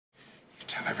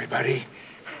Tell everybody.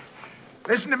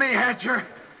 Listen to me, Hatcher.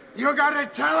 You gotta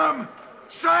tell them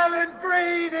Soylent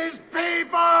Green is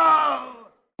people!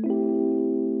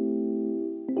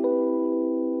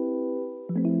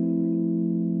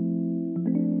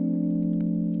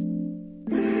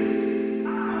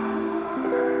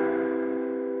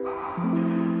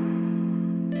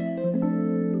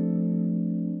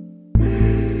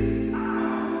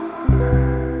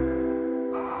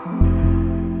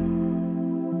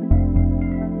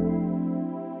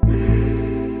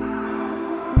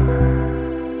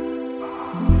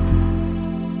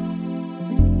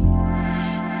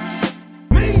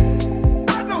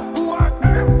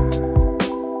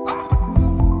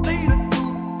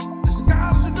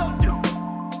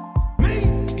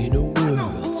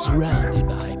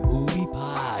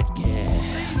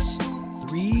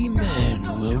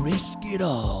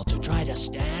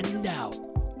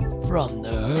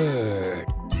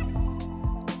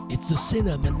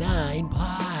 Cinema 9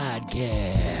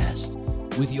 Podcast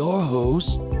with your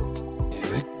hosts,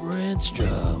 Eric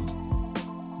Brandstrom,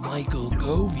 Michael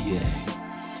Govier,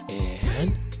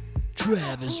 and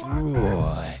Travis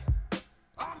Roy.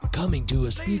 Coming to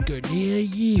a speaker near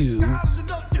you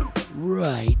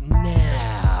right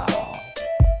now.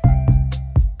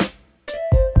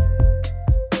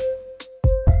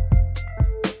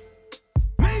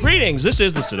 Greetings, this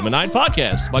is the Cinema 9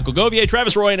 Podcast. Michael Govier,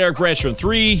 Travis Roy, and Eric Brandstrom,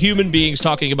 three human beings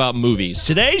talking about movies.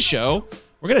 Today's show,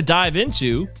 we're going to dive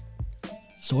into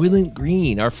Soylent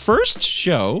Green, our first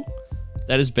show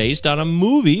that is based on a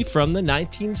movie from the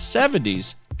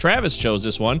 1970s. Travis chose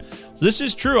this one. So this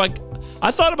is true.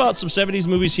 I thought about some 70s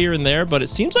movies here and there, but it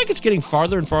seems like it's getting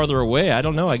farther and farther away. I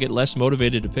don't know. I get less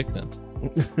motivated to pick them.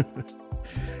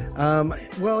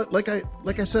 Well, like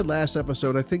I said last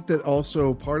episode, I think that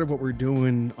also part of what we're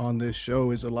doing on this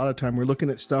show is a lot of time we're looking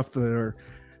at stuff that are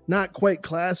not quite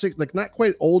classics, like not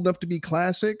quite old enough to be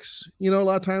classics, a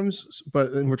lot of times,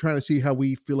 and we're trying to see how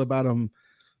we feel about them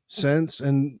since.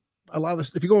 And a lot of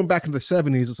this, if you're going back into the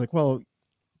 70s, it's like, well,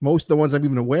 most of the ones I'm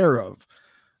even aware of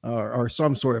are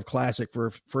some sort of classic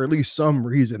for at least some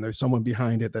reason. There's someone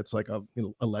behind it that's like a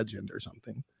legend or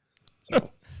something.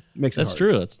 So. That's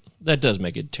true. That does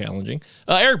make it challenging.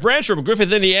 Eric Brandstrom of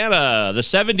Griffith, Indiana. The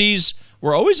 70s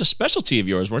were always a specialty of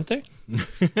yours, weren't they?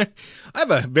 I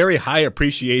have a very high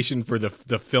appreciation for the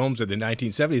films of the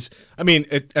 1970s. I mean,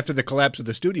 after the collapse of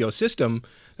the studio system,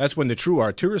 that's when the true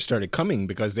auteurs started coming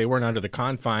because they weren't under the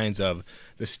confines of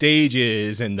the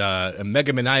stages and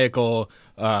megamaniacal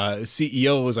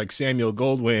CEOs like Samuel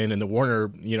Goldwyn and the Warner,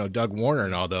 Doug Warner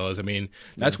and all those. I mean,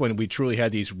 that's when we truly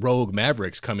had these rogue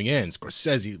mavericks coming in,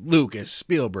 Scorsese, Lucas,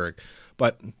 Spielberg.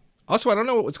 But also, I don't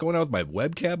know what's going on with my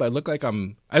webcam.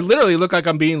 I literally look like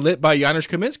I'm being lit by Janusz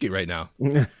Kaminski right now.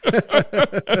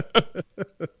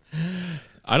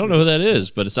 I don't know who that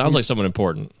is, but it sounds like someone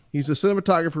important. He's a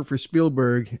cinematographer for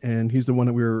Spielberg, and he's the one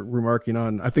that we were remarking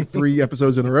on, I think, 3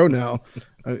 episodes in a row now,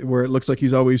 where it looks like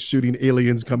he's always shooting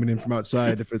aliens coming in from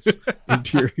outside if it's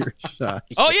interior shots.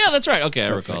 Oh, yeah, that's right. Okay, I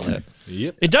recall that.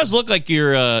 Yep. It does look like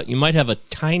you might have a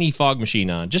tiny fog machine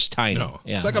on, just tiny. No,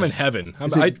 yeah. It's like I'm in heaven.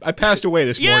 I passed away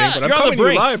this morning, but I'm coming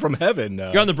to you live from heaven.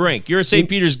 You're on the brink. You're at St.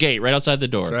 Peter's Gate, right outside the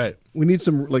door. That's right. We need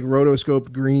some like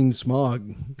rotoscope green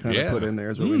smog kind of put in there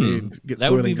is what we need. Get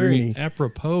that would be Greeny. Very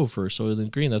apropos for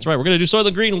Soylent Green. That's right. We're going to do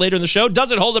Soylent Green later in the show.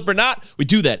 Does it hold up or not? We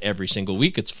do that every single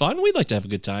week. It's fun. We'd like to have a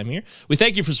good time here. We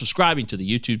thank you for subscribing to the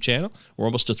YouTube channel. We're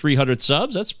almost to 300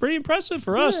 subs. That's pretty impressive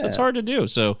for us. That's hard to do.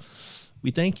 So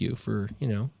we thank you for,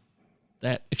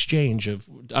 that exchange of,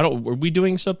 were we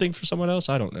doing something for someone else?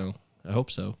 I don't know. I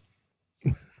hope so.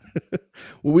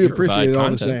 Well, we appreciate it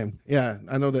all the same. Yeah,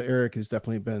 I know that Eric has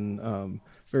definitely been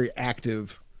very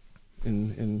active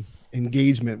in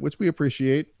engagement, which we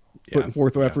appreciate. Putting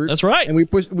forth effort. That's right. And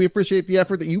we appreciate the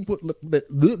effort that you put. Let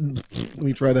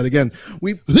me try that again.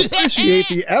 We appreciate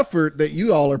the effort that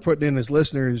you all are putting in as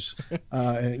listeners,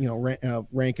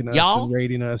 ranking us and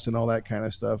rating us and all that kind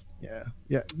of stuff.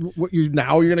 Yeah. What you're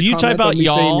going to type out me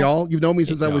y'all? saying y'all? You've known me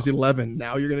since I was 11.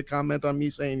 Now you're going to comment on me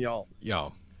saying y'all.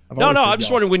 Y'all. No. I'm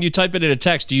just wondering, when you type it in a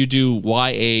text, do you do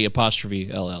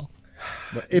YA''LL?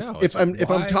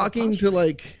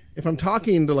 If I'm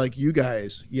talking to like you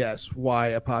guys, yes,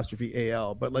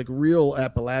 Y''AL, but like real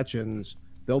Appalachians,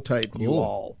 they'll type you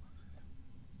all.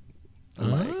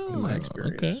 In my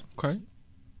experience. Okay.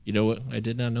 You know what? I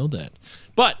did not know that.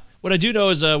 But what I do know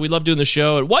is we love doing the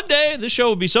show. And one day, this show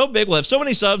will be so big, we'll have so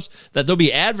many subs that there'll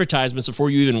be advertisements before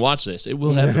you even watch this. It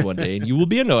will happen one day, and you will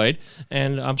be annoyed.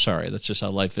 And I'm sorry. That's just how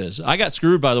life is. I got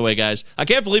screwed, by the way, guys. I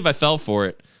can't believe I fell for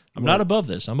it. I'm not above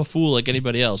this. I'm a fool like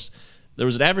anybody else. There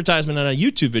was an advertisement on a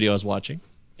YouTube video I was watching,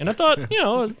 and I thought,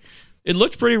 It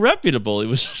looked pretty reputable. It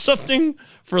was something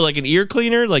for like an ear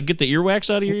cleaner, like get the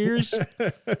earwax out of your ears.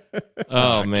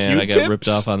 Oh man, I got Q-tips? ripped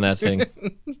off on that thing.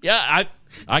 Yeah,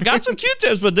 I got some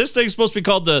Q-tips, but this thing's supposed to be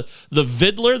called the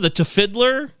Vidler, the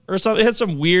Tafidler or something. It had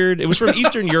some weird. It was from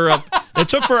Eastern Europe. It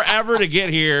took forever to get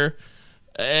here.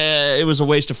 It was a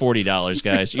waste of $40,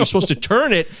 guys. You're supposed to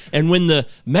turn it, and when the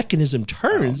mechanism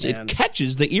turns, it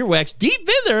catches the earwax deep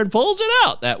in there and pulls it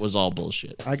out. That was all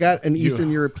bullshit. I got an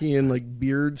Eastern European like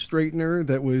beard straightener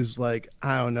that was like,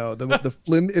 I don't know,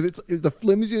 it's the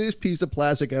flimsiest piece of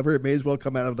plastic ever. It may as well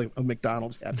come out of like a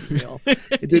McDonald's Happy Meal.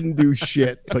 It didn't do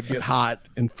shit but get hot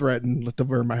and threaten to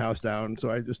burn my house down. So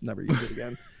I just never used it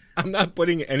again. I'm not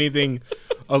putting anything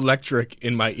electric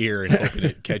in my ear and hoping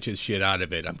it catches shit out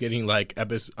of it. I'm getting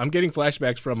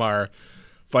flashbacks from our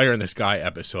Fire in the Sky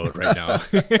episode right now.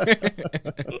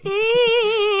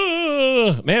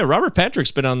 Man, Robert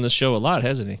Patrick's been on this show a lot,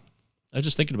 hasn't he? I was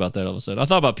just thinking about that all of a sudden. I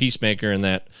thought about Peacemaker and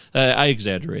that. I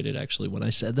exaggerated, actually, when I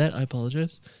said that. I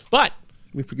apologize. But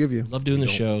we forgive you. Love doing the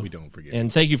show. We don't forget.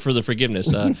 And thank you for the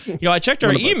forgiveness. I checked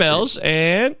our emails,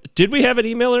 and did we have an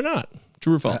email or not?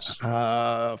 True or false?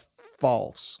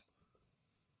 False.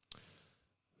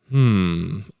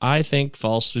 I think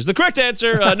false is the correct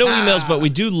answer. No emails, but we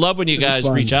do love when you guys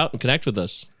reach out and connect with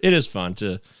us. It is fun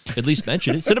to at least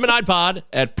mention it.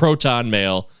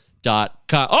 cinemanidepod@protonmail.com. Oh,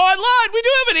 I lied. We do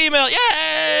have an email. Yay!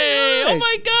 Hey. Oh,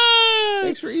 my God.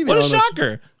 Thanks for emailing What a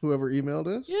shocker. Whoever emailed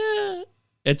us. Yeah.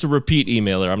 It's a repeat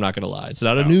emailer. I'm not going to lie. It's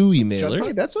not a new emailer.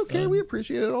 Hey, that's okay. We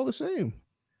appreciate it all the same.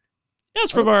 Yeah,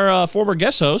 it's from our former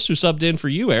guest host who subbed in for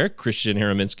you, Eric, Christian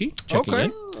Haraminski. Checking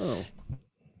in. Oh.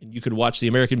 And you could watch the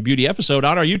American Beauty episode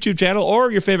on our YouTube channel or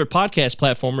your favorite podcast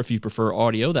platform if you prefer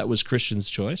audio. That was Christian's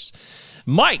choice.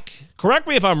 Mike, correct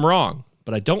me if I'm wrong,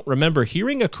 but I don't remember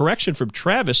hearing a correction from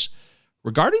Travis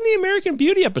regarding the American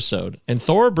Beauty episode and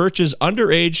Thora Birch's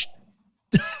underage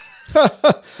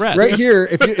breast. Right here,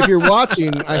 if you're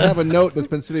watching, I have a note that's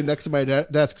been sitting next to my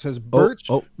desk. It says Birch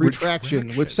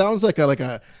retraction, which sounds like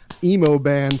a emo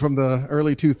band from the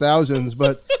early 2000s,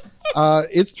 but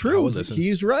it's true.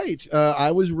 He's right.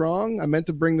 I was wrong. I meant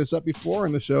to bring this up before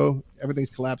in the show. Everything's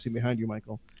collapsing behind you,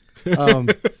 Michael. You're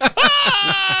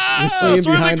seeing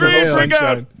behind the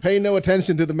veil. Pay no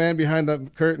attention to the man behind the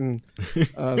curtain.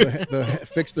 The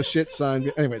fix the shit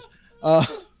sign. Anyways.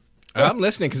 I'm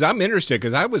listening because I'm interested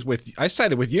because I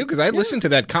sided with you because I listened to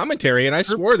that commentary and I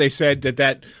swore they said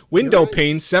that window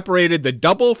pane separated the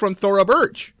double from Thora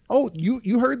Birch. Oh,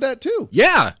 you heard that too?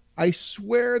 Yeah. I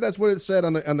swear that's what it said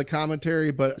on the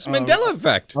commentary, but it's Mandela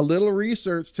effect. A little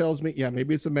research tells me,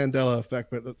 maybe it's a Mandela effect,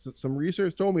 but some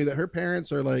research told me that her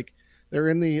parents are they're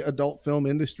in the adult film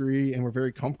industry and were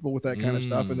very comfortable with that kind of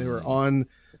stuff, and they were on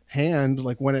hand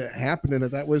when it happened, and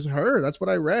that was her. That's what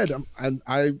I read.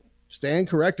 I stand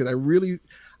corrected. I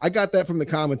got that from the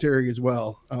commentary as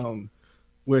well,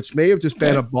 which may have just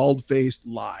been a bald-faced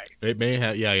lie. It may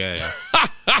have, yeah.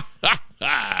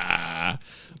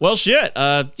 Well, shit.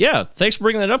 Thanks for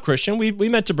bringing that up, Christian. We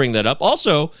meant to bring that up.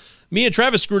 Also, me and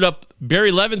Travis screwed up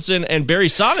Barry Levinson and Barry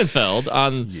Sonnenfeld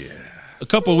on a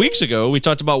couple of weeks ago. We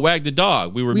talked about Wag the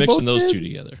Dog. We were mixing those two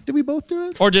together. Did we both do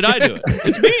it? Or did I do it?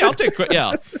 It's me. I'll take credit.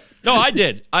 Yeah. No, I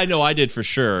did. I know I did for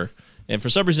sure. And for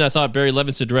some reason, I thought Barry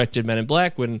Levinson directed Men in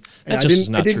Black when that just is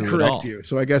not true at all. I didn't correct you,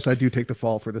 so I guess I do take the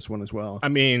fall for this one as well. I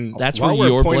mean, that's where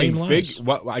your blame lies.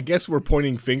 I guess we're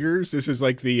pointing fingers. This is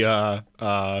like the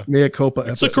mea culpa.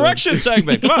 It's a correction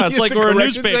segment. Come on, it's like we're a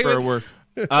newspaper. We're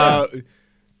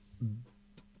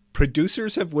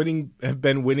producers have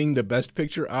been winning the Best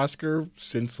Picture Oscar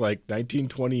since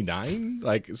 1929.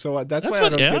 So that's why I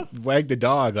don't get Wag the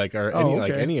Dog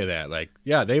any of that.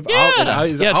 They've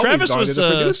always Travis gone was to the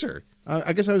producer.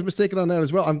 I guess I was mistaken on that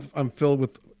as well. I'm filled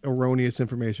with erroneous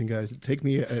information, guys. Take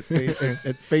me at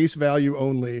face value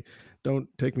only. Don't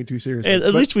take me too seriously.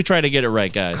 At least we try to get it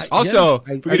right, guys. Also,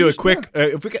 if we can do a quick,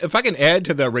 if I can add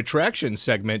to the retraction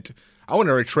segment, I want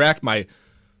to retract my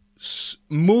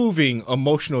moving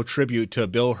emotional tribute to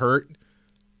Bill Hurt.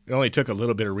 It only took a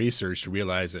little bit of research to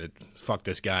realize that fuck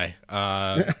this guy.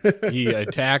 He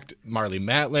attacked Marlee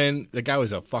Matlin. The guy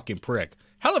was a fucking prick.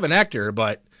 Hell of an actor,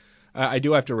 but I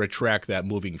do have to retract that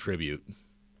moving tribute.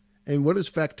 And what does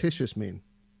factitious mean?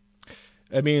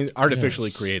 I mean,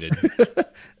 artificially created.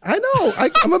 I know.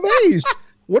 I'm amazed.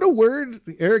 What a word.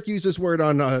 Eric used this word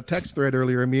on a text thread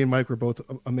earlier, and me and Mike were both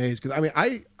amazed. Because,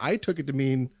 I took it to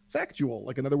mean factual,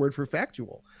 like another word for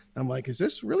factual. I'm like, is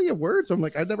this really a word? So I'm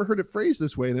like, I'd never heard it phrased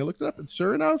this way. And I looked it up, and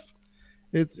sure enough,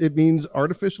 it means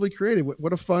artificially created.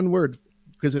 What a fun word.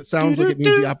 Because it sounds like it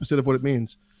means the opposite of what it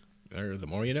means. Or the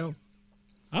more you know.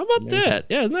 How about that?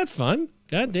 Yeah, isn't that fun?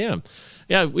 God damn.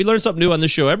 Yeah, we learn something new on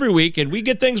this show every week, and we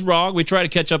get things wrong. We try to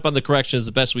catch up on the corrections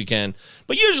the best we can.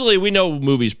 But usually we know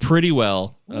movies pretty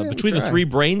well. Between the three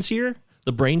brains here,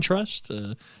 the Brain Trust.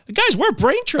 Guys, we're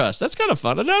Brain Trust. That's kind of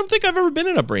fun. I don't think I've ever been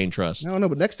in a Brain Trust. No,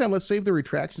 but next time let's save the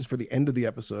retractions for the end of the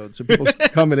episode. So people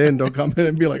coming in don't come in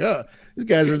and be like, oh, these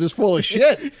guys are just full of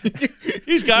shit.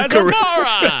 These guys are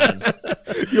morons.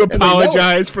 You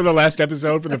apologize for the last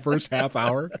episode for the first half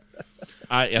hour.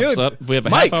 Dude, so we have a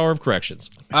half hour of corrections.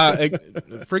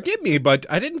 Forgive me, but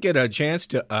I didn't get a chance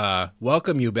to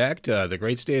welcome you back to the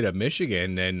great state of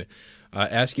Michigan and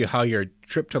ask you how your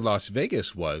trip to Las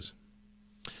Vegas was.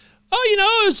 Oh,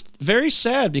 it was very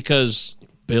sad because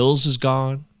Bill's is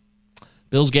gone.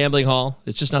 Bill's Gambling Hall.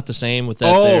 It's just not the same with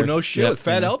that. Oh, no shit. With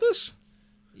Fat Elvis?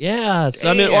 Yeah.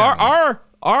 I mean,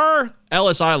 our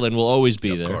Ellis Island will always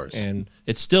be there. Of course. And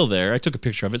it's still there. I took a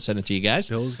picture of it, sent it to you guys.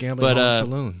 Bill's Gambling Hall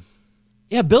Saloon.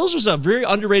 Yeah, Bill's was a very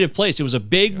underrated place. It was a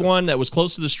big one that was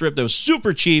close to the Strip that was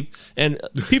super cheap. And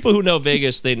people who know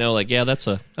Vegas, they know, like, yeah, that's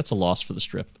a loss for the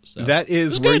Strip. So,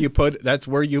 that's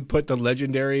where you put the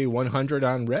legendary 100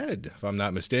 on red, if I'm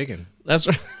not mistaken. That's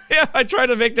right. Yeah, I try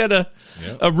to make that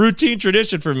a routine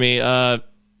tradition for me.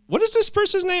 What is this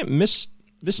person's name? Miss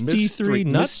T3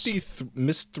 Nuts?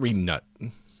 Miss 3 Nut.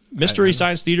 Mystery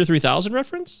Science Theater 3000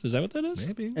 reference? Is that what that is?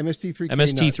 Maybe. MST3K.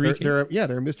 MST3K.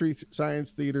 They're Mystery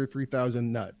Science Theater 3000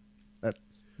 Nut.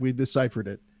 We deciphered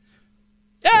it.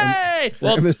 Hey!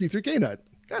 Well, MST3K Nut.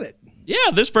 Got it. Yeah,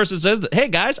 this person says that, hey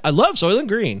guys, I love Soylent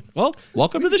Green. Well,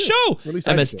 welcome to the show,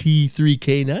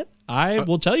 MST3K Nut. I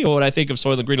will tell you what I think of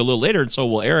Soylent Green a little later, and so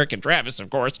will Eric and Travis, of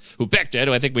course, who picked it.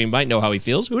 I think we might know how he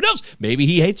feels. Who knows? Maybe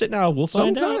he hates it now. We'll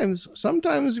find out.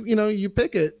 Sometimes, you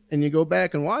pick it and you go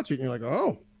back and watch it, and you're like,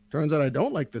 oh, turns out I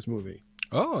don't like this movie.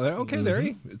 Oh, okay, there.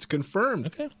 It's confirmed.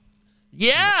 Okay.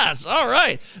 Yes. All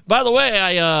right. By the way,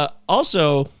 I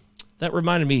also, that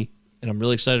reminded me, and I'm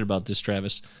really excited about this,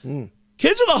 Travis.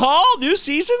 Kids of the Hall, new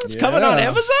seasons coming on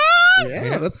Amazon.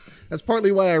 Yeah, that's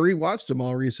partly why I rewatched them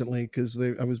all recently, because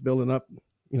I was building up,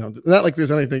 not like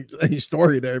there's any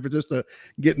story there, but just to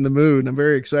get in the mood. And I'm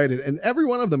very excited. And every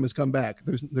one of them has come back.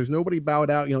 There's nobody bowed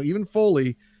out. Even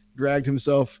Foley dragged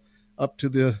himself up to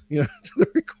the to the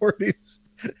recordings.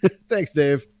 Thanks,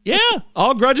 Dave. Yeah,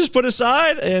 all grudges put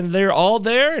aside, and they're all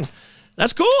there, and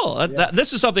that's cool.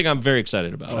 This is something I'm very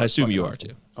excited about. I assume you are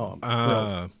too.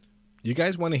 Oh, you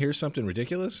guys want to hear something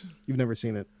ridiculous? You've never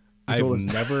seen it. I've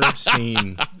never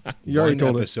seen one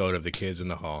episode of The Kids in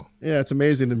the Hall. Yeah, it's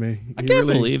amazing to me. I can't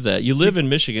believe that. You live in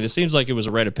Michigan. It seems like it was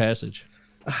a rite of passage.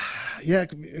 Yeah,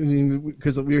 I mean,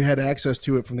 because we had access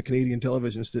to it from the Canadian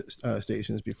television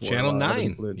stations before. Channel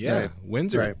 9. Yeah, right.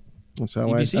 Windsor. Right. So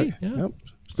CBC. Yep.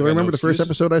 Still remember the first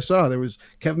episode I saw. There was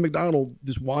Kevin McDonald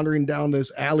just wandering down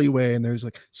this alleyway, and there's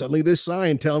suddenly this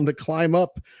sign telling him to climb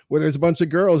up where there's a bunch of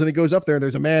girls, and he goes up there, and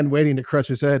there's a man waiting to crush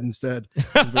his head instead. It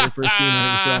was the very first scene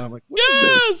I ever saw. I'm like, what is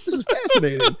this? This is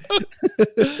fascinating.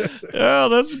 Oh,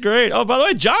 that's great. Oh, by the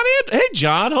way, John, hey,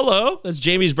 John, hello. That's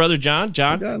Jamie's brother, John.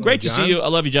 John, great to see you. I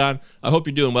love you, John. I hope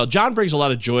you're doing well. John brings a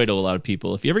lot of joy to a lot of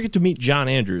people. If you ever get to meet John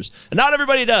Andrews, and not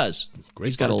everybody does,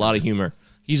 he's got a lot of humor.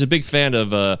 He's a big fan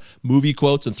of movie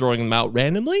quotes and throwing them out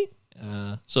randomly.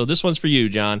 So this one's for you,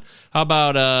 John. How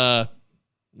about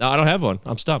no, I don't have one.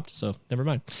 I'm stumped, so never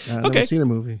mind. I've never seen a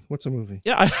movie. What's a movie?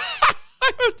 Yeah.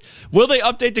 Will they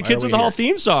update the Kids in the Hall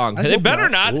theme song? They better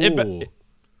not. They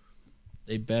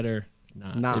better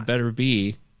not. It better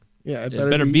be. Yeah, it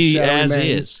better be as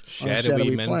is.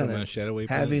 Shadowy men from a shadowy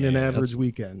planet. Having an average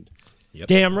weekend. Yep.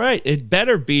 Damn right. It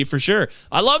better be for sure.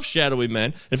 I love Shadowy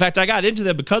Men. In fact, I got into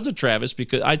them because of Travis,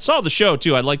 because I saw the show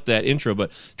too. I liked that intro,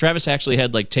 but Travis actually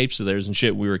had tapes of theirs and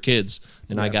shit when we were kids,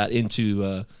 and I got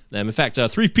into them. In fact,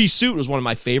 Three-Piece Suit was one of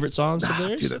my favorite songs of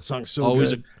theirs. Dude, that song's so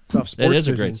good. That is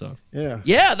a great song. Yeah.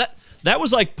 Yeah, that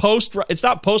was post rock. It's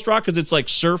not post rock because it's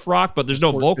surf rock, but there's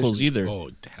no vocals either.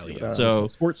 Oh, hell yeah. So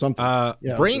sports something.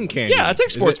 Brain Candy. Yeah, I think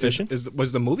sports fishing.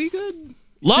 Was the movie good?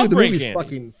 Love Brain Candy.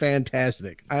 Fucking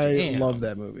fantastic. I love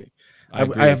that movie.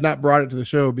 I have not brought it to the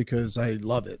show because I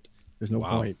love it. There's no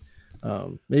point.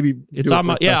 Maybe it's on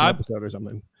my episode or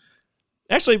something.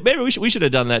 Actually, maybe we should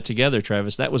have done that together,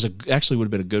 Travis. That was actually would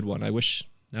have been a good one. I wish.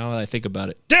 Now that I think about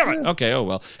it. Damn it. Okay, oh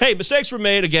well. Hey, mistakes were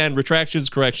made. Again, retractions,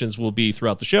 corrections will be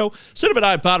throughout the show.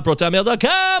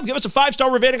 CinemaNinePod@protonmail.com. Give us a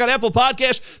 5-star rating on Apple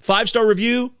Podcast. 5-star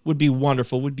review would be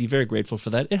wonderful. Would be very grateful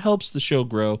for that. It helps the show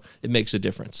grow. It makes a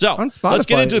difference. So, let's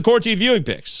get into the quarantine viewing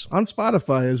picks. On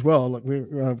Spotify as well. We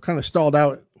kind of stalled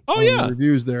out the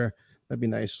reviews there. That'd be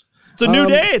nice. It's a new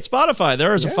day at Spotify.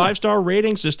 There is a 5-star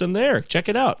rating system there. Check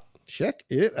it out. Check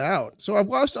it out. So I've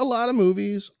watched a lot of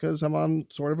movies because I'm on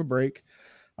sort of a break.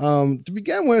 To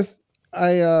begin with,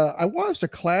 I watched a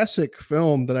classic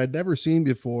film that I'd never seen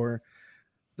before.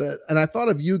 And I thought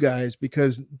of you guys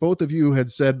because both of you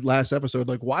had said last episode,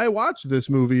 like, why watch this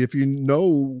movie if you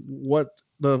know what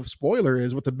the spoiler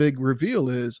is, what the big reveal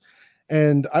is?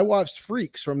 And I watched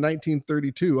Freaks from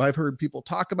 1932. I've heard people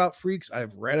talk about Freaks.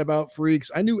 I've read about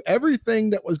Freaks. I knew everything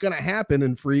that was going to happen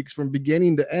in Freaks from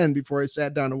beginning to end before I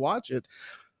sat down to watch it,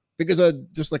 because I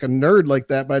just like a nerd like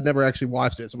that, but I'd never actually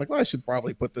watched it. So I'm like, well, I should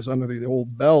probably put this under the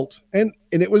old belt. And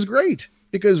it was great,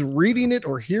 because reading it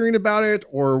or hearing about it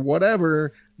or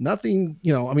whatever, nothing,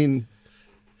 I mean,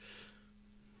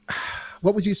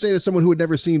 what would you say to someone who had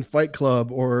never seen Fight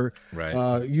Club or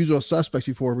Usual Suspects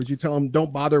before? Would you tell them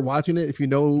don't bother watching it if you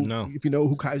know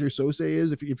who Kaiser Sose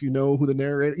is, if you know who the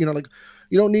narrator, like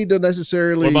you don't need to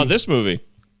necessarily. What about this movie?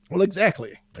 Well,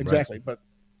 exactly. Right. But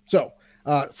so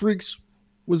Freaks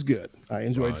was good. I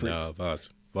enjoyed Freaks.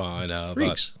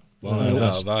 Freaks.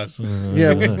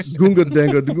 Yeah, Gunga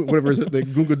Denga, whatever is it? The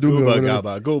Gunga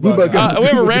Dunga. We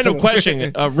have a random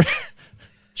question.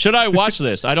 Should I watch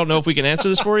this? I don't know if we can answer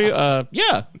this for you.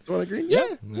 Yeah. Watch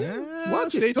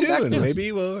stay it. Come back tuned. to us. Maybe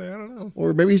I don't know.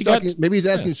 Or maybe he's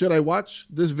asking, should I watch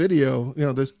this video?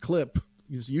 This clip,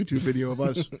 this YouTube video of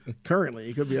us currently.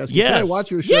 He could be asking, should I watch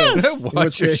your show? Yes.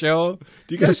 Watch your show.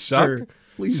 Do you guys suck? Sir,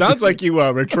 please. Sounds like you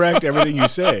retract everything you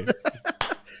say.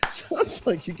 Sounds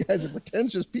like you guys are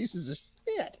pretentious pieces of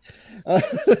shit.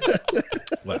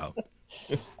 Wow.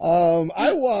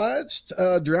 I watched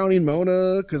Drowning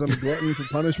Mona because I'm a glutton for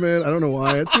punishment. I don't know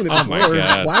why. I'd seen it Oh before. my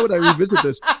God. Why would I revisit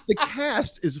this? The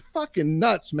cast is fucking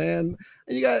nuts, man.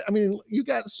 And you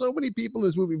got so many people in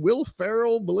this movie. Will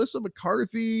Ferrell, Melissa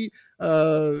McCarthy.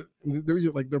 There's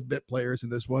like they're bit players in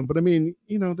this one, but I mean,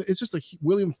 it's just like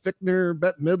William Fichtner,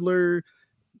 Bette Midler,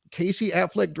 Casey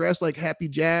Affleck dressed like Happy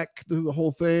Jack through the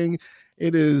whole thing.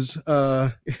 It is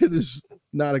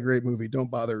not a great movie.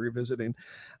 Don't bother revisiting.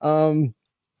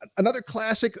 Another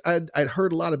classic I'd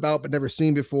heard a lot about but never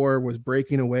seen before was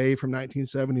Breaking Away from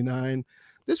 1979.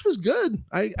 This was good.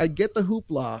 I get the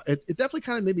hoopla. It definitely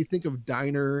kind of made me think of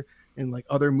Diner and like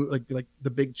other like The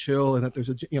Big Chill, and that there's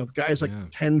guys like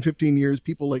 10, 15 years,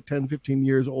 people like 10, 15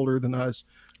 years older than us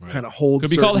kind of hold. Could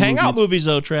be called hangout movies,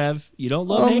 though, Trav. You don't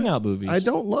love hangout movies. I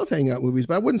don't love hangout movies,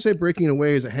 but I wouldn't say Breaking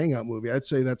Away is a hangout movie. I'd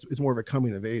say it's more of a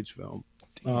coming of age film.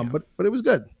 But it was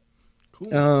good.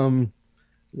 Cool.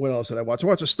 What else did I watch? I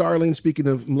watched Starling. Speaking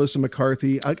of Melissa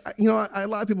McCarthy, a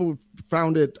lot of people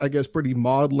found it, I guess, pretty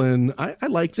maudlin. I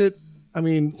liked it. I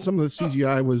mean, some of the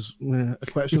CGI was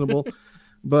questionable,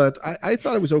 but I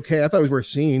thought it was okay. I thought it was worth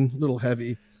seeing. A little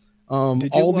heavy.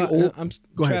 Did you?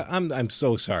 Go ahead. I'm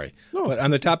so sorry, No. but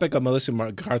on the topic of Melissa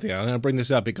McCarthy, I'm going to bring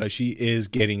this up because she is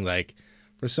getting like,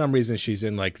 for some reason, she's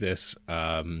in like this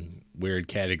weird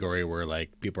category where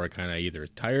like people are kind of either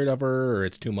tired of her or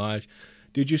it's too much.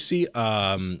 Did you see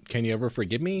Can You Ever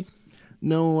Forgive Me?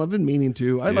 No, I've been meaning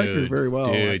to. I like her very well.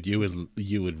 Dude,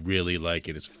 you would really like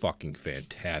it. It's fucking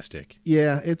fantastic.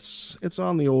 Yeah, it's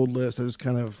on the old list. I was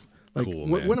kind of like, Cool,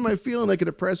 when am I feeling like a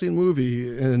depressing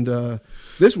movie? And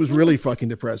this was really fucking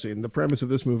depressing. The premise of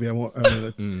this movie,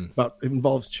 it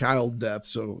involves child death.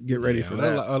 So get ready for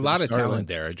that. A lot of talent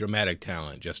there, a dramatic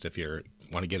talent. Just if you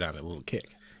want to get on a little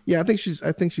kick. Yeah, I think she's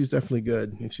definitely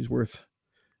good. I think she's worth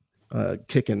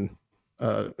kicking.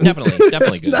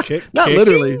 Definitely good. Not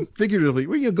literally, figuratively.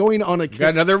 We're going on a kick.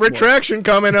 Got another retraction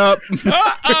coming up.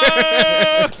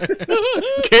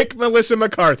 Kick Melissa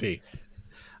McCarthy.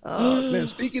 Man,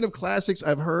 speaking of classics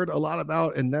I've heard a lot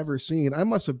about and never seen, I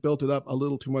must have built it up a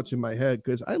little too much in my head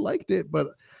because I liked it, but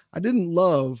I didn't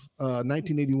love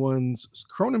 1981's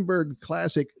Cronenberg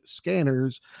classic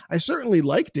Scanners. I certainly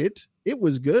liked it. It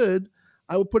was good.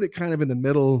 I would put it kind of in the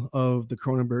middle of the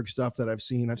Cronenberg stuff that I've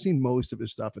seen. I've seen most of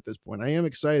his stuff at this point. I am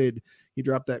excited. He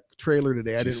dropped that trailer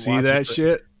today. I didn't see watch that it,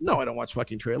 shit. No, I don't watch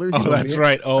fucking trailers. Oh, that's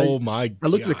right. Oh my God. I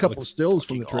looked at a couple of stills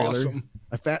from the trailer. Awesome.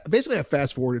 I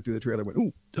fast forwarded through the trailer. Went,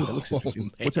 ooh, that looks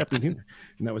interesting. What's happening here?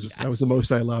 And that was the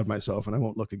most I allowed myself. And I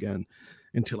won't look again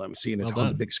until I'm seeing it on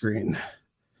the big screen.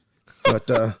 But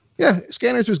yeah,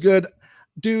 Scanners was good.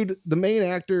 Dude, the main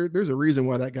actor, there's a reason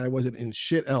why that guy wasn't in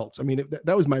shit else. I mean,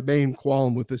 that was my main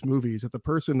qualm with this movie, is that the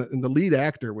person and the lead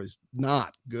actor was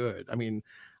not good. I mean,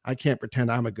 I can't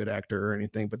pretend I'm a good actor or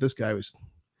anything, but this guy was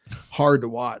hard to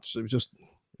watch. It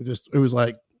was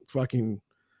like fucking,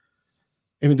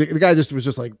 I mean, the guy was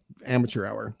just like amateur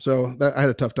hour. So I had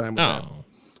a tough time with that.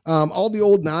 All the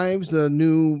Old Knives, the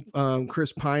new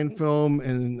Chris Pine film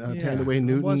and Tanya Wayne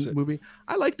Newton movie.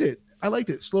 I liked it.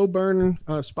 Slow burn,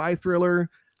 spy thriller.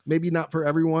 Maybe not for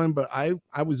everyone, but I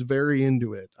was very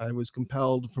into it. I was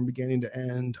compelled from beginning to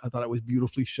end. I thought it was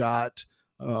beautifully shot,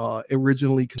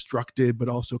 originally constructed, but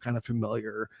also kind of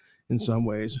familiar in some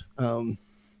ways. You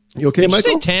okay, Did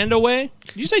Michael? you say Tandaway?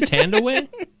 Did you say Tandaway?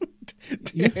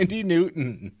 Tandy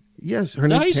Newton. Yes, her Is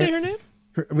that how name's you say her name?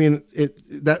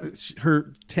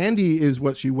 Her Tandy is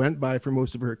what she went by for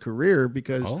most of her career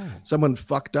because someone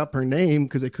fucked up her name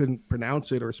because they couldn't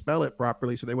pronounce it or spell it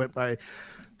properly, so they went by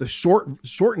the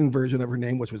shortened version of her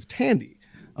name, which was Tandy.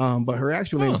 But her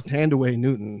actual name is Tandaway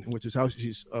Newton, which is how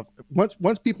she's.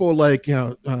 Once people like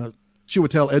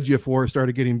Chiwetel Ejiofor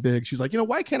started getting big, she's like,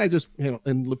 why can't I just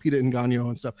and Lupita Nyong'o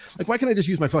and stuff, like, why can't I just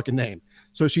use my fucking name?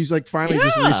 So she's like finally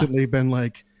just recently been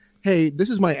like, hey, this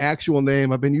is my actual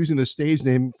name. I've been using the stage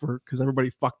name because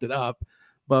everybody fucked it up,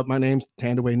 but my name's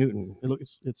Tandaway Newton.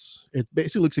 It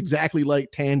basically looks exactly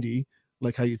like Tandy,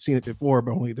 like how you'd seen it before,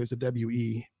 but only there's a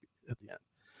W-E at the end.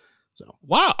 So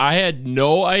wow, I had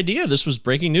no idea this was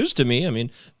breaking news to me. I mean,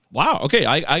 wow. Okay,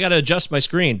 I got to adjust my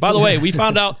screen. By the way, we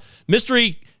found out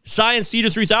Mystery Science Theater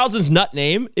 3000's nut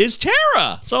name is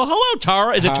Tara. So hello,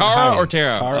 Tara. Is it Tara or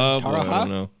Tara? Tara, I don't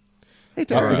know. hey,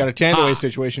 Tara. We got a Tandaway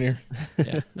situation here.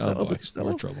 Yeah. Oh boy, Stella?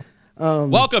 we're in trouble.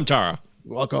 Welcome, Tara.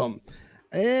 Welcome.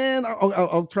 And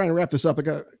I'll try and wrap this up. I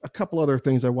got a couple other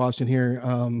things I watched in here.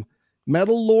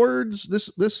 Metal Lords.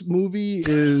 This movie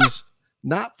is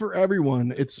not for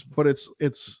everyone. It's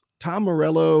Tom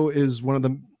Morello is one of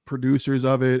the producers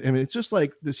of it. I mean, it's just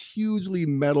like this hugely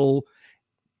metal.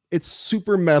 It's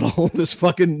super metal, this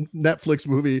fucking Netflix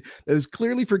movie that is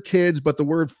clearly for kids, but the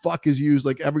word fuck is used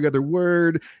like every other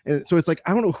word. And so it's like,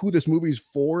 I don't know who this movie's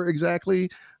for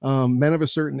exactly, men of a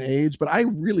certain age, but I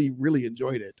really, really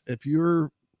enjoyed it. If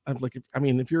you're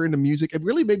into music, it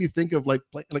really made me think of like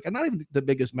I'm not even the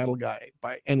biggest metal guy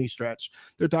by any stretch.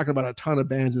 They're talking about a ton of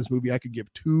bands in this movie I could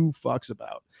give two fucks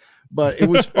about, but it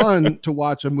was fun to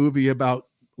watch a movie about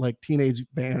like teenage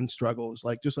band struggles,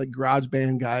 like just like garage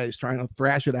band guys trying to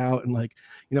thrash it out. And like,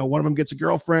 one of them gets a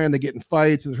girlfriend, they get in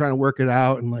fights and they're trying to work it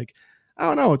out. And like, I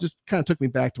don't know, it just kind of took me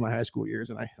back to my high school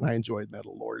years, and I enjoyed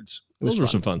Metal Lords. Those were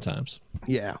some fun times.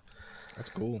 Yeah. That's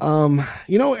cool.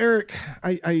 Eric,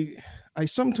 I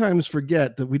sometimes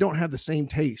forget that we don't have the same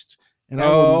taste. And I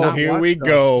will not here watch we stuff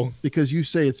go. because you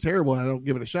say it's terrible and I don't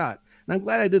give it a shot. And I'm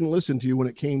glad I didn't listen to you when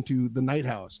it came to The Night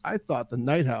House. I thought The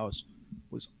Night House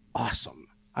was awesome.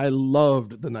 I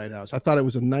loved The Night House. I thought it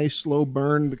was a nice slow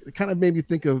burn. It kind of made me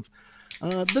think of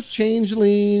The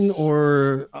Changeling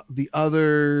or The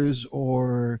Others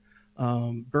or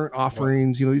Burnt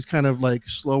Offerings, these kind of like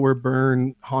slower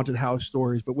burn haunted house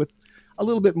stories, but with a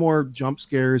little bit more jump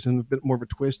scares and a bit more of a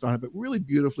twist on it, but really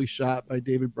beautifully shot by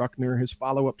David Bruckner, his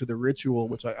follow-up to The Ritual,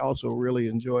 which I also really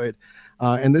enjoyed.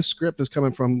 And this script is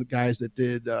coming from the guys that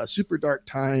did Super Dark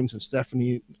Times and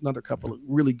Stephanie, another couple of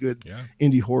really good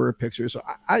indie horror pictures. So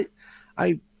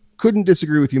I couldn't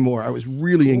disagree with you more. I was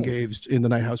really engaged in The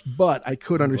Night House, but I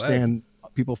could understand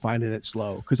people finding it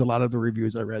slow because a lot of the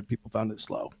reviews I read, people found it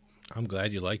slow. I'm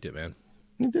glad you liked it, man.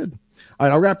 I did. All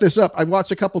right, I'll wrap this up. I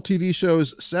watched a couple TV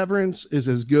shows. Severance is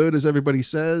as good as everybody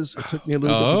says. It took me a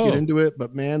little bit to get into it,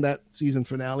 but man, that season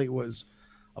finale was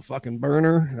a fucking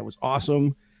burner. That was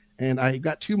awesome. And I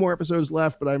got 2 more episodes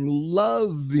left, but I'm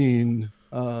loving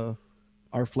Our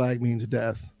Flag Means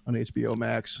Death on HBO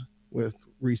Max with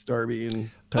Rhys Darby and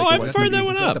Taika I haven't fired that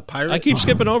one up. I keep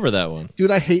skipping over that one. Dude,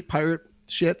 I hate pirate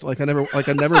shit. I never liked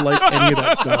any of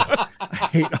that stuff. I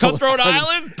hate Cutthroat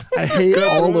Island. I hate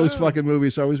all those fucking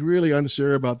movies. So I was really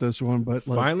unsure about this one, but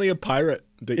finally a pirate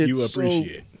that you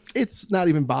appreciate. It's not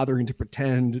even bothering to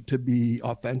pretend to be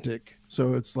authentic.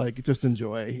 So it's like, just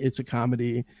enjoy. It's a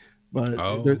comedy, but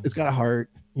it's got a heart.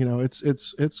 It's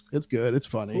good. It's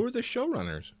funny. Who are the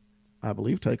showrunners? I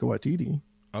believe Taika Waititi.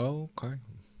 Oh, okay.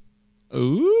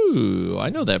 Ooh, I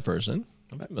know that person.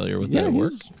 I'm familiar with that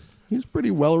work. He's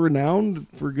pretty well renowned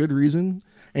for good reason,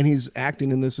 and he's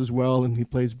acting in this as well. And he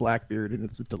plays Blackbeard, and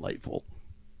it's delightful.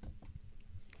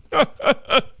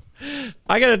 I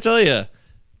gotta tell you,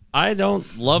 I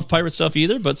don't love pirate stuff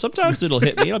either, but sometimes it'll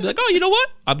hit me, and I'll be like, "Oh, you know what?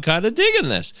 I'm kind of digging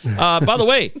this." By the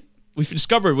way, we've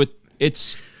discovered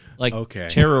it's like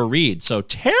Tara Reid. So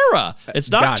Tara, it's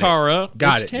not Tara.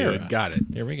 Got it's it. Tara. Dude. Got it.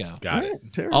 Here we go. Got it.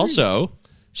 Also,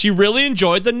 she really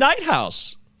enjoyed The Night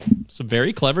House. Some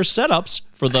very clever setups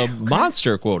for the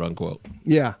monster, quote unquote.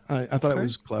 Yeah, I thought it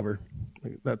was clever.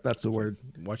 That's the word.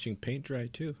 Watching paint dry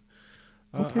too.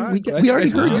 Okay, we already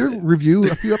heard your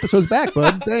review a few episodes back,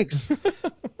 bud. Thanks.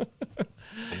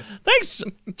 Thanks,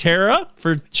 Tara,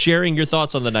 for sharing your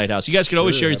thoughts on The Night House. You guys can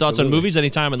always share your thoughts on movies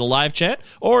anytime in the live chat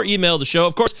or email the show.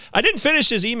 Of course, I didn't finish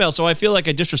his email, so I feel like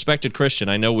I disrespected Christian.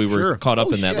 I know we were caught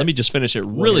up in that. Let me just finish it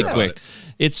really quick.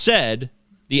 It said,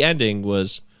 the ending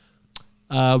was,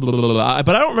 Blah, blah, blah.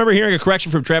 But I don't remember hearing a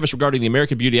correction from Travis regarding the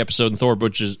American Beauty episode and Thor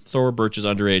Birch's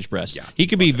underage breasts. Yeah. He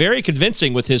can be very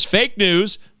convincing with his fake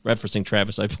news, referencing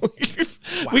Travis, I believe.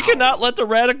 Wow. We cannot let the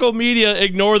radical media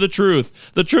ignore the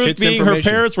truth. The truth being her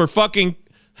parents were fucking...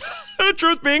 The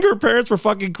truth being her parents were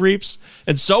fucking creeps,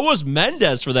 and so was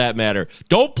Mendez for that matter.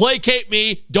 Don't placate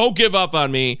me. Don't give up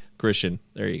on me. Christian,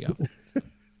 there you go.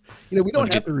 We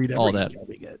don't have to read all that.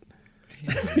 We get.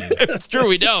 It's true,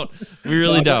 we don't. We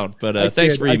really don't. But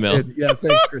thanks for email. Yeah,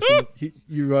 thanks, Christian.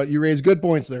 You raised good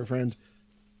points there, friend.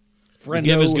 You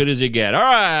give as good as you get. All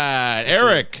right,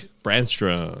 Eric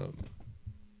Brandstrom.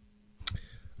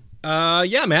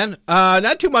 Yeah, man.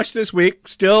 Not too much this week.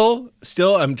 Still,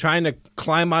 I'm trying to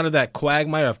climb out of that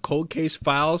quagmire of Cold Case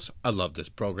Files. I love this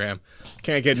program.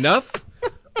 Can't get enough.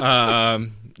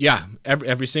 Yeah,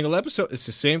 every single episode, it's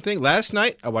the same thing. Last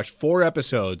night, I watched 4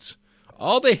 episodes.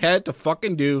 All they had to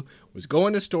fucking do was go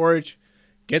into storage,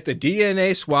 get the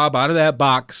DNA swab out of that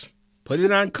box, put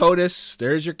it on CODIS.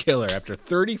 There's your killer after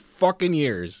 30 fucking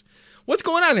years. What's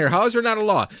going on here? How is there not a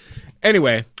law?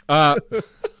 Anyway, I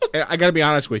got to be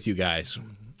honest with you guys,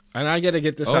 and I got to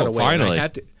get this out of the way. Finally.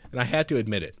 And I had to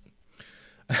admit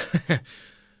it.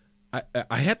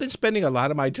 I have been spending a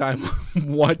lot of my time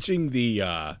watching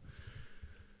the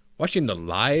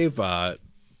live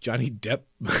Johnny Depp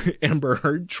Amber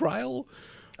Heard trial.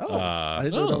 I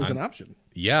didn't know that was an option.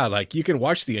 Yeah, like you can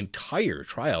watch the entire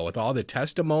trial with all the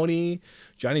testimony.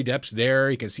 Johnny Depp's there.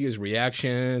 You can see his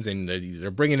reactions, and they're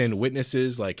bringing in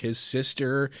witnesses like his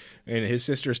sister, and his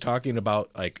sister's talking about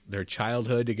like their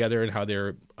childhood together and how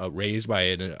they're raised by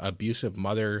an abusive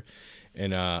mother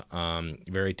and a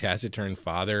very taciturn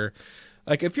father.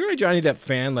 Like if you're a Johnny Depp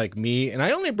fan like me, and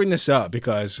I only bring this up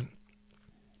because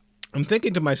I'm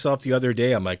thinking to myself the other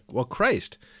day, I'm like, well,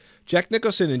 Christ, Jack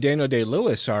Nicholson and Daniel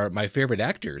Day-Lewis are my favorite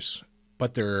actors,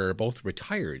 but they're both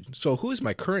retired. So who is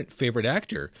my current favorite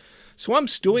actor? So I'm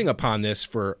stewing upon this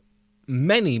for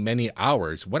many, many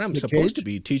hours when I'm supposed to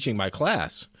be teaching my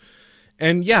class.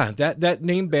 And yeah, that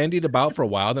name bandied about for a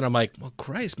while. Then I'm like, well,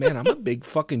 Christ, man, I'm a big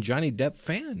fucking Johnny Depp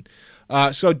fan.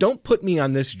 So don't put me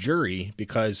on this jury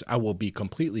because I will be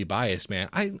completely biased, man.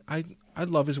 I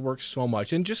love his work so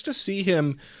much. And just to see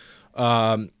him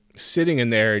sitting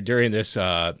in there during this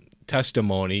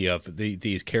testimony of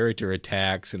these character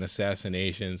attacks and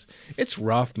assassinations, it's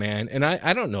rough, man. And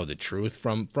I don't know the truth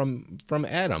from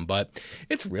Adam, but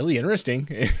it's really interesting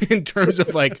in terms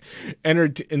of like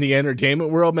in the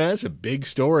entertainment world, man. It's a big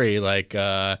story, like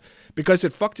because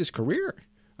it fucked his career.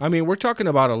 I mean, we're talking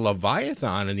about a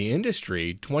Leviathan in the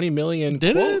industry, 20 million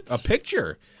a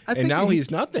picture, and now he's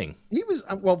nothing. He was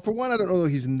for one, I don't know.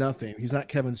 He's nothing. He's not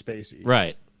Kevin Spacey,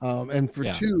 right? And for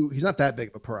two, he's not that big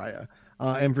of a pariah.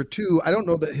 And for two, I don't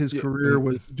know that his career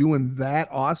was doing that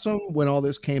awesome when all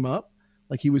this came up.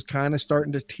 Like he was kind of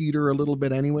starting to teeter a little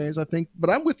bit, anyways. I think.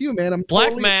 But I'm with you, man. I'm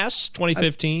Black Mass,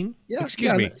 2015.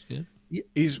 Excuse me.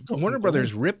 Warner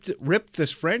Brothers ripped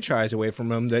this franchise away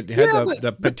from him that had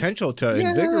the potential to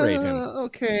invigorate him.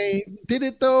 Okay, did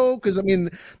it though? Because I mean,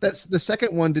 that's the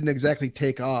second one didn't exactly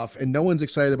take off, and no one's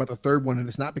excited about the third one, and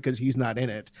it's not because he's not in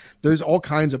it. There's all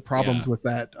kinds of problems with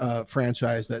that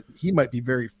franchise that he might be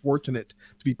very fortunate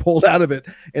to be pulled out of it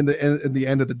in the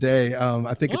end of the day.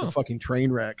 I think it's a fucking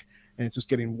train wreck. And it's just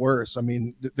getting worse. I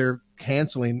mean, they're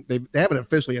canceling. They haven't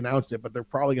officially announced it, but they're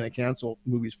probably going to cancel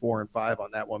movies 4 and 5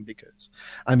 on that one because,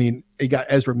 I mean, you got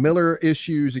Ezra Miller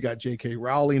issues, you got J.K.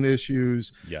 Rowling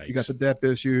issues, you got the Depp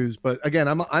issues. But again,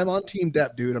 I'm on Team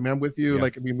Depp, dude. I mean, I'm with you. Yeah.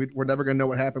 Like, I mean, we're never going to know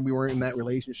what happened. We weren't in that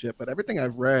relationship, but everything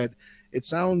I've read, it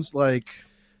sounds like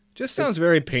sounds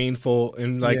very painful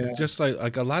and just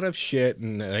like a lot of shit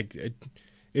and like.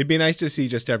 It'd be nice to see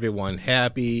just everyone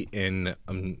happy and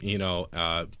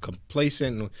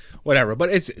complacent and whatever. But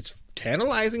it's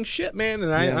tantalizing shit, man.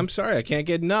 And I'm sorry, I can't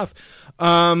get enough.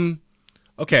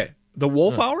 Okay, The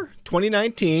Wolf Hour,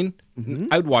 2019. Mm-hmm.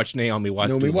 I'd watch Naomi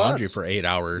Watts do laundry for 8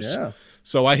 hours. Yeah.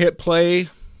 So I hit play. I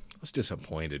was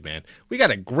disappointed, man. We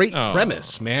got a great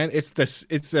premise, man. It's the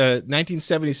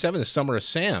 1977, the Summer of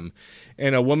Sam,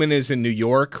 and a woman is in New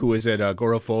York who is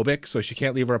agoraphobic, so she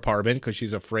can't leave her apartment because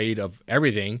she's afraid of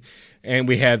everything. And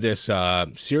we have this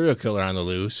serial killer on the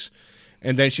loose,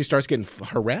 and then she starts getting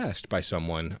harassed by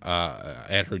someone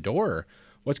at her door.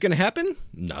 What's going to happen?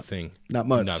 Nothing. Not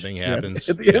much. Nothing happens.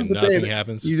 At the end of the nothing day,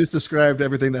 happens. You just described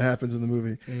everything that happens in the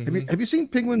movie. Mm-hmm. Have you seen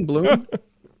Penguin Bloom?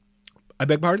 I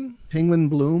beg pardon? Penguin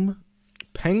Bloom.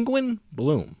 Penguin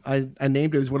Bloom. I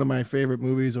named it as one of my favorite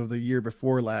movies of the year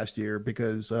before last year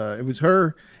because it was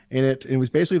her in it. It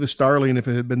was basically The Starling if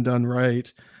it had been done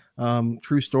right.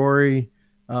 True story.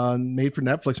 made for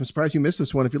Netflix. I'm surprised you missed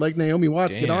this one. If you like Naomi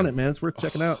Watts, get on Damn. it, man. It's worth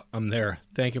checking out. I'm there.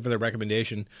 Thank you for the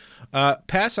recommendation.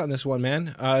 Pass on this one,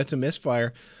 man. It's a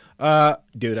misfire.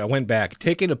 Dude, I went back.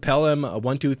 Taking a Pelham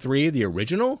 123, the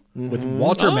original, with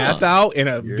Walter Matthau in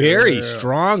a very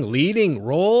strong leading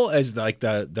role as like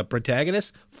the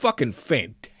protagonist. Fucking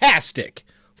fantastic.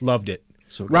 Loved it.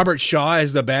 So good. Robert Shaw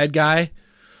as the bad guy.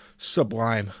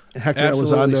 Sublime. Hector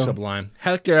Absolutely Elizondo. sublime.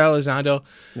 Hector Elizondo.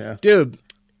 Yeah. Dude,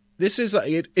 this is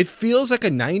it feels like a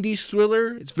 90s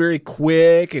thriller. It's very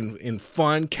quick and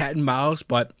fun, cat and mouse,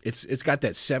 but it's got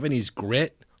that 70s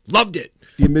grit. Loved it.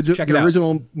 Check it The out.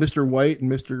 original Mr. White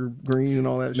and Mr. Green and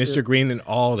all that shit. Mr. Green and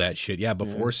all that shit. Yeah,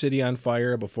 before City on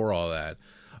Fire, before all that.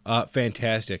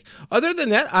 Fantastic. Other than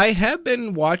that, I have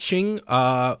been watching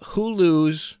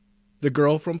Hulu's The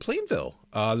Girl from Plainville,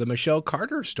 the Michelle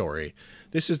Carter story.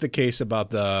 This is the case about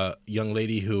the young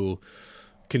lady who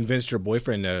convinced her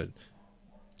boyfriend to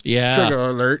trigger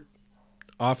alert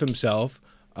off himself.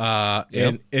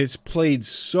 And it's played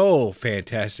so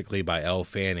fantastically by Elle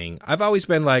Fanning. I've always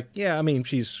been like, yeah, I mean,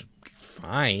 she's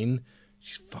fine.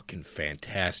 She's fucking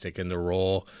fantastic in the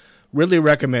role. Really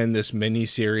recommend this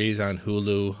miniseries on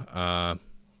Hulu.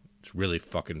 It's really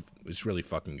fucking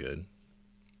good.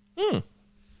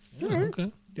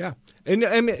 Okay. Yeah. And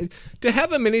I mean, to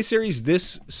have a miniseries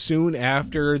this soon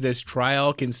after this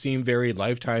trial can seem very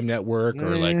Lifetime Network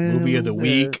or like movie of the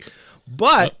week.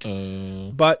 But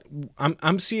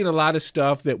I'm seeing a lot of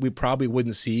stuff that we probably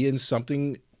wouldn't see in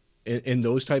something in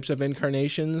those types of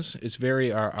incarnations. It's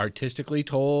very artistically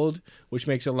told, which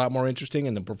makes it a lot more interesting,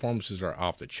 and the performances are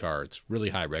off the charts. Really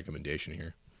high recommendation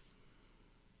here.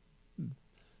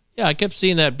 Yeah, I kept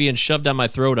seeing that being shoved down my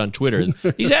throat on Twitter.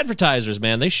 These advertisers,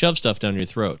 man, they shove stuff down your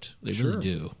throat. They really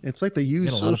do. It's like they use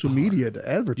Got a lot of social media to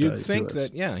advertise. You'd think to us.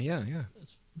 that, yeah.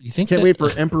 You think? Can't wait for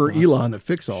Emperor Elon to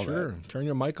fix all Sure. that. Turn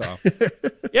your mic off.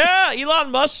 Yeah,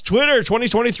 Elon Musk's Twitter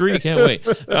 2023. Can't wait.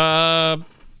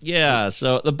 Yeah.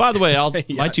 So, by the way,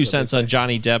 my 2 cents on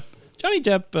Johnny Depp. Johnny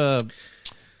Depp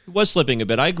was slipping a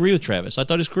bit. I agree with Travis. I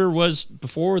thought his career was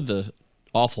before the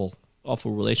awful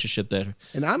relationship that.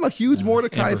 And I'm a huge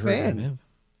Mordecai Amber Heard fan. had.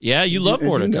 Yeah, you love As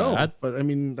Mordecai. You know, but I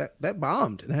mean that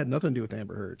bombed. It had nothing to do with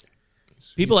Amber Heard.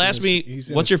 People He's ask in me,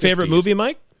 his "What's your favorite 50s. movie,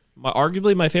 Mike?"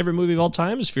 Arguably, my favorite movie of all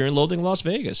time is Fear and Loathing in Las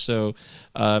Vegas. So,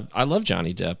 I love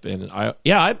Johnny Depp, and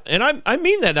I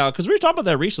mean that now because we were talking about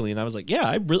that recently, and I was like,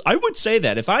 yeah, I would say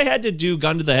that if I had to do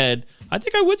gun to the head, I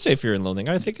think I would say Fear and Loathing.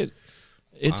 I think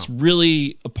it's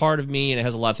really a part of me, and it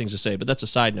has a lot of things to say. But that's a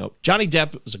side note. Johnny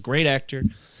Depp was a great actor.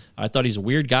 I thought he's a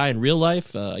weird guy in real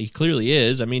life. He clearly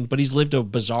is. I mean, but he's lived a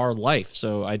bizarre life,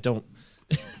 so I don't,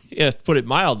 put it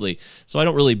mildly. So I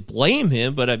don't really blame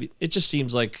him, but it just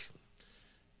seems like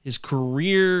his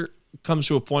career comes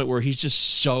to a point where he's just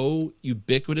so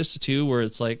ubiquitous too, where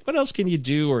it's like, what else can you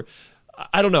do? Or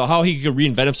I don't know how he could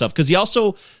reinvent himself. Because he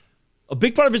also, a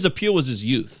big part of his appeal was his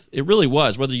youth. It really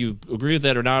was, whether you agree with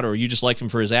that or not, or you just like him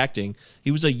for his acting.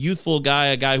 He was a youthful guy,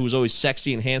 a guy who was always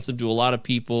sexy and handsome to a lot of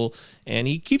people. And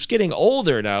he keeps getting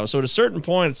older now. So at a certain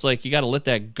point, it's like you got to let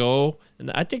that go.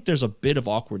 And I think there's a bit of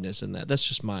awkwardness in that. That's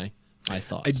just my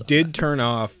thoughts. I did turn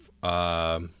off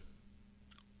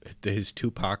his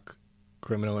Tupac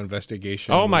criminal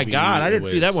investigation. Oh, my movie. God. I didn't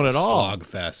see that one at all.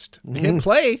 Slogfest. I hit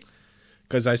play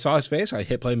because I saw his face. I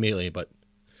hit play immediately, but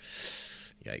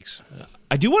yikes.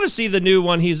 I do want to see the new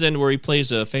one he's in where he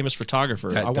plays a famous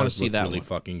photographer. I want to see that really one.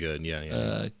 fucking good. Yeah. You guys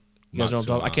know what I'm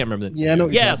talking about? I can't remember the Yeah, I know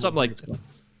what you're talking something like about.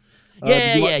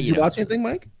 that. Did you watch anything,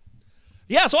 Mike?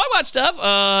 Yeah, so I watched stuff.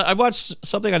 I watched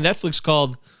something on Netflix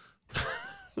called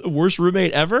The Worst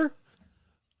Roommate Ever.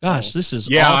 Gosh, this is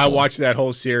Yeah, I awful. watched that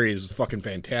whole series. It's fucking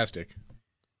fantastic.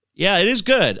 Yeah, it is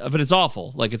good, but it's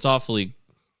awful. Like, it's awfully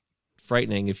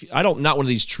frightening. Not one of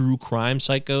these true crime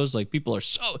psychos. Like, people are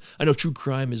I know true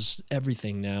crime is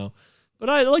everything now, but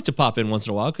I like to pop in once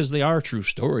in a while because they are true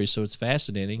stories, so it's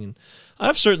fascinating. And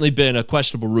I've certainly been a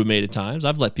questionable roommate at times.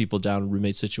 I've let people down in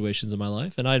roommate situations in my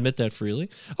life, and I admit that freely.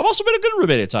 I've also been a good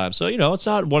roommate at times, so, it's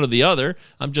not one or the other.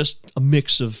 I'm just a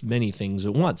mix of many things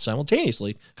at once,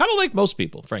 simultaneously, kind of like most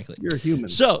people, frankly. You're a human.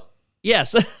 So,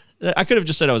 yes, I could have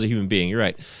just said I was a human being. You're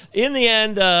right. In the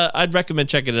end, I'd recommend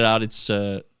checking it out. It's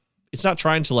not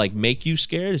trying to like make you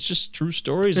scared. It's just true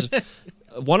stories.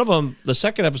 One of them, the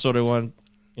second episode I won,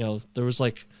 there was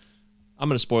like, I'm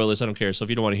going to spoil this. I don't care. So if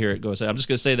you don't want to hear it, go ahead. I'm just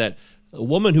going to say that a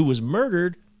woman who was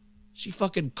murdered, she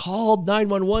fucking called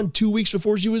 911 2 weeks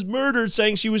before she was murdered,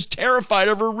 saying she was terrified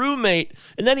of her roommate.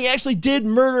 And then he actually did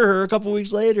murder her a couple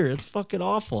weeks later. It's fucking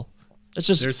awful. It's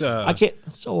just, I can't,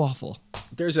 so awful.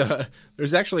 There's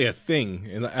actually a thing,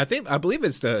 and I believe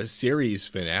it's the series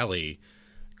finale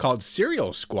called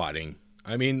serial squatting.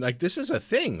 I mean, like, this is a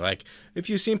thing. Like, if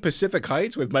you've seen Pacific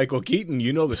Heights with Michael Keaton,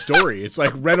 you know the story. It's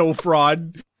like rental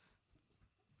fraud.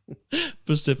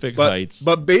 Pacific Heights.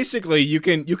 But basically, you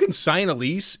can sign a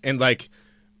lease and like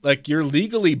you're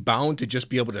legally bound to just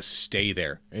be able to stay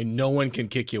there, and no one can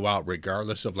kick you out,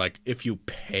 regardless of like if you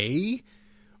pay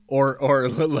or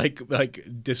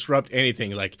like disrupt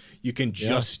anything. Like, you can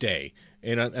just stay,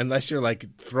 and unless you're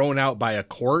like thrown out by a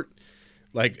court.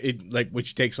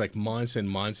 Which takes like months and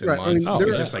months and months. You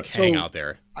can just hang out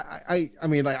there. I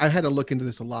mean, I had to look into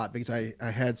this a lot because I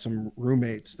had some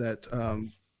roommates that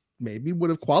maybe would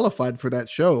have qualified for that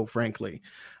show, frankly.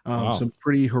 Some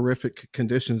pretty horrific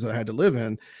conditions that I had to live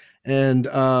in. And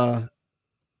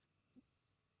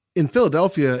in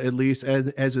Philadelphia, at least,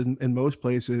 as in most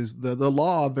places, the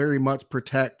law very much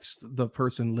protects the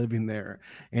person living there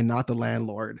and not the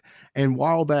landlord. And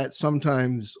while that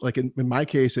sometimes, like in my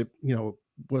case, it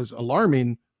was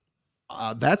alarming,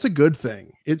 that's a good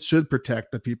thing. It should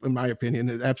protect the people, in my opinion.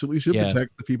 It absolutely should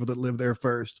protect the people that live there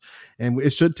first. And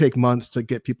it should take months to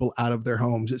get people out of their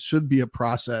homes. It should be a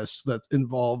process that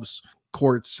involves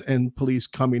courts and police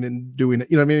coming and doing it.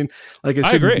 You know what I mean? Like,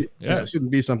 I agree. It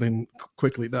shouldn't be something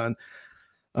quickly done.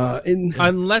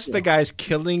 Unless the guy's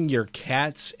killing your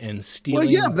cats and stealing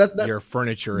your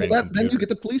furniture. Then you get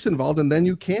the police involved, and then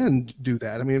you can do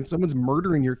that. I mean, if someone's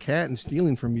murdering your cat and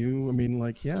stealing from you, I mean,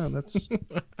 like,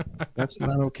 that's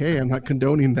not okay. I'm not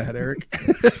condoning that, Eric.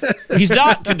 He's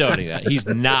not condoning that. He's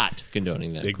not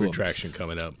condoning that. Big retraction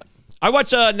coming up. I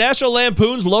watched National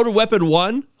Lampoon's Loaded Weapon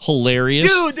 1.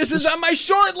 Hilarious. Dude, this is on my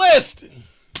short list.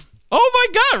 Oh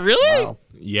my God, really? Wow.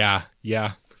 Yeah.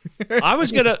 I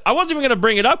wasn't even gonna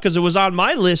bring it up because it was on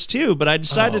my list too, but I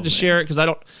decided to share it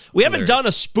because we haven't done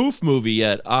a spoof movie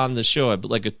yet on the show,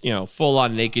 like a full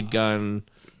on Naked Gun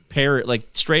parrot, like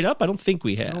straight up. I don't think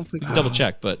we have. Double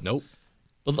check, but nope.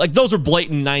 But like those are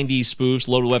blatant '90s spoofs,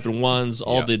 Loaded Weapon 1s,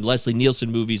 all the Leslie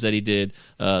Nielsen movies that he did,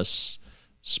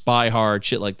 Spy Hard,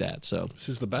 shit like that. So this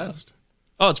is the best.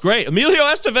 Oh, it's great. Emilio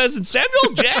Estevez and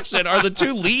Samuel Jackson are the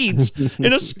two leads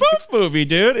in a spoof movie,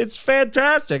 dude. It's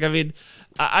fantastic. I mean,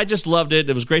 I just loved it.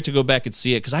 It was great to go back and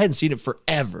see it because I hadn't seen it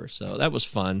forever. So that was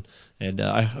fun. And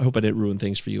I hope I didn't ruin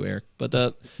things for you, Eric. But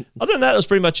other than that was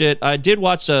pretty much it. I did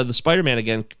watch the Spider-Man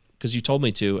again because you told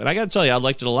me to. And I got to tell you, I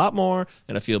liked it a lot more.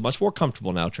 And I feel much more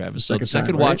comfortable now, Travis. So the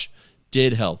second watch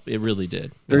did help. It really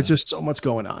did. There's just so much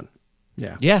going on.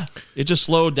 Yeah. It just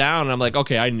slowed down. And I'm like,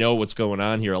 okay, I know what's going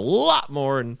on here a lot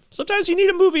more. And sometimes you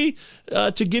need a movie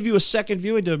to give you a second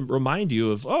viewing to remind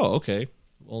you of, oh, okay,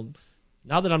 well,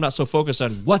 now that I'm not so focused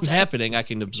on what's happening, I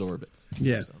can absorb it.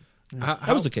 Yeah. So,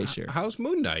 that was the case here. How's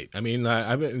Moon Knight? I mean, I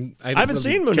haven't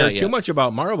seen Moon Knight yet. Too much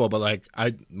about Marvel, but like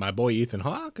my boy Ethan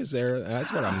Hawke is there.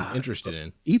 That's what I'm interested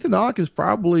in. Ethan Hawke is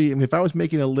probably. I mean, if I was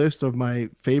making a list of my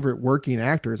favorite working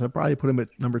actors, I'd probably put him at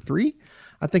number 3.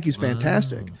 I think he's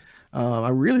fantastic. I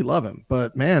really love him,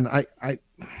 but man,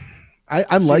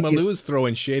 I'm like Maloo's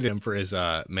throwing shade at him for his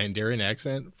Mandarin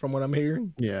accent, from what I'm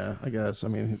hearing. Yeah, I guess. I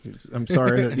mean, I'm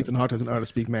sorry that Ethan Hawke doesn't know how to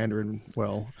speak Mandarin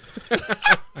well.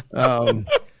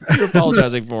 You're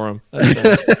apologizing for him.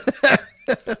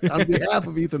 On behalf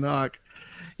of Ethan Hawke,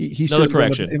 he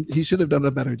should have done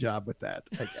a better job with that,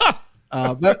 I guess.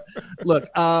 But look,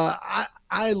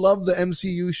 I love the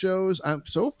MCU shows.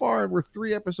 So far we're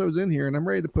 3 episodes in here, and I'm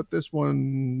ready to put this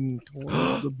one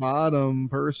towards the bottom.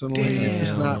 Personally,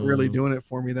 it's not really doing it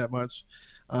for me that much.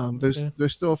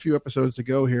 There's still a few episodes to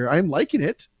go here. I'm liking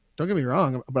it. Don't get me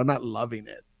wrong, but I'm not loving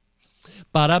it.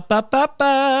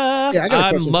 Ba-da-ba-ba-ba. Yeah, I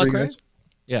got a question for you guys.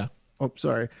 Yeah. Oh,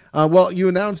 sorry. Well, you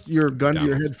announced your gun to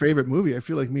your head favorite movie. I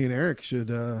feel like me and Eric should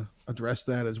address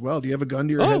that as well. Do you have a gun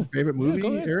to your head favorite movie,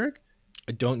 Eric?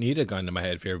 I don't need a gun to my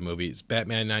head favorite movie. It's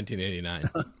Batman 1989.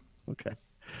 Okay.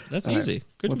 That's easy.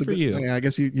 Good for you. Yeah, I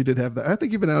guess you did have that. I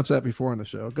think you've announced that before on the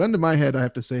show. Gun to my head, I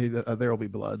have to say that There Will Be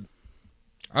Blood.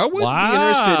 I would be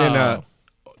interested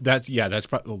in that's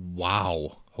probably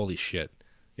wow. Holy shit.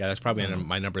 Yeah, that's probably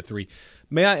my number 3.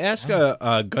 May I ask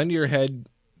a gun to your head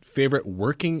favorite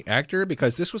working actor?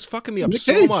 Because this was fucking me up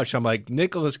so much. I'm like,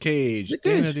 Nicolas Cage,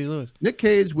 Daniel Day-Lewis. Nick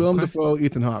Cage, Willem Dafoe,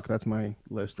 Ethan Hawke. That's my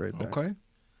list right there. Okay.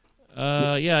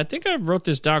 Yeah, I think I wrote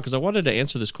this down because I wanted to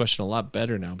answer this question a lot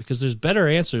better now because there's better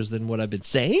answers than what I've been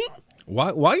saying.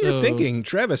 While you're thinking,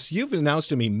 Travis, you've announced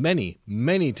to me many,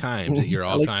 many times that your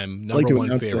all-time number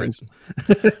one favorite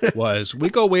was. We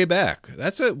go way back.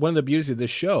 That's one of the beauties of this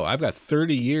show. I've got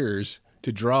 30 years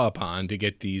to draw upon to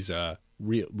get these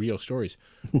real stories.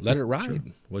 Let It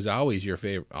Ride was always your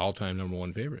favorite, all-time number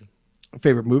 1 favorite.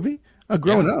 Favorite movie?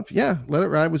 Growing up, yeah. Let It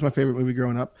Ride was my favorite movie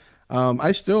growing up.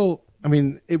 I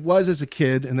mean, it was as a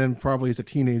kid, and then probably as a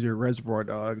teenager, Reservoir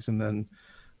Dogs, and then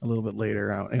a little bit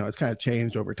later out. It's kind of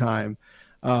changed over time.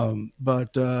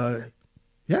 But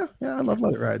yeah, I love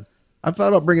Let It Ride. I've thought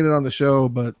about bringing it on the show,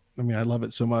 but I mean, I love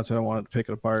it so much I don't want to pick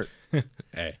it apart.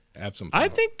 Hey, have some I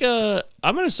fun. think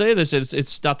I'm going to say this.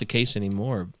 It's not the case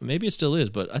anymore. Maybe it still is,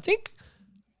 but I think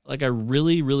like I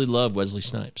really, really love Wesley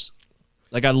Snipes.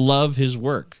 Like I love his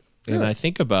work, and I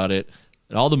think about it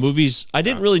and all the movies. I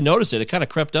didn't really notice it. It kind of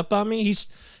crept up on me.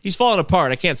 He's fallen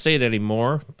apart. I can't say it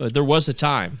anymore, but there was a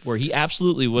time where he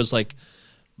absolutely was like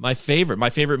my favorite. My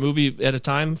favorite movie at a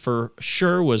time for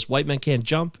sure was White Men Can't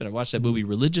Jump, and I watched that movie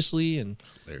religiously, and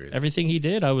everything he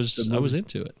did, I was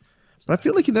into it. But I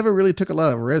feel like he never really took a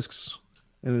lot of risks.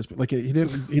 And it's like he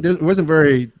didn't wasn't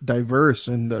very diverse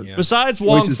in the besides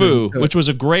Wong Fu, which was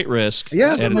a great risk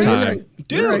at a time.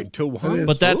 Dude, to Wong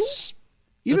But that's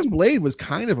even Blade was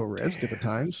kind of a risk at the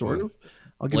time, sort of.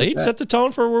 Blade set the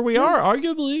tone for where we are,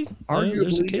 arguably.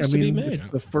 There's a case to be made. It's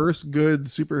the first good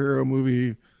superhero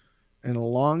movie in a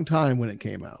long time when it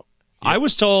came out. I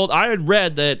was told, I had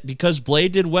read that because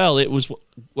Blade did well, it was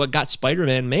what got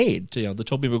Spider-Man made. The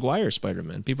Tobey Maguire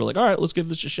Spider-Man. People were like, all right, let's give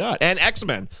this a shot. And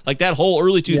X-Men. Like that whole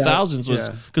early 2000s was,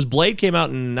 because Blade came out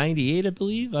in 98, I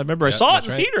believe. I remember I saw it in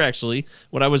the theater, actually,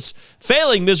 when I was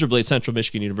failing miserably at Central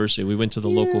Michigan University. We went to the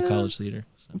local college theater.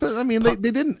 So. But I mean, they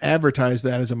didn't advertise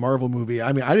that as a Marvel movie.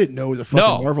 I mean, I didn't know it was a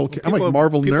fucking Marvel. I'm like a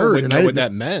Marvel nerd. Wouldn't know what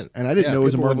that meant. And I didn't know it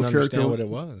was a Marvel character. character. What it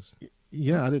was.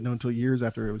 Yeah, I didn't know until years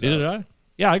after it was Neither out. did I.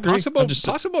 Yeah, I agree.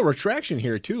 Possible retraction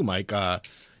here too, Mike.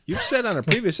 You've said on a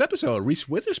previous episode, Reese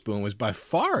Witherspoon was by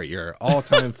far your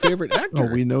all-time favorite actor.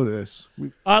 Oh, we know this.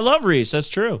 I love Reese. That's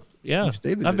true. Yeah,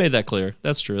 I've made that clear.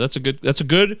 That's true. That's a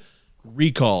good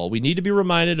recall. We need to be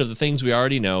reminded of the things we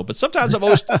already know, but sometimes I'm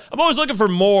always looking for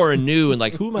more and new, and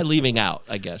like who am I leaving out?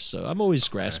 I guess so. I'm always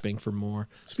grasping for more.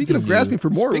 Speaking of grasping for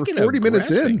more, we're 40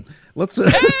 minutes in. Let's get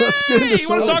into you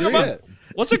want to talk about?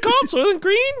 What's it called? Soylent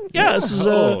Green? Yeah, this is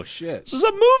a This is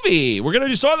a movie. We're gonna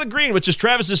do Soylent Green, which is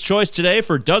Travis's choice today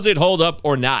for Does It Hold Up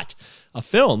or Not? A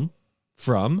film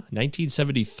from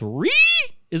 1973.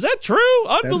 Is that true?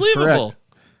 Unbelievable!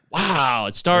 Wow,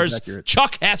 it stars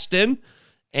Chuck Heston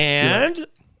and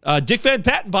Dick Van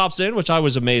Patten pops in, which I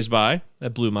was amazed by.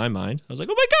 That blew my mind. I was like,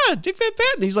 oh my god, Dick Van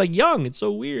Patten. He's like young. It's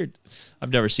so weird.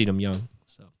 I've never seen him young.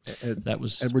 So that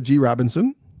was Edward G.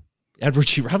 Robinson. Edward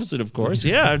G. Robinson, of course.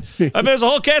 Yeah. I mean, there's a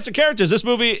whole cast of characters. This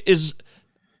movie is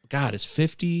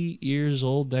 50 years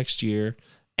old next year,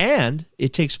 and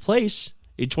it takes place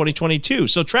in 2022.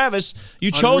 So, Travis, you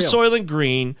chose Soylent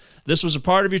Green. This was a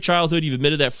part of your childhood. You've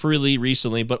admitted that freely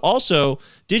recently, but also,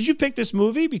 did you pick this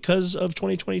movie because of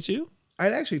 2022?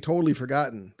 I'd actually totally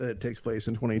forgotten that it takes place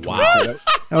in 2022. Wow.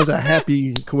 That was a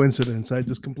happy coincidence. I'd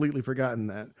just completely forgotten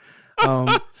that.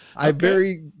 I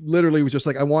very literally was just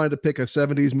like, I wanted to pick a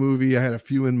 70s movie. I had a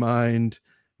few in mind,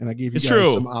 and I gave you guys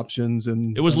some options.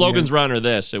 And it was Logan's Run or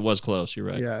this. It was close. You're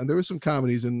right. Yeah, and there was some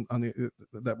comedies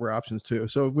that were options too.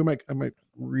 So I might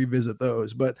revisit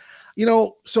those. But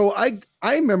so I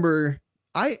remember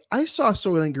I saw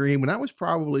Soylent Green when I was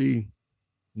probably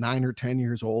 9 or 10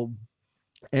 years old,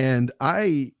 and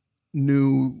I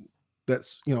knew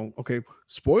that's okay,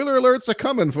 spoiler alerts are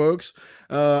coming, folks.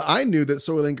 I knew that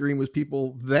Soylent Green was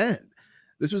people then.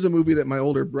 This was a movie that my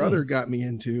older brother got me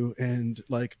into, and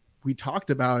like we talked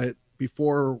about it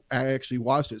before I actually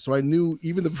watched it, so I knew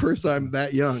even the first time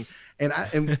that young. And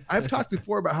I've talked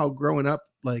before about how growing up,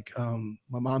 like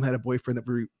my mom had a boyfriend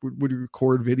that would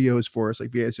record videos for us, like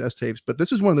VHS tapes, but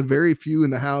this was one of the very few in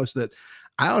the house that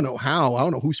I don't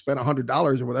know who spent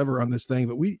 $100 or whatever on this thing,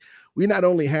 but we not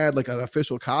only had like an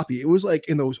official copy, it was like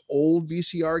in those old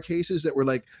VCR cases that were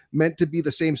like meant to be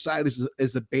the same size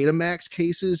as the Betamax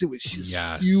cases. It was just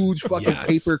huge fucking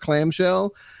paper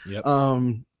clamshell. Yep.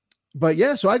 But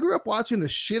yeah, so I grew up watching the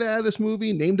shit out of this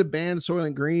movie, named a band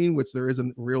Soylent Green, which there is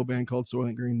a real band called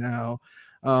Soylent Green now.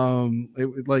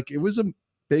 It was a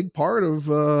big part of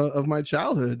my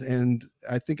childhood. And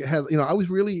I think it had, I was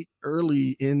really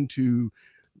early into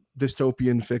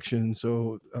dystopian fiction.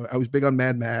 So I was big on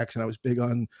Mad Max, and I was big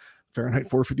on Fahrenheit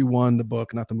 451, the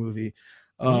book, not the movie.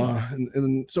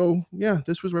 And so, yeah,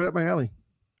 this was right up my alley.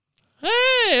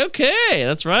 Hey, okay.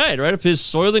 That's right up his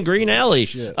Soylent Green alley.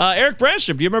 Eric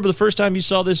Branstrom, do you remember the first time you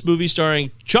saw this movie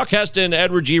starring Chuck Heston,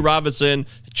 Edward G. Robinson,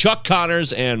 Chuck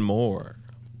Connors, and more?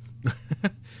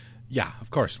 Yeah, of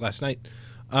course. Last night.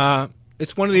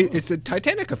 It's the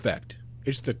Titanic effect.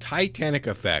 It's the Titanic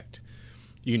effect.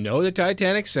 The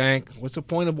Titanic sank. What's the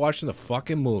point of watching the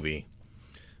fucking movie?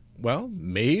 Well,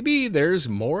 maybe there's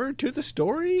more to the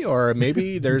story, or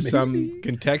maybe there's some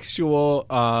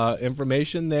contextual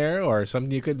information there, or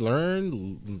something you could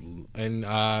learn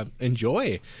and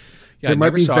enjoy. Yeah, there I might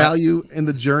never be saw it. value in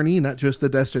the journey, not just the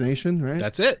destination, right?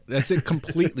 That's it. That's it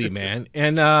completely, man.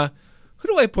 And who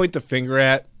do I point the finger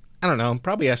at? I don't know.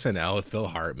 Probably SNL with Phil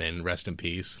Hartman. Rest in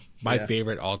peace. My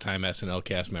favorite all-time SNL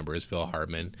cast member is Phil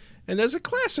Hartman. And there's a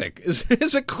classic.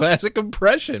 It's a classic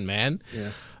impression, man.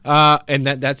 Yeah. And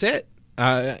that's it.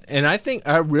 And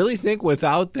I really think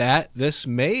without that, this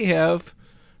may have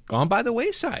gone by the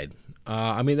wayside.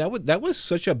 I mean, that was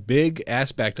such a big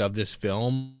aspect of this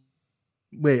film.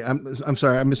 Wait, I'm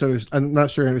sorry, I misunderstood. I'm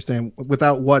not sure I understand.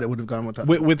 Without what it would have gone without.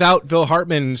 Without Phil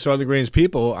Hartman and Soylent Green's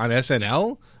people on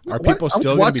SNL, are people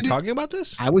still going to be talking about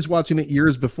this? I was watching it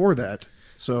years before that,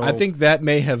 so I think that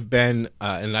may have been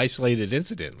an isolated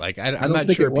incident. Like I'm not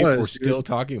sure people were still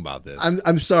talking about this.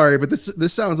 I'm sorry, but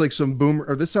this sounds like some boomer,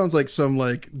 or this sounds like some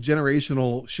like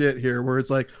generational shit here, where it's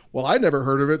like, well, I never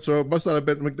heard of it, so it must not have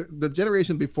been. The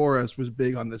generation before us was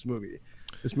big on this movie.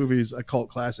 This movie is a cult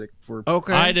classic for.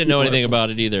 Okay, I didn't know anything about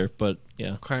it either, but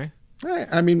yeah. Okay, right.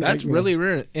 I mean, that's really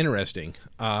interesting.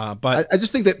 But I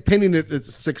just think that pinning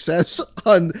its success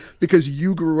on because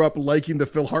you grew up liking the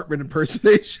Phil Hartman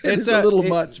impersonation is a little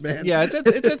much, man. Yeah, it's a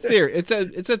theory. It's a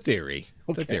theory.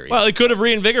 It's a theory. Well, it could have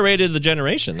reinvigorated the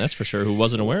generation, that's for sure, who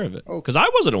wasn't aware of it. Because I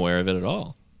wasn't aware of it at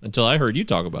all until I heard you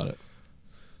talk about it.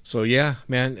 So yeah,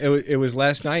 man, it was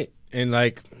last night, and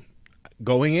like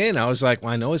going in, I was like,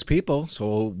 well, I know his people,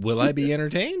 so will I be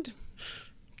entertained?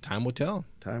 Time will tell.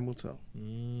 Time will tell.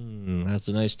 That's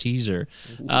a nice teaser.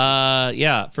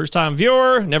 Yeah, first time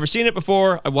viewer, never seen it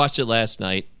before. I watched it last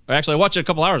night. Or actually, I watched it a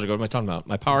couple hours ago. What am I talking about?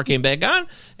 My power came back on,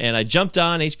 and I jumped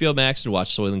on HBO Max and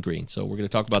watched Soylent Green. So we're going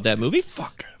to talk about that movie.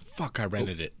 Fuck, I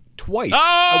rented it twice. Oh!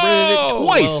 I rented it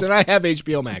twice, and I have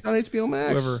HBO Max. On HBO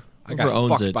Max. I got owns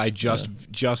fucked it. by just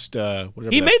whatever.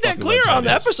 He made that fucking clear website on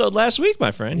the is. episode last week, my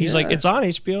friend. He's Yeah. like, it's on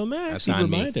HBO Max. That's He on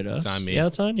me. reminded us. It's on me. Yeah,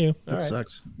 it's on you. All That right.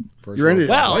 sucks. First You're in world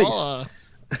it. problems. Well,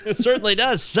 it certainly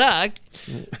does suck.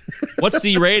 What's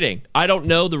the rating? I don't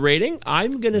know the rating.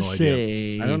 I'm going to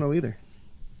say... I don't know either.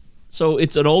 So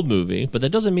it's an old movie, but that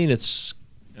doesn't mean it's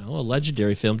a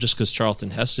legendary film just because Charlton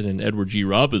Heston and Edward G.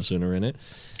 Robinson are in it.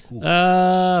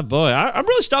 Boy, I'm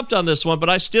really stumped on this one, but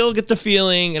I still get the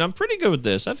feeling, and I'm pretty good with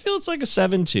this. I feel it's like a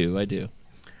 7.2. I do.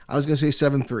 I was going to say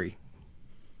 7.3.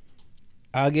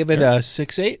 I'll give it a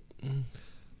 6.8.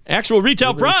 Actual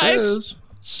retail price,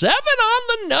 7 on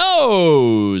the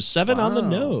nose. 7 on the Wow.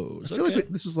 nose. I feel Okay. like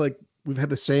this is like we've had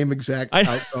the same exact I-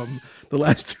 outcome the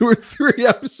last 2 or 3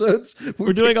 episodes.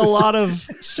 We're doing a lot of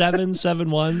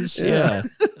 7.1s. Yeah.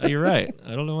 You're right.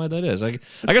 I don't know why that is. I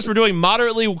guess we're doing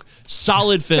moderately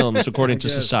solid films according to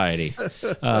society.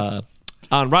 On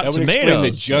Rotten That would explain Tomatoes.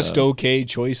 the just okay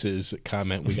choices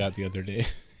comment we got the other day.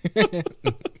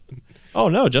 Oh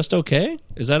no, Just Okay?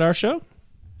 Is that our show?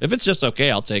 If it's just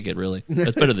okay, I'll take it, really.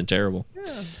 That's better than terrible.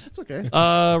 Yeah, it's okay.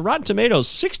 Rotten Tomatoes,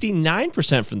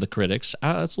 69% from the critics.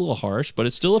 That's a little harsh, but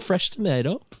it's still a fresh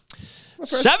tomato.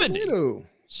 70. Tomato.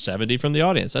 70 from the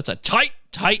audience. That's a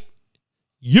tight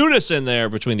unison there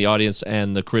between the audience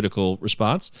and the critical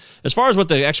response. As far as what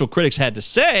the actual critics had to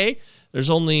say, there's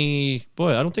only,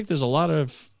 I don't think there's a lot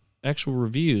of actual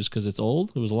reviews because it's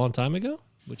old. It was a long time ago,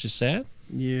 which is sad.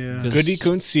 Yeah. Goody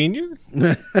Kuntz Sr.?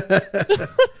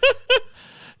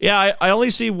 Yeah, I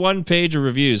only see one page of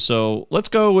reviews, so let's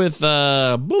go with,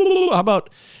 how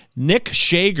about Nick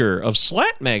Shager of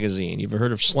Slant Magazine? You've ever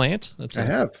heard of Slant? That's I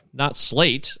have. Not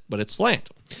Slate, but it's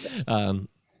Slant.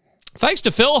 Thanks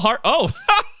to Phil Hart. Oh,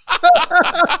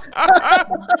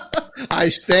 I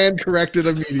stand corrected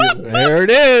immediately. There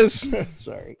it is.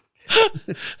 Sorry.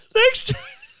 thanks to...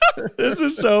 This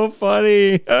is so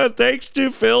funny. Thanks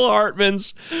to Phil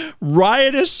Hartman's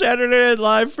riotous Saturday Night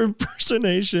Live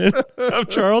impersonation of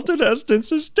Charlton Heston's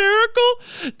hysterical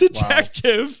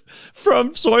detective from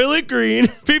Soylent Green,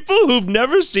 people who've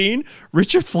never seen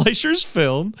Richard Fleischer's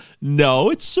film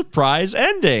know its surprise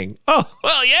ending. Oh,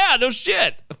 well, yeah, no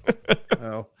shit.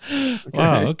 Oh.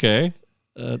 Wow, okay.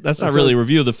 That's not really a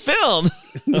review of the film.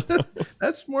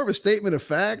 That's more of a statement of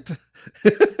fact.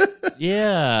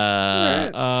 Yeah.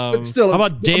 But still, how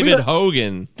about David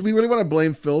Hogan? Do we really want to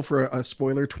blame Phil for a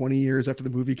spoiler 20 years after the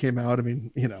movie came out? I mean,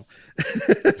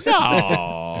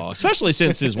 No, especially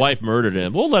since his wife murdered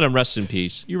him. We'll let him rest in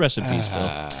peace. You rest in peace,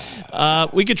 Phil.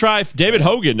 We could try David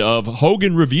Hogan of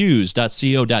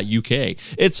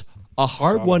hoganreviews.co.uk. It's a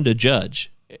hard one to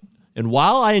judge. And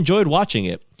while I enjoyed watching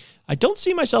it, I don't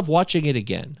see myself watching it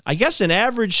again. I guess an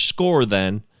average score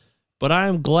then, but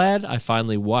I'm glad I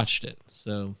finally watched it.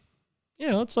 So,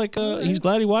 yeah, it's like he's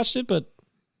glad he watched it, but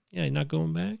yeah, he's not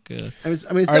going back. I mean, it's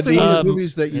definitely one of these- those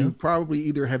movies that you probably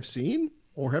either have seen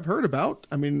or have heard about.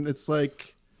 I mean, it's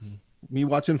like me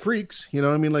watching Freaks. You know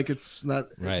what I mean? Like, it's not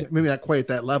Right. maybe not quite at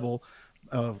that level.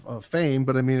 of fame,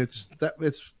 but I mean it's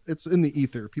in the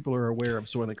ether. People are aware of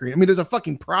Soylent Green. I mean, there's a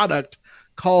fucking product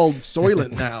called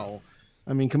Soylent now.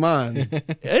 I mean, come on. Is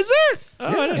there? Oh,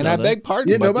 I didn't And know I that. beg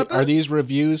pardon, You know but about that? are these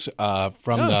reviews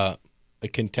from the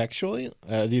contextually?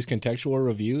 These contextual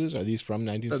reviews, are these from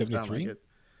Doesn't sound 1973? like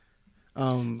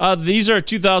it. These are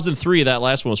 2003. That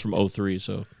last one was from 03.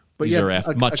 So But these yeah,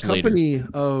 are much a later. company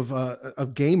of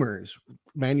gamers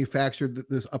manufactured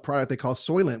a product they call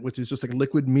Soylent, which is just like a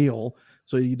liquid meal.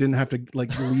 So you didn't have to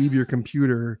like leave your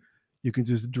computer. You can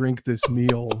just drink this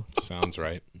meal. Sounds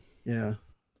right. Yeah.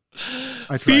 I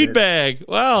tried it. Feedback.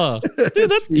 Wow. Dude, you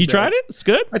Feedback. tried it? It's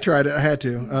good. I tried it. I had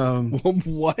to.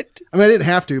 What? I mean, I didn't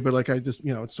have to, but like I just,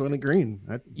 it's Soylent Green.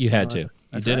 You had to.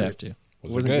 I You did tried have it. to.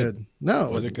 Was it Wasn't good? No,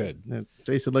 Was it good? It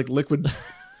tasted like liquid.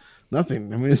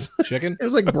 Nothing. I mean, Chicken? it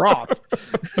was like broth.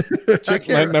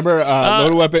 Chicken. Remember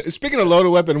Loaded Weapon? Speaking of Loaded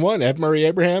Weapon 1, F. Murray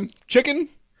Abraham, chicken?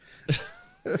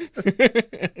 Oh,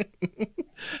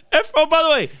 by the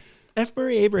way, F.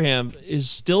 Murray Abraham is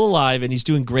still alive and he's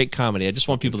doing great comedy. I just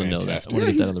want people to know that. I want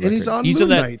to get that on the record. And he's on in Moon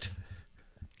that. Knight.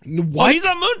 Oh, he's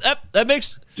on Moon. That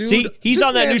makes. Dude, see, he's this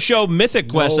on that man- new show Mythic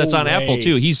Quest No that's on Apple way.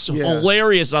 too. He's Yeah.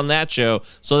 hilarious on that show.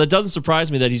 So that doesn't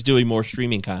surprise me that he's doing more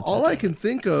streaming content. All I can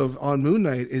think of on Moon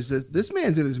Knight is that this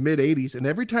man's in his mid 80s, and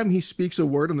every time he speaks a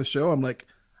word on the show, I'm like,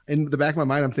 in the back of my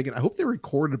mind, I'm thinking, I hope they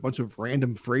recorded a bunch of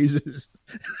random phrases.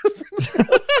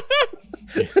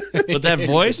 But that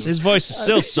voice, his voice is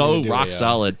still so do, rock yeah.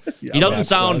 solid. Yeah, He doesn't Back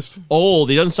sound West. old.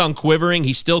 He doesn't sound quivering.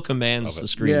 He still commands the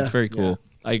screen. Yeah, It's very cool.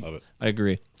 Love it. I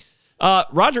agree.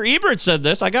 Roger Ebert said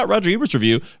this. I got Roger Ebert's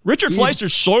review. Richard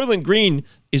Fleischer's Soylent Green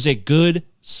is a good,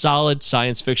 solid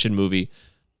science fiction movie,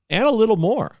 and a little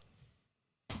more.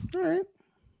 All right.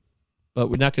 But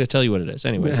we're not going to tell you what it is.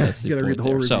 Anyways, that's the You gotta point read the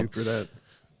whole there. review So, for that.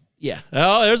 yeah.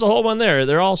 Oh, there's a whole one there.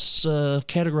 They're all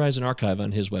categorized and archived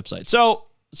on his website. So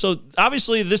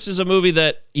obviously this is a movie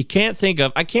that you can't think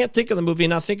of. I can't think of the movie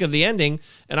and not think of the ending.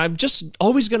 And I'm just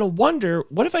always going to wonder,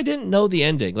 what if I didn't know the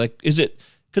ending? Like, is it,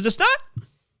 because it's not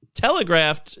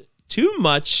telegraphed too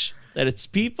much that it's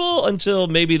people until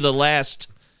maybe the last,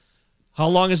 how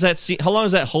long does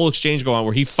that whole exchange go on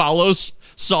where he follows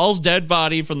Saul's dead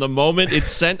body from the moment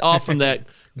it's sent off from that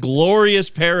glorious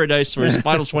paradise for his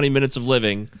final 20 minutes of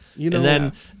living. You know, and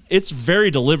then it's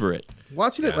very deliberate.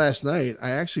 Watching it last night,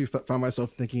 I actually found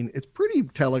myself thinking it's pretty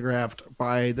telegraphed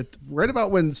by right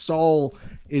about when Saul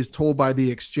is told by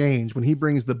the exchange, when he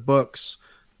brings the books,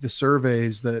 the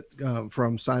surveys that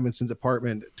from Simonson's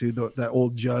apartment to that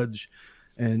old judge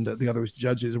and the other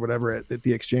judges or whatever at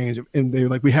the exchange, and they're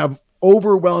like, we have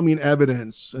overwhelming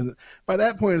evidence, and by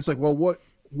that point it's like, well,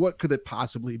 what could it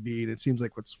possibly be? And it seems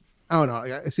like I don't know.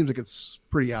 It seems like it's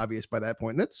pretty obvious by that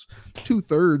point, and it's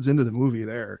 2/3 into the movie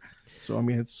there. So I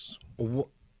mean, it's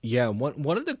Yeah,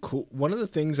 one of the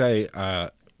things I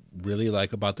really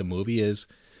like about the movie is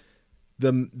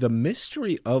the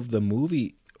mystery of the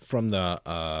movie from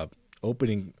the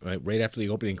opening, right after the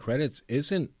opening credits,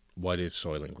 isn't what is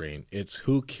Soylent Green. It's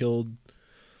who killed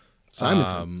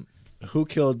Simonson. Who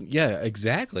killed? Yeah,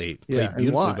 exactly. Yeah, Played and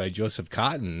beautifully why? by Joseph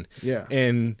Cotton. Yeah.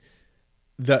 and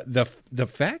the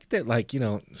fact that, like,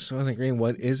 Soylent Green,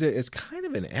 what is it? It's kind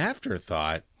of an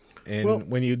afterthought. And Well-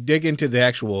 when you dig into the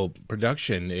actual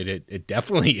production, it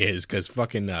definitely is, because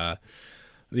fucking the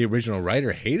original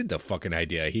writer hated the fucking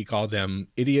idea. He called them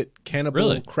idiot cannibal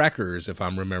Really? crackers, if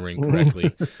I'm remembering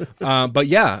correctly. But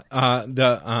yeah,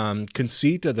 the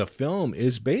conceit of the film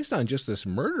is based on just this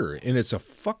murder, and it's a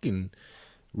fucking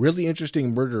really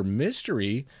interesting murder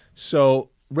mystery. So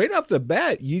right off the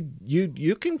bat,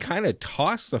 you can kind of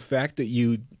toss the fact that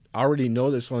you already know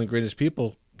this Soylent Green is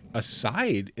people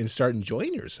aside and start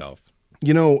enjoying yourself.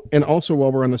 And also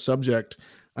while we're on the subject,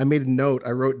 I made a note.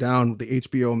 I wrote down the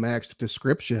HBO Max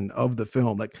description of the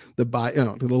film, like the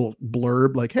little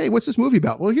blurb, like, hey, what's this movie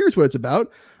about? Well, here's what it's about.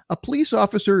 A police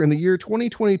officer in the year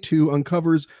 2022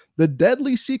 uncovers the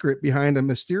deadly secret behind a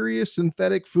mysterious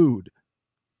synthetic food.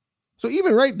 So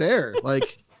even right there,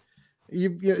 like,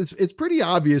 it's pretty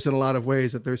obvious in a lot of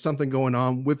ways that there's something going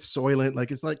on with Soylent. Like,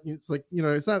 it's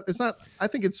not, I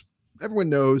think everyone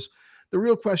knows. The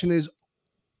real question is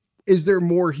there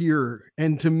more here?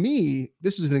 And to me,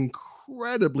 this is an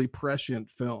incredibly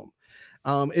prescient film.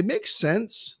 It makes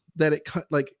sense that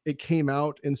it came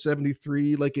out in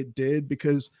 73 like it did,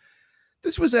 because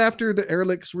this was after the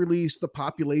Ehrlichs released The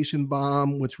Population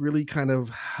Bomb, which really kind of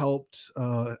helped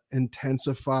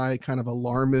intensify kind of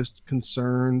alarmist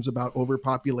concerns about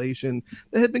overpopulation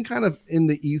that had been kind of in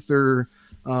the ether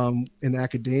in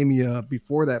academia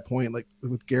before that point, like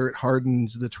with Garrett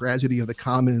Hardin's The Tragedy of the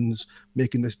Commons,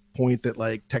 making this point that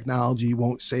like technology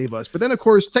won't save us. But then of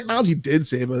course technology did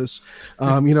save us.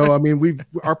 I mean,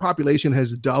 our population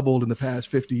has doubled in the past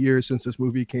 50 years since this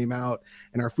movie came out,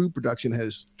 and our food production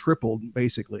has tripled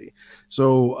basically.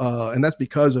 So and that's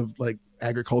because of like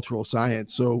agricultural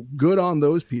science. So good on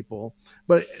those people.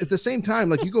 But at the same time,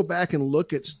 like you go back and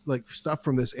look at like stuff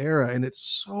from this era and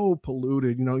it's so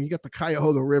polluted. You got the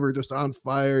Cuyahoga River just on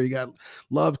fire. You got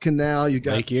Love Canal. You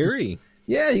got Lake Erie.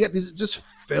 Yeah, you got these just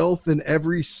filth in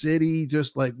every city.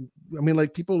 Just like, I mean,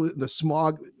 like people, the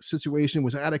smog situation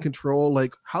was out of control.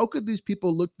 Like, how could these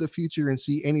people look to the future and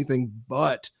see anything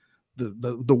but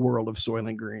the world of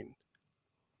Soylent Green?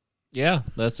 Yeah,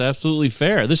 that's absolutely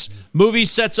fair. This movie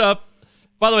sets up,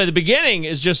 by the way, the beginning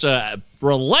is just a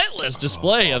relentless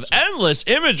display of endless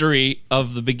imagery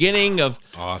of the beginning of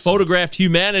photographed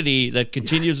humanity that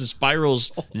continues and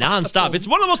spirals nonstop. It's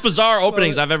one of the most bizarre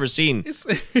openings I've ever seen. It's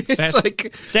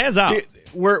like stands out.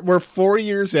 We're 4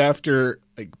 years after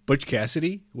like Butch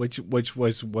Cassidy, which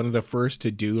was one of the first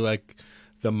to do like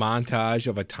the montage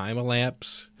of a time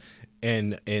elapse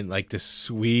and like this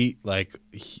sweet like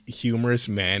humorous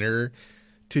manner.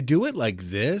 To do it like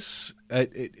this,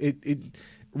 it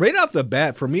right off the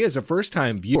bat, for me as a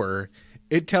first-time viewer,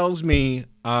 it tells me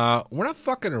we're not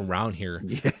fucking around here.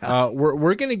 Yeah.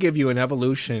 We're going to give you an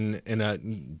evolution and a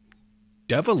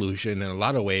devolution in a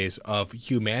lot of ways of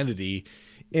humanity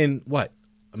in what,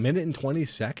 a minute and 20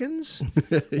 seconds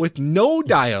with no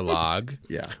dialogue.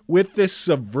 Yeah. With this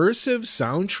subversive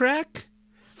soundtrack.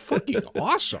 Fucking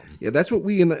awesome. Yeah, that's what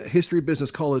we in the history business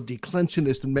call a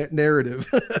declensionist narrative.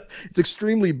 It's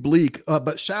extremely bleak.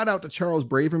 But shout out to Charles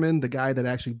Braverman, the guy that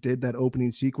actually did that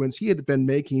opening sequence. He had been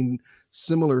making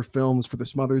similar films for the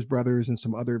Smothers Brothers and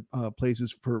some other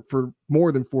places for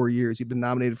more than 4 years. He'd been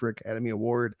nominated for Academy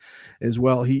Award as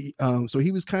well. So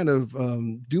he was kind of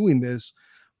doing this.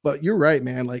 But you're right,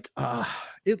 man. Like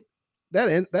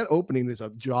that opening is a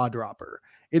jaw dropper.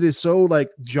 It is so like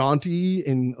jaunty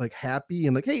and like happy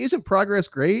and like, hey, isn't progress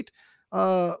great?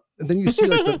 And then you see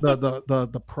like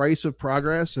the price of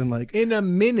progress and like in a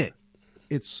minute,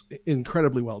 it's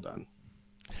incredibly well done.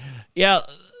 Yeah,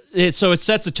 so it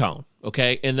sets a tone,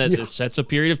 okay, and then it sets a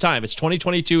period of time. It's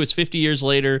 2022. It's 50 years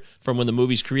later from when the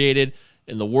movie's created,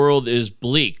 and the world is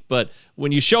bleak. But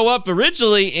when you show up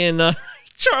originally in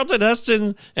Charlton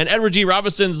Heston and Edward G.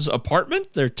 Robinson's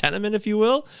apartment, their tenement, if you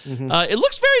will. Mm-hmm. It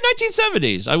looks very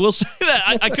 1970s. I will say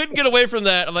that. I couldn't get away from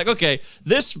that. I'm like, okay,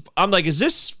 is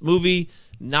this movie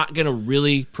not going to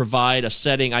really provide a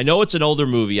setting? I know it's an older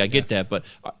movie. I get that, but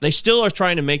they still are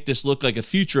trying to make this look like a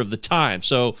future of the time.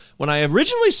 So when I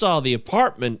originally saw the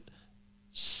apartment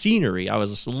scenery, I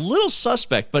was a little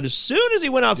suspect, but as soon as he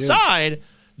went outside,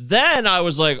 then I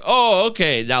was like, oh,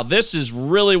 okay, now this is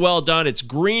really well done. It's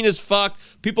green as fuck.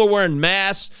 People are wearing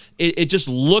masks. It just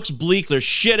looks bleak. There's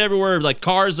shit everywhere, like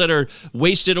cars that are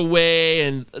wasted away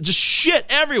and just shit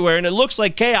everywhere, and it looks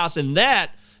like chaos. And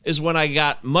that is when I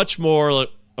got much more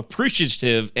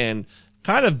appreciative and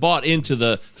kind of bought into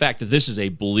the fact that this is a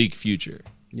bleak future.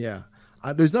 Yeah.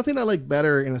 There's nothing I like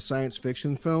better in a science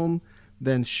fiction film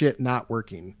than shit not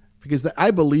working. Because I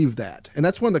believe that. And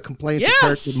that's one of the complaints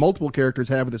that multiple characters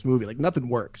have with this movie. Like, nothing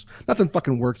works. Nothing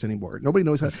fucking works anymore. Nobody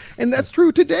knows how. And that's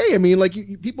true today. I mean, like,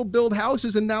 people build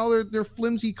houses, and now they're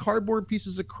flimsy cardboard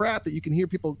pieces of crap that you can hear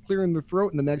people clearing their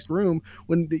throat in the next room,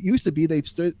 when it used to be they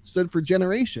stood for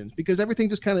generations, because everything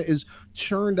just kind of is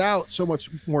churned out so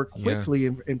much more quickly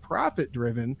and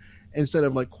profit-driven instead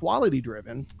of, like,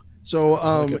 quality-driven. So,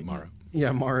 look at Mara.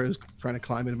 Yeah, Mara is trying to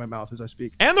climb into my mouth as I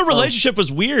speak. And the relationship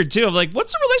was weird, too. I'm like,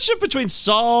 what's the relationship between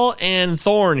Saul and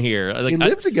Thorne here? Like, they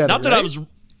live together, not that right? I was...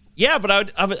 Yeah, but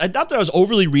not that I was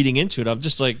overly reading into it. I'm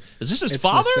just like, is this his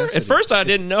father? Necessity. At first, I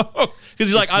didn't know. Because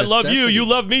he's like, I love you. You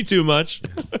love me too much.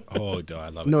 Oh, I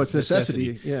love it. No, it's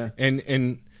necessity. Yeah.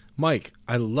 And Mike,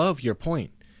 I love your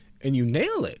point. And you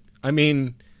nail it. I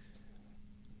mean,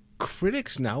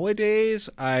 critics nowadays,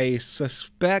 I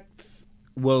suspect,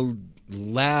 will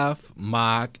laugh,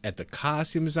 mock at the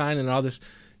costume design and all this.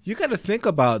 You got to think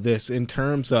about this in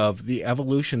terms of the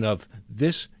evolution of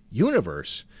this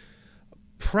universe.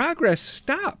 Progress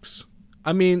stops.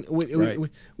 I mean,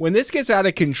 when this gets out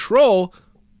of control,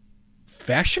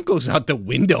 fashion goes out the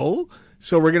window.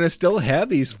 So we're going to still have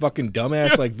these fucking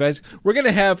dumbass like vets. We're going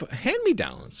to have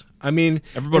hand-me-downs. I mean,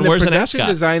 everyone wears an ascot.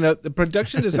 The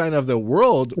production design of the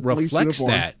world reflects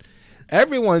that.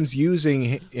 Everyone's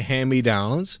using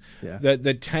hand-me-downs. Yeah.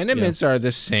 The tenements are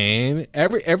the same.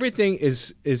 Everything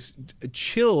is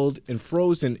chilled and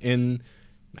frozen in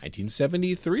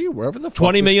 1973, wherever the fuck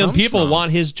 20 this million comes people from.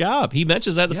 want his job. He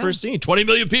mentions that in the first scene. 20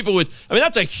 million people would. I mean,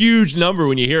 that's a huge number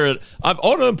when you hear it.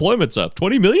 Unemployment's up.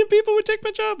 20 million people would take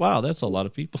my job. Wow, that's a lot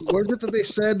of people. What is it that they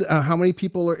said? How many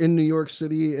people are in New York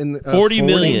City? 40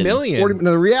 million. 40,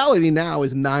 no, the reality now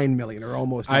is 9 million, or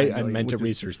almost. 9 I million, meant to which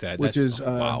research that. which That's- is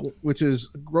wow. which is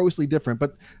grossly different.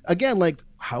 But again, like,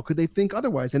 how could they think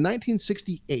otherwise? In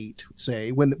 1968,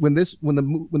 say when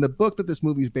the book that this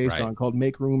movie is based Right. on, called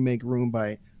Make Room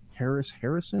by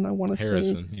Harrison, I want to say.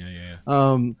 Harrison,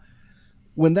 yeah.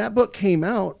 When that book came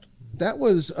out, that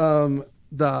was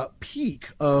the peak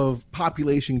of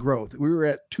population growth. We were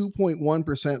at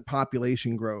 2.1%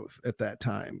 population growth at that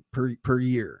time per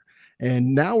year.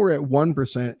 And now we're at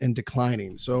 1% and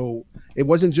declining. So it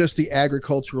wasn't just the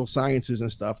agricultural sciences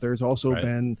and stuff. There's also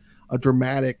been a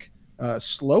dramatic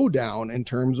slowdown in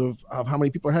terms of how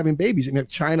many people are having babies. And if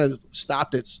China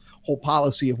stopped its whole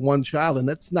policy of one child, and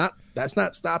that's not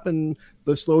stopping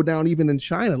the slowdown even in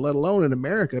China, let alone in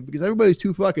America, because everybody's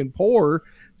too fucking poor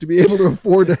to be able to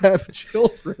afford to have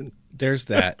children. There's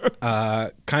that.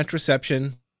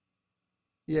 Contraception.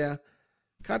 Yeah.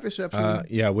 Contraception.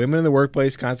 Women in the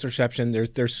workplace, contraception.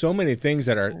 There's so many things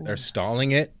that are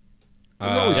stalling it.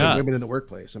 There's always been Yeah. women in the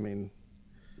workplace. I mean,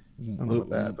 I don't know about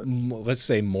that, but Let's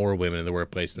say more women in the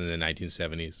workplace than in the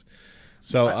 1970s.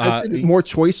 So I'd say there's more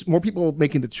choice, more people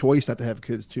making the choice not to have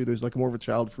kids too. There's like more of a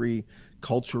child-free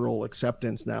cultural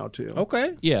acceptance now too.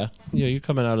 okay. Yeah, you're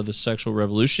coming out of the sexual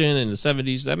revolution in the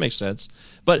 70s. That makes sense.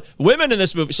 But women in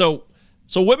this movie, so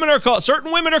women are called,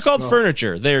 certain women are called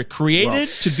furniture. They're created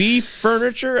to be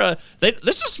furniture.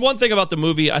 This is one thing about the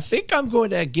movie. I think I'm going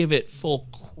to give it full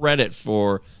credit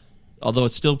for, although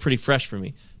it's still pretty fresh for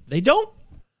me. They don't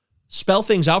spell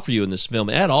things out for you in this film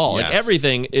at all. Yes. Like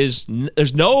everything is,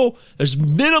 there's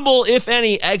minimal, if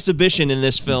any, exhibition in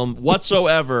this film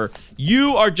whatsoever.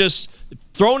 You are just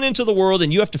thrown into the world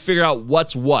and you have to figure out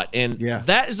what's what. And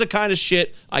that is the kind of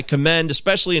shit I commend,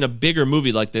 especially in a bigger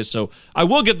movie like this. So I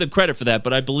will give them credit for that,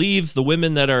 but I believe the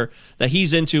women that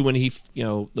he's into when he,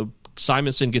 the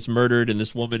Simonson gets murdered and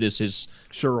this woman is his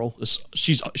Cheryl.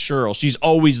 She's Cheryl. She's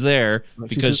always there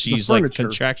because she's like furniture.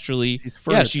 contractually. She's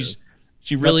furniture.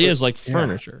 She really is like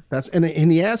furniture. That's and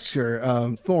he asks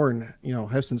her, Thorne,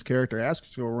 Heston's character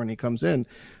asks her when he comes in,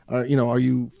 are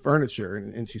you furniture?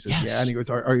 And she says, yeah. And he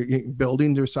goes, are you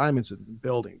buildings or Simonson's?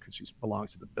 Building, because she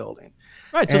belongs to the building.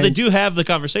 Right. So they do have the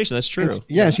conversation. That's true.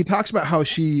 And she talks about how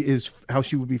she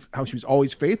was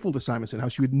always faithful to Simonson, how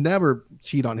she would never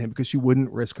cheat on him because she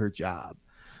wouldn't risk her job.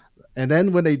 And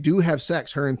then when they do have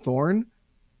sex, her and Thorne,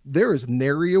 there is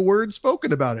nary a word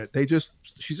spoken about it.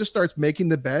 She just starts making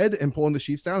the bed and pulling the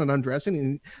sheets down and undressing,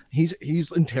 and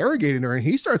he's interrogating her, and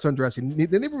he starts undressing.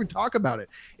 They never even talk about it.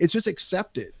 It's just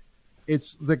accepted.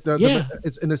 It's like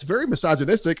it's very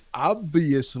misogynistic,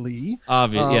 obviously.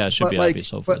 It should be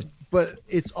obvious. Hopefully, but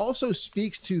it also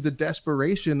speaks to the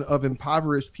desperation of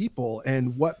impoverished people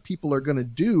and what people are going to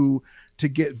do to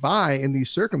get by in these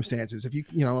circumstances. If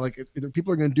if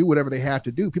people are going to do whatever they have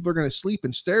to do. People are going to sleep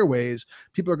in stairways.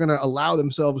 People are going to allow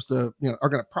themselves to, are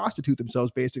going to prostitute themselves.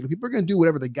 Basically, people are going to do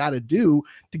whatever they got to do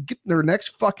to get their next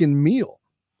fucking meal.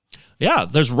 Yeah,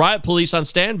 there's riot police on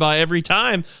standby every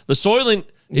time the Soylent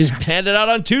is handed out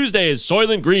on Tuesdays,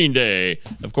 Soylent Green Day,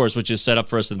 of course, which is set up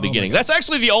for us in the beginning. That's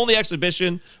actually the only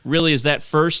exhibition, really, is that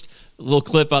first little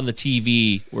clip on the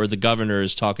TV where the governor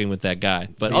is talking with that guy.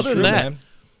 But other than that,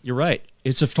 you're right.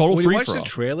 It's a total free-for-all. When you watch the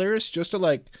trailers, just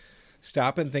to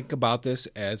stop and think about this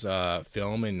as a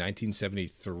film in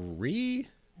 1973,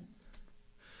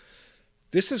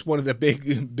 this is one of the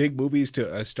big movies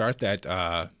to start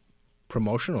that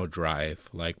promotional drive,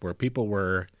 where people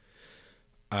were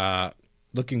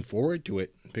looking forward to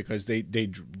it, because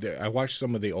I watched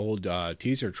some of the old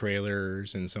teaser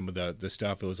trailers and some of the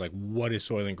stuff. It was like, what is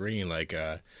Soylent Green?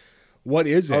 What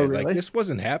is it? Really? This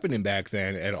wasn't happening back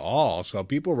then at all. So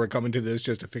people were coming to this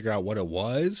just to figure out what it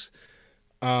was,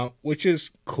 which is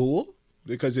cool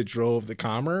because it drove the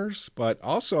commerce. But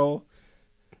also,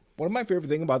 one of my favorite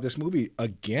things about this movie,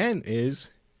 again, is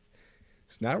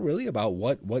it's not really about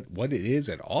what it is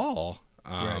at all.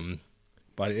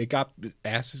 But it got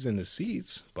asses in the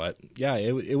seats. But yeah,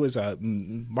 it was a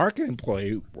market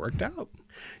employee worked out.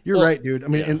 You're right, dude. I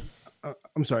mean, and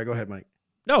I'm sorry. Go ahead, Mike.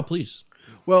 No, please.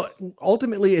 Well,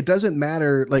 ultimately, it doesn't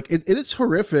matter. It is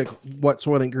horrific what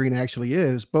Soylent Green actually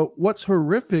is, but what's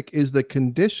horrific is the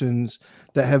conditions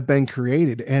that have been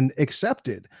created and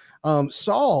accepted.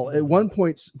 Saul, at one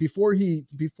point, before he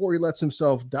lets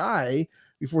himself die,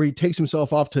 before he takes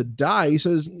himself off to die, he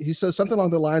says something along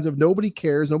the lines of, nobody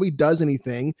cares, nobody does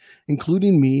anything,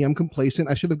 including me. I'm complacent.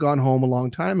 I should have gone home a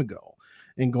long time ago.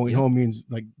 and going home means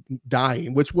like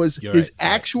dying, which was You're his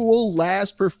right. actual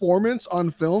last performance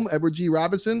on film. Edward G.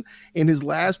 Robinson, in his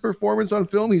last performance on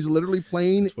film, he's literally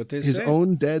playing That's what they his say.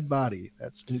 own dead body.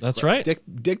 That's right.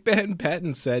 Dick Van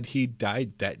Patten said he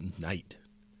died that night.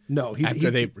 No, he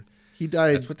After they- he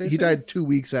died. That's what they he said? died 2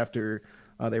 weeks after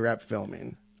they wrapped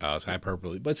filming. Oh, it's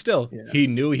hyperbole, but still, Yeah. he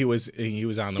knew he was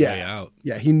on the Yeah. way out.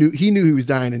 Yeah, he knew he was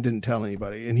dying and didn't tell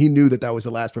anybody, and he knew that was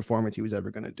the last performance he was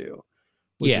ever going to do.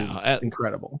 which Yeah, is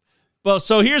incredible. Well,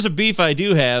 so here's a beef I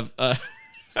do have.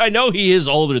 I know he is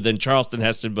older than Charleston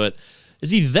Heston, but is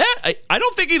he that? I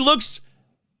don't think he looks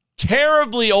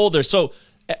terribly older. So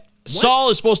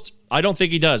Saul is supposed to, I don't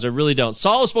think he does. I really don't.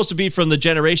 Saul is supposed to be from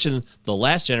the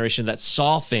last generation that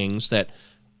saw things that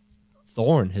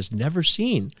Thorne has never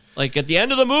seen. Like at the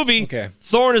end of the movie,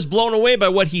 Thorne is blown away by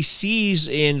what he sees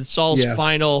in Saul's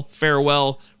final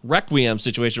farewell requiem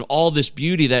situation of all this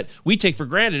beauty that we take for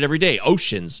granted every day.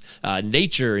 Oceans,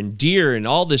 nature, and deer, and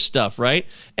all this stuff, right?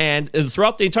 And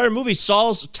throughout the entire movie,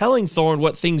 Saul's telling Thorne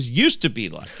what things used to be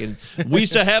like. And we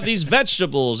used to have these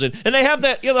vegetables. And they have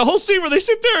that, the whole scene where they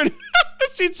sit there and that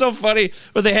scene's so funny,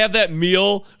 where they have that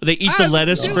meal, where they eat the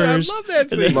lettuce first. I love that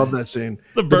scene. I love that scene.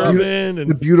 The bourbon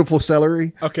and the beautiful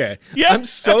celery. Okay. Yeah. I'm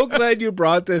so glad you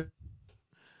brought this.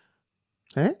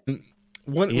 Huh?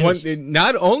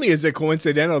 Not only is it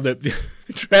coincidental that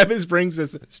Travis brings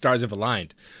us, stars have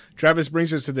aligned. Travis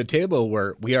brings us to the table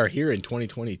where we are here in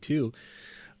 2022.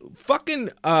 Fucking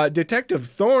Detective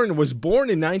Thorne was born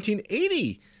in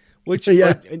 1980. Which,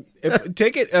 correct me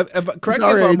if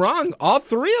I'm wrong, all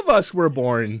three of us were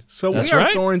born. So That's we are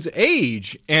right. Thorne's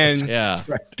age. And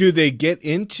do they get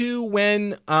into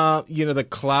when, the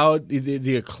cloud,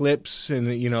 the eclipse and,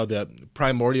 the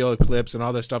primordial eclipse and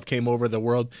all that stuff came over the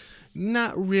world?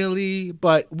 Not really,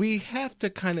 but we have to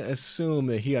kind of assume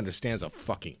that he understands a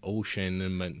fucking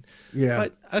ocean.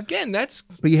 But again, but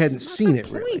he hadn't seen it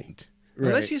really.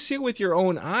 Unless you see it with your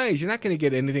own eyes, you're not going to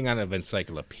get anything out of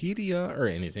encyclopedia or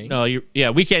anything. No,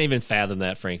 we can't even fathom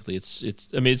that. Frankly,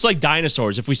 it's like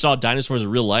dinosaurs. If we saw dinosaurs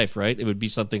in real life, right, it would be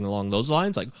something along those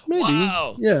lines. Like, maybe,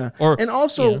 wow, and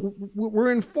also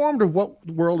we're informed of what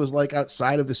the world is like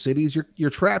outside of the cities. You're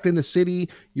trapped in the city.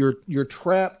 You're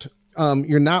trapped.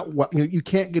 You're not. You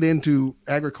can't get into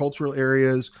agricultural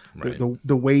areas,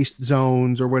 the waste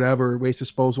zones or whatever, waste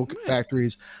disposal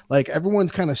factories. Like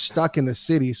everyone's kind of stuck in the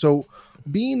city. So,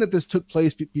 being that this took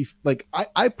place,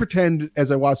 I pretend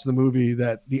as I watch the movie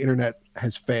that the internet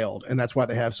has failed, and that's why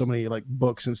they have so many like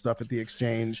books and stuff at the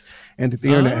exchange, and that the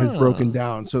internet has broken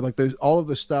down. So like there's all of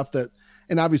the stuff that,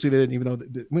 and obviously they didn't even know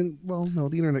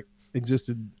the internet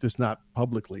existed, just not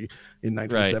publicly in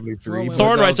 1973. Right.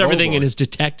 Thorne writes everything in his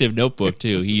detective notebook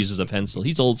too. He uses a pencil.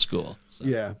 He's old school. So.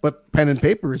 Yeah, but pen and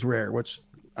paper is rare, which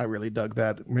I really dug.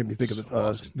 That it made me think of it.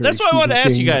 That's why I wanted to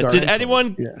ask you guys: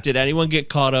 Did anyone get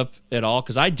caught up at all?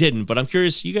 Because I didn't, but I'm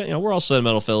curious. You guys, we're all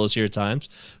sentimental fellows here at times.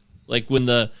 Like when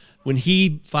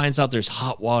he finds out there's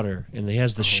hot water and he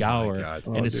has the shower,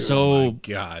 and it's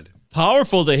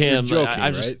powerful to him. You're joking,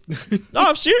 right? No,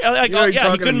 I'm serious.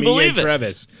 He couldn't believe it.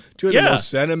 Travis, two of the most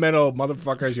sentimental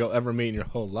motherfuckers you'll ever meet in your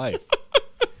whole life.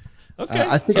 Okay,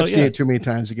 I think I've seen it too many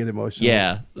times to get emotional.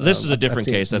 Yeah, this is a different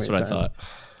case. That's what I thought.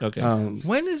 Okay.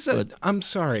 When is it? I'm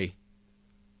sorry.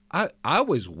 I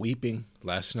was weeping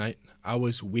last night. I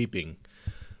was weeping.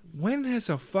 When has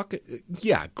a fucking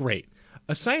great.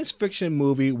 A science fiction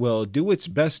movie will do its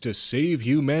best to save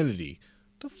humanity.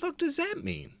 The fuck does that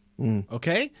mean?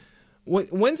 Okay.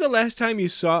 When's the last time you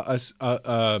saw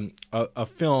a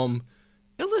film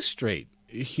illustrate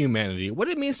humanity? What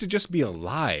it means to just be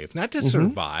alive, not to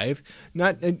survive,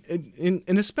 not and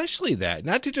especially that,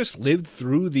 not to just live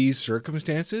through these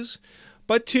circumstances,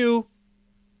 but to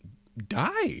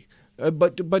die.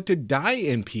 But to die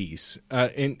in peace,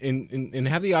 and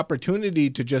have the opportunity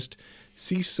to just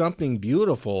see something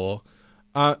beautiful.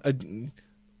 God,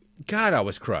 I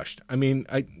was crushed. I mean,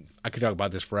 I could talk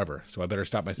about this forever, so I better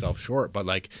stop myself short. But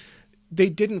like, they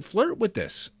didn't flirt with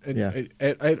this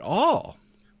at all.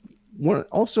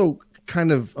 Also,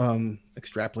 kind of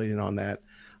extrapolating on that,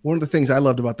 one of the things I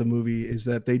loved about the movie is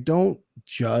that they don't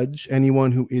judge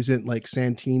anyone who isn't like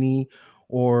Santini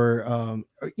or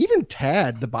even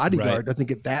Tad, the bodyguard, doesn't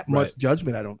get that much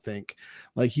judgment. I don't think.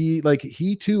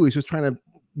 He too is just trying to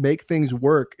make things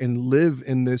work and live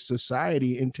in this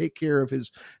society and take care of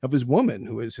his woman,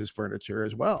 who is his furniture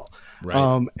as well.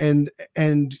 Right. And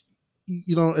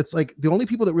it's like the only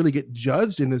people that really get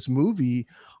judged in this movie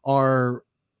are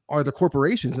the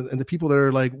corporations and the people that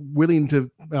are like willing to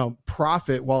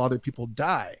profit while other people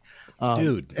die.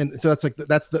 Dude. And so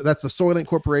that's the Soylent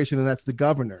Corporation, and that's the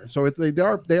governor. So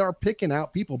they are picking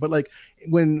out people, but like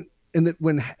when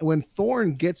when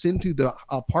Thorne gets into the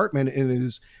apartment and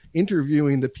is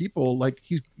interviewing the people, like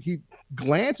he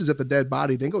glances at the dead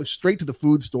body, then goes straight to the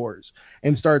food stores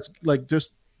and starts like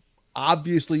just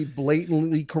obviously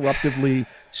blatantly corruptively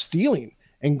stealing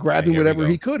and grabbing whatever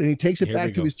he could, and he takes it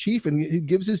back to his chief, and he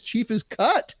gives his chief his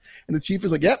cut, and the chief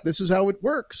is like, yep, this is how it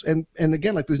works. And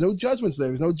again, like, there's no judgments there.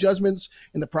 There's no judgments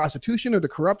in the prostitution or the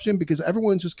corruption, because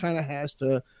everyone just kind of has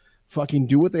to fucking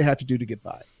do what they have to do to get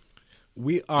by.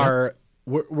 We're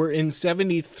in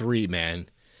 73, man.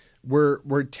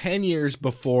 We're 10 years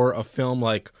before a film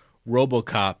like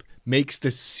RoboCop makes the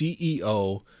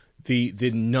CEO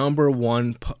the number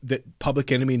one, the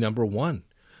public enemy number one.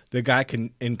 The guy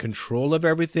in control of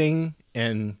everything,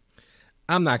 and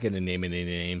I'm not going to name any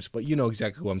names, but you know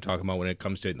exactly who I'm talking about when it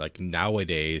comes to like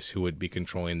nowadays who would be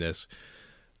controlling this.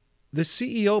 The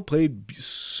CEO, played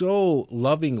so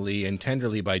lovingly and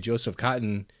tenderly by Joseph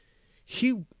Cotton,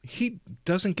 he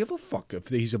doesn't give a fuck if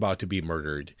he's about to be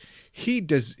murdered. He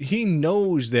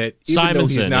knows that even though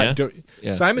he's not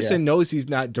Simonson knows he's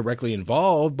not directly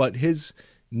involved, but his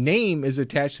name is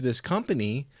attached to this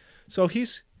company, so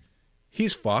he's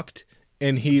fucked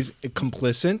and he's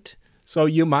complicit. So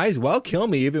you might as well kill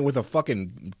me, even with a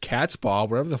fucking cat's paw,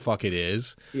 whatever the fuck it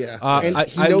is. Yeah,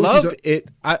 I love it.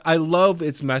 I love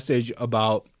its message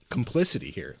about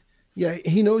complicity here. Yeah,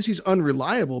 he knows he's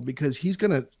unreliable because he's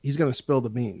gonna spill the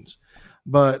beans.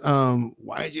 But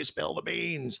why'd you spill the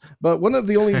beans? But one of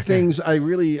the only things I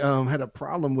really had a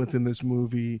problem with in this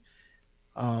movie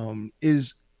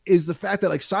is the fact that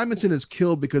like Simonson is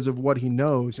killed because of what he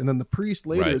knows, and then the priest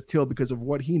later is killed because of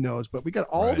what he knows. But we got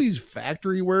all these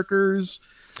factory workers,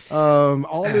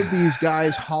 all of these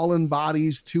guys hauling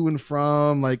bodies to and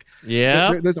from. Like,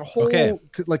 there's a whole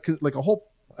like a whole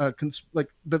like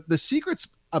the secret's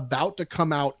about to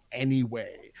come out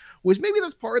anyway. Which maybe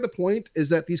that's part of the point, is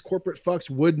that these corporate fucks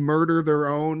would murder their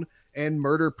own and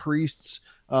murder priests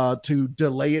to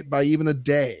delay it by even a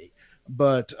day.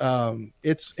 But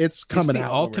it's coming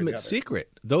out. Ultimate secret.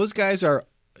 Those guys are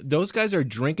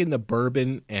drinking the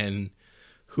bourbon and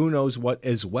who knows what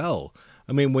as well.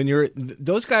 I mean,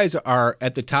 those guys are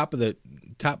at the top of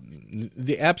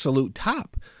the absolute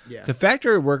top. Yeah. The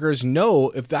factory workers know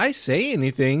if I say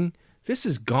anything, this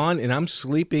is gone, and I'm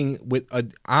sleeping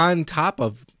on top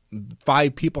of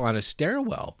 5 people on a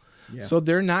stairwell. Yeah. So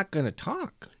they're not going to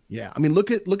talk. Yeah, I mean,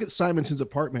 look at Simonson's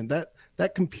apartment.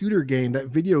 That computer game, that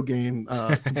video game,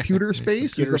 Computer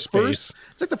Space is the first.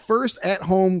 It's like the first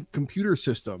at-home computer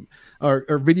system or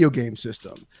video game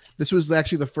system. This was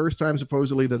actually the first time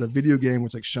supposedly that a video game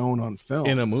was like shown on film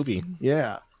in a movie.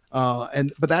 Yeah,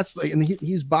 but that's like, and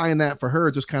he's buying that for her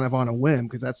just kind of on a whim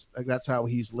because that's how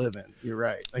he's living. You're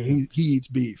right. Like he eats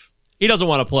beef. He doesn't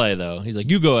want to play though. He's like,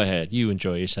 you go ahead, you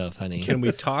enjoy yourself, honey. Can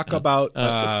we talk about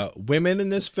women in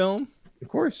this film? Of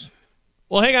course.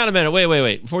 Well, hang on a minute.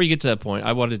 Wait. Before you get to that point,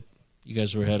 you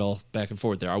guys were head all back and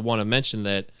forth there. I want to mention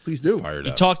that. Please do.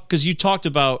 Because you talked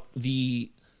about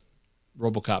the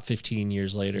RoboCop 15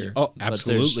 years later. Oh,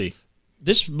 absolutely.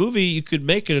 This movie, you could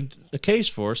make a case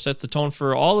for, sets the tone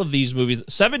for all of these movies. The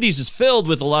 70s is filled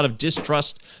with a lot of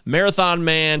distrust, Marathon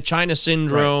Man, China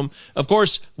Syndrome. Right. Of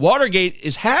course, Watergate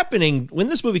is happening when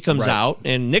this movie comes out,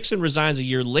 and Nixon resigns a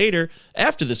year later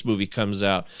after this movie comes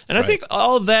out. And I think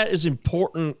all of that is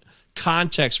important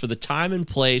context for the time and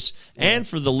place and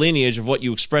for the lineage of what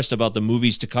you expressed about the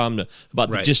movies to come,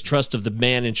 about the distrust of the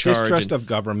man in charge. Distrust of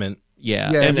government.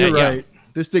 Yeah. Yeah, and you're right.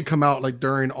 This did come out like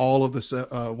during all of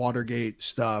the Watergate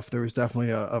stuff. There was definitely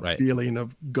a feeling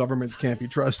of governments can't be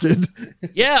trusted.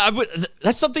 Yeah,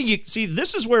 that's something you see.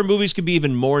 This is where movies can be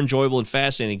even more enjoyable and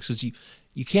fascinating because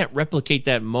you can't replicate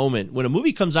that moment. When a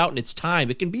movie comes out in its time,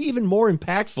 it can be even more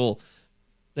impactful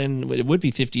than it would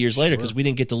be 50 years later because we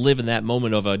didn't get to live in that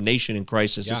moment of a nation in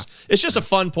crisis. Yeah. It's just a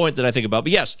fun point that I think about.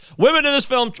 But yes, women in this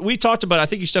film, we talked about, I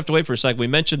think you stepped away for a second. We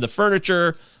mentioned the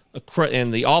furniture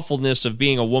and the awfulness of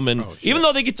being a woman, even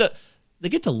though they get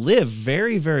to live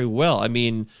very, very well. I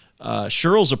mean,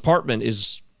 Cheryl's apartment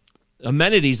is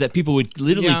amenities that people would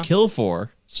literally kill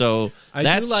for. So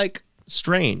that's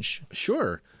strange.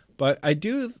 Sure. But I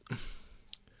do...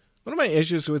 One of my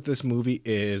issues with this movie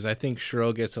is I think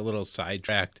Cheryl gets a little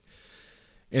sidetracked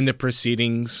in the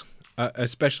proceedings,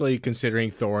 especially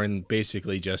considering Thorne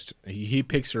basically just... He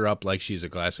picks her up like she's a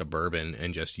glass of bourbon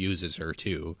and just uses her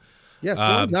too. Yeah,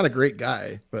 Thorne's not a great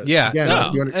guy, but I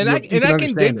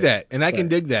can dig that, can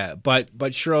dig that. But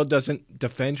Cheryl doesn't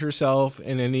defend herself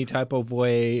in any type of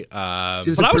way. But I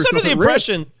was under the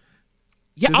impression,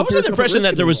 Yeah, I was under the impression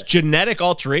that there was anyway. genetic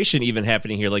alteration even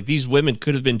happening here. Like these women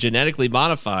could have been genetically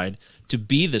modified to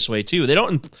be this way too. They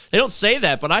don't say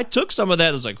that, but I took some of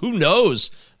that as like, who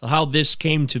knows how this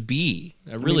came to be.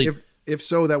 I really, if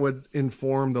so, that would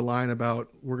inform the line about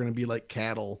we're going to be like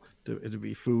cattle to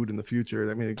be food in the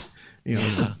future. I mean, you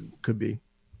know, it could be.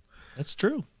 that's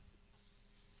true.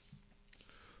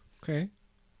 Okay.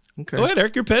 Okay. Go ahead,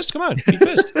 Eric. You're pissed. Come on, be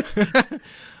pissed.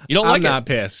 You don't like I'm not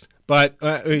pissed. But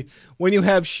when you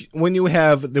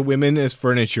have the women as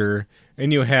furniture,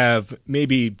 and you have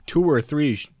maybe 2 or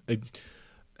 3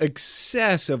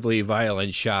 excessively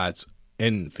violent shots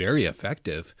and very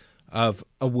effective of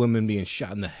a woman being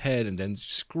shot in the head and then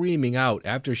screaming out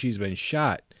after she's been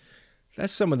shot,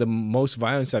 that's some of the most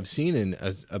violence I've seen in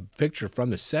a picture from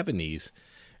the 70s.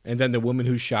 And then the woman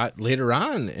who's shot later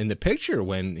on in the picture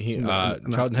when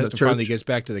Charlton Heston finally gets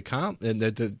back to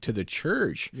the to the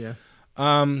church. Yeah.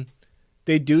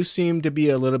 They do seem to be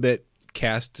a little bit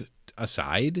cast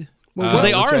aside. Well,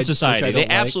 they are in which society. I They don't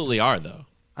like. absolutely are, though.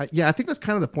 I think that's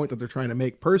kind of the point that they're trying to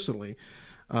make personally.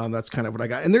 That's kind of what I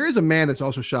got. And there is a man that's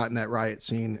also shot in that riot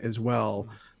scene as well.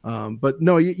 But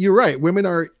no, you're right. Women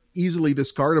are easily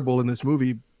discardable in this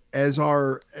movie, as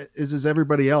is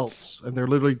everybody else. And they're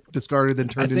literally discarded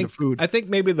and turned into food. I think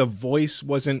maybe the voice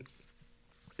wasn't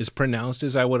as pronounced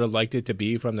as I would have liked it to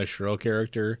be from the Cheryl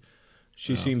character.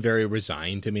 She seemed very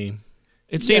resigned to me.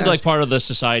 It seemed like part of the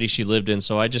society she lived in,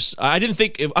 so I didn't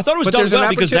think I thought it was done well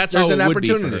because that's how it would be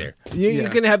for her. there. You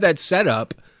can have that set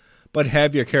up, but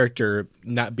have your character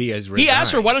not be as resigned. He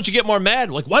asked her, "Why don't you get more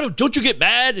mad? Like, why don't you get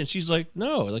mad?" And she's like,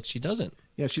 "No, like she doesn't."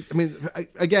 Yeah,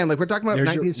 again, like we're talking about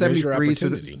There's your 1973, so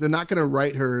opportunity. they're not going to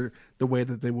write her the way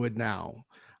that they would now.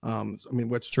 I mean,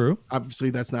 what's True. Obviously,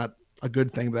 that's not a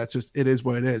good thing, but that's just it is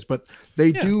what it is. But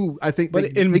they do, I think,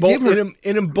 But they give her,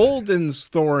 it emboldens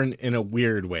Thorne in a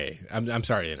weird way. I'm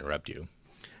sorry to interrupt you.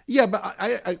 yeah, but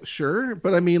I sure,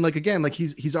 but I mean, like again, like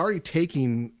he's already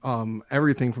taking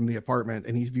everything from the apartment,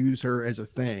 and he views her as a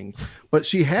thing. But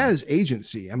she has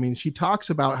agency. I mean, she talks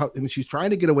about how she's trying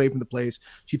to get away from the place.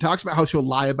 She talks about how she'll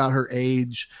lie about her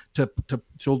age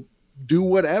she'll do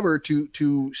whatever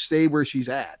to stay where she's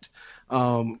at.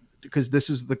 Because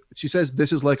she says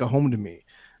this is like a home to me.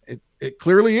 It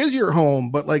clearly is your home,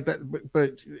 but like that,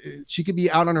 but she could be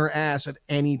out on her ass at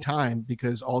any time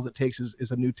because all it takes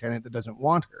is a new tenant that doesn't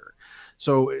want her.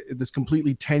 So this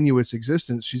completely tenuous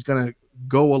existence, she's going to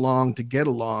go along to get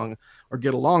along, or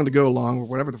get along to go along, or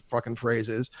whatever the fucking phrase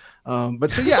is.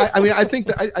 But so, yeah, I mean, I think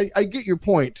that I get your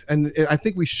point, and I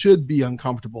think we should be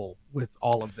uncomfortable with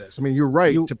all of this. I mean, you're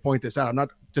right to point this out. I'm not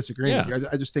disagreeing with you.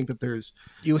 I just think that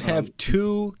You have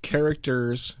 2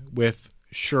 characters with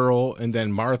Cheryl and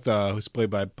then Martha, who's played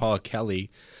by Paula Kelly,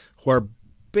 who are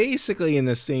basically in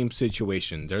the same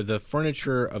situation. They're the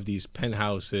furniture of these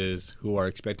penthouses who are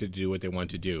expected to do what they want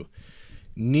to do.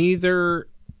 Neither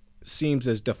seems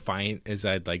as defiant as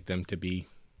I'd like them to be.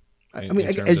 I mean,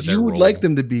 as you would like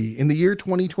them to be in the year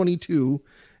 2022,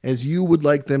 as you would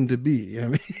like them to be. I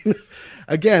mean,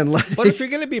 again, like, but if you're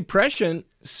going to be prescient,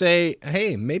 say,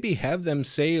 hey, maybe have them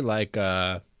say like,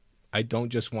 I don't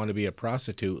just want to be a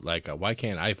prostitute. Like, why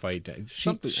can't I fight?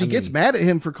 She gets mad at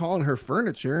him for calling her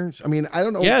furniture. I mean, I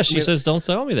don't know. Yeah, she says, "Don't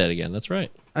sell me that again." That's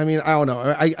right. I mean, I don't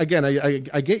know.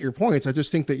 I get your points. I just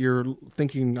think that you're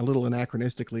thinking a little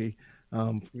anachronistically.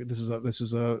 This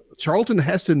is a Charlton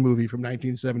Heston movie from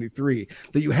 1973.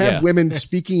 That you have women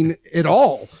speaking at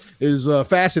all is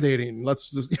fascinating.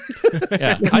 Let's just.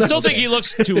 Yeah, I still think he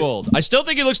looks too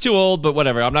old. But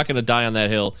whatever. I'm not going to die on that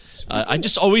hill. I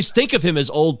just always think of him as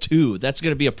old too. That's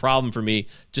going to be a problem for me,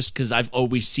 just because I've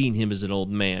always seen him as an old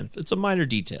man. It's a minor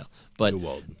detail, but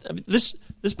I mean, this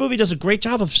movie does a great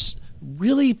job of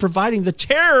really providing the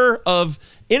terror of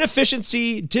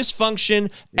inefficiency,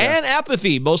 dysfunction, and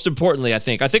apathy. Most importantly, I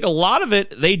think a lot of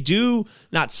it, they do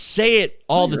not say it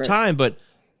all the time, but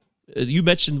you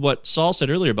mentioned what Saul said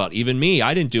earlier about even me.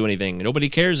 I didn't do anything. Nobody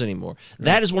cares anymore. Right.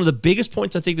 That is one of the biggest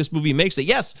points I think this movie makes, that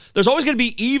yes, there's always going to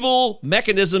be evil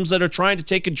mechanisms that are trying to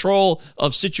take control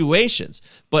of situations,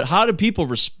 but how do people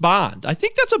respond? I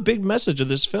think that's a big message of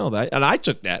this film. And I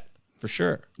took that. For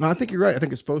sure. No, I think you're right. I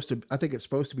think it's supposed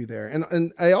to be there.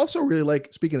 And I also really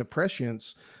like, speaking of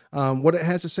prescience, what it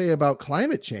has to say about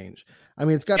climate change. I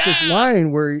mean, it's got this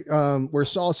line where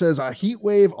Saul says a heat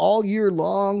wave all year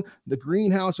long, the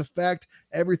greenhouse effect,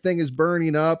 everything is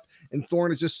burning up, and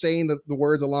Thorne is just saying the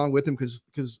words along with him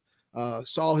because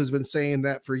Saul has been saying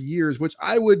that for years, which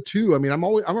I would too. I mean, I'm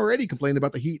already complaining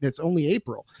about the heat, and it's only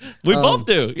April. We both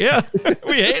do. Yeah,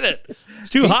 we hate it. It's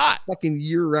too hot. Fucking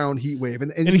year-round heat wave,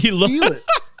 and he feel it.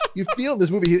 You feel this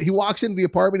movie. He walks into the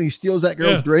apartment, he steals that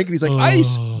girl's drink, and he's like,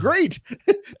 "Ice, great."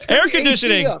 Air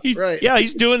conditioning. Right. Yeah,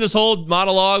 he's doing this whole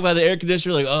monologue by the air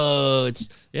conditioner, like, oh, it's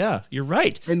you're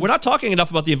right. And we're not talking enough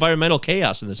about the environmental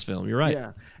chaos in this film. You're right.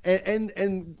 Yeah. And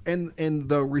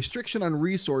the restriction on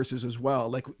resources as well.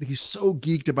 Like he's so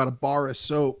geeked about a bar of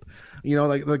soap,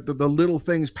 like the little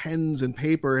things, pens and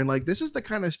paper. And like, this is the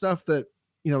kind of stuff that,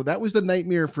 that was the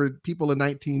nightmare for people in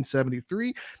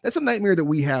 1973. That's a nightmare that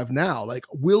we have now. Like,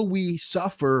 will we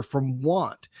suffer from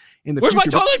want in the future?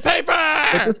 Where's my toilet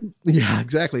paper? Yeah,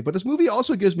 exactly. But this movie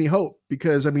also gives me hope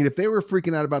because, I mean, if they were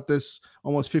freaking out about this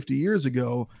almost 50 years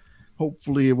ago,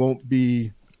 hopefully it won't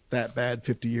be that bad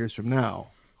 50 years from now.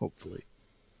 Hopefully.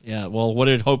 Yeah, well, what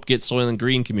did Hope get Soylent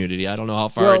Green community? I don't know how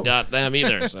far it got them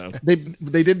either. So they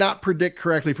did not predict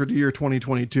correctly for the year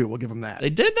 2022. We'll give them that.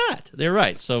 They did not. They're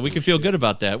right. So we can feel good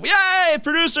about that. Yay,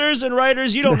 producers and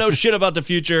writers, you don't know shit about the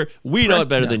future. We know it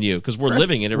better than you because we're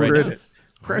living in it right now.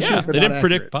 Prescient, they didn't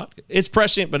predict podcast. It's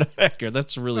prescient but accurate.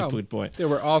 That's a really good point. They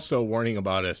were also warning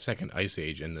about a second ice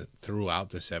age throughout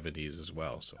the 70s as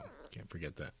well. So can't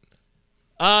forget that.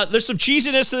 There's some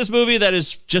cheesiness to this movie that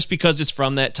is just because it's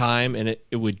from that time, and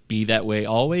it would be that way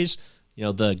always.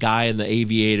 The guy in the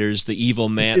aviators, the evil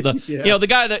man, the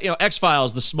guy that,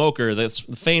 X-Files, the smoker, the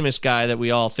famous guy that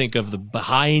we all think of, the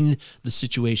behind the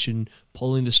situation,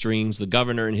 pulling the strings, the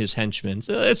governor and his henchmen.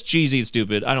 So it's cheesy and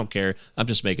stupid. I don't care. I'm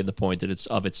just making the point that it's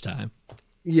of its time.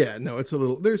 Yeah, no, it's a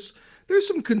little. There's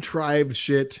some contrived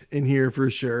shit in here for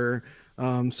sure.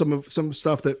 Some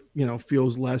stuff that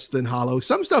feels less than hollow.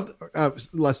 Some stuff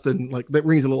less than that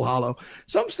rings a little hollow.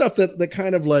 Some stuff that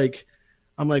kind of like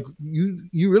I'm like you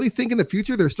really think in the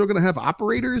future they're still going to have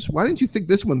operators? Why didn't you think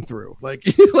this one through? Like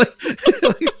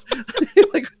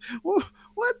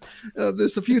what?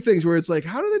 There's a few things where it's like,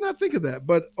 how do they not think of that?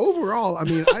 But overall, I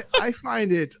mean, I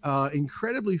find it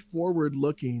incredibly forward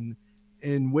looking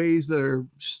in ways that are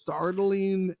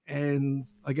startling and,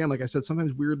 again, like I said,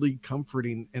 sometimes weirdly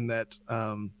comforting in that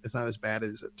it's not as bad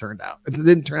as it turned out. It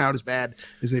didn't turn out as bad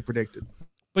as they predicted.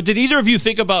 But did either of you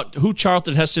think about who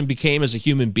Charlton Heston became as a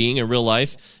human being in real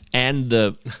life and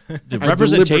the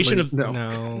representation of...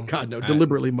 No. God, no.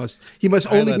 Deliberately he must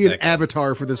only be an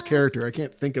avatar for this character. I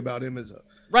can't think about him as a...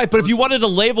 Right, but if you wanted to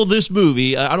label this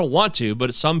movie, I don't want to,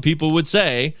 but some people would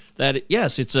say that,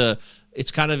 yes, it's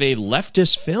kind of a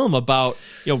leftist film about,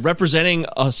 representing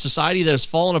a society that has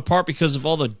fallen apart because of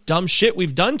all the dumb shit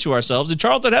we've done to ourselves. And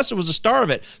Charlton Heston was the star of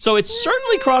it. So it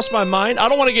certainly crossed my mind. I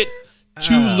don't want to get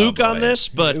too Luke on this,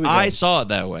 but I saw it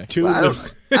that way. I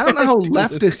don't know how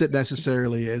leftist it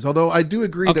necessarily is, although I do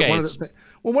agree that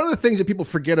one of the things that people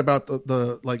forget about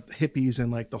the like hippies and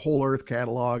like the Whole Earth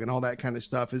catalog and all that kind of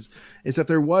stuff is that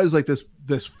there was like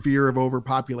this fear of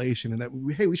overpopulation and that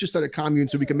we should start a commune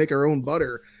so we can make our own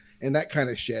butter and that kind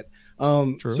of shit.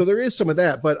 So there is some of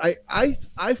that, but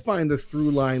I find the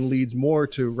through line leads more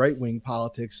to right wing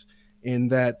politics in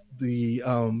that the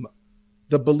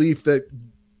belief that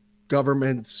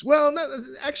governments, I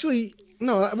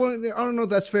don't know if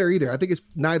that's fair either. I think it's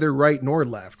neither right nor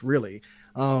left, really.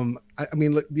 I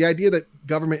mean, the idea that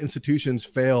government institutions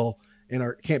fail and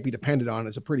can't be depended on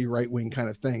is a pretty right-wing kind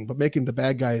of thing, but making the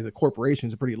bad guy the corporation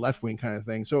is a pretty left-wing kind of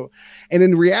thing. So, and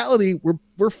in reality,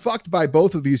 we're fucked by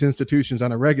both of these institutions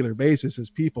on a regular basis as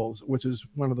peoples, which is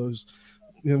one of those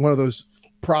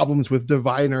problems with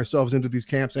dividing ourselves into these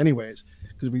camps anyways,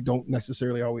 because we don't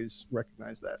necessarily always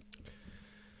recognize that.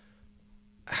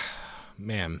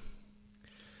 Man,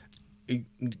 you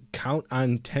can count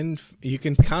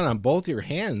on both your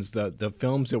hands the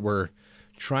films that were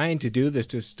trying to do this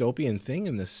dystopian thing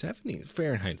in the 70s.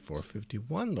 Fahrenheit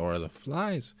 451, Lord of the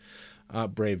Flies,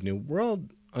 Brave New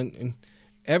World, and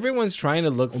everyone's trying to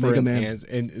look for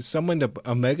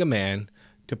a Mega Man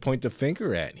to point the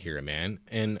finger at here, man.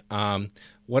 And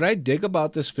what I dig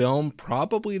about this film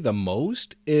probably the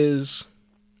most is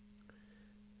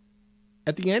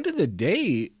at the end of the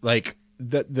day, like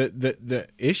the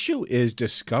issue is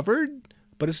discovered,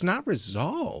 but it's not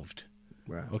resolved.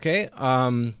 Wow. Okay.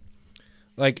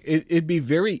 Like it'd be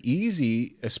very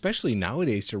easy, especially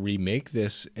nowadays, to remake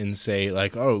this and say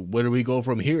like, oh, where do we go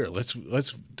from here?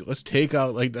 Let's take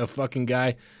out like the fucking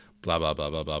guy, blah blah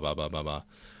blah blah blah blah blah blah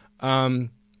blah.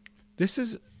 This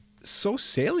is so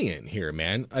salient here,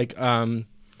 man. Like,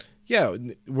 yeah,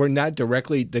 we're not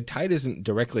directly, the tide isn't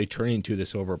directly turning to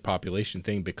this overpopulation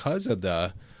thing because of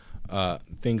the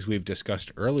things we've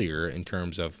discussed earlier in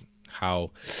terms of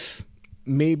how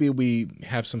maybe we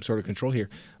have some sort of control here.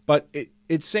 But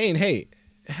it's saying, hey,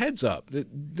 heads up,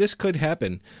 this could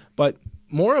happen. But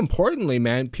more importantly,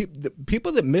 man, the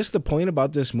people that miss the point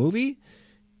about this movie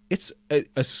it's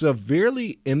a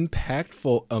severely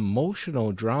impactful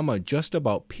emotional drama just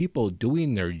about people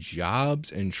doing their jobs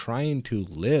and trying to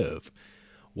live.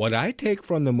 What I take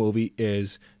from the movie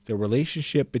is the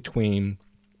relationship between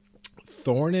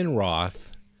Thorne and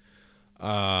Roth,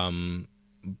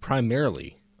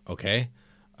 primarily, okay?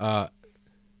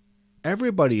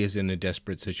 Everybody is in a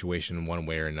desperate situation one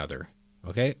way or another,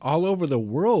 okay? All over the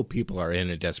world, people are in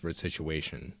a desperate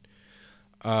situation.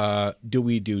 Do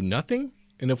we do nothing?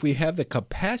 And if we have the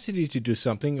capacity to do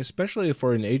something, especially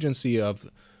for an agency of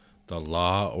the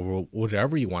law or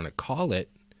whatever you want to call it,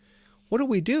 what do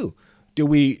we do? Do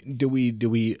we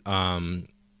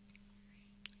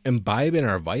imbibe in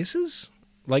our vices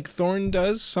like Thorne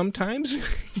does sometimes?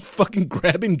 Fucking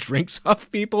grabbing drinks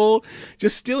off people,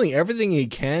 just stealing everything he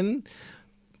can?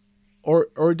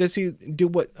 Or does he do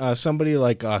what somebody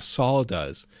like Saul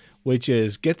does, which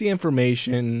is get the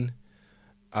information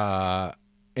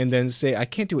and then say, I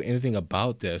can't do anything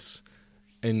about this,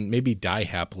 and maybe die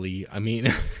happily? I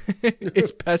mean,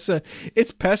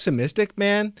 it's pessimistic,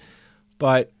 man,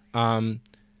 but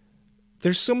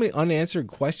there's so many unanswered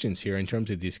questions here in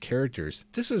terms of these characters.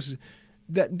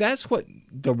 That's what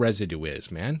The Residue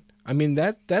is, man. I mean,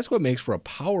 that's what makes for a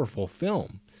powerful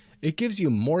film. It gives you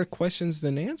more questions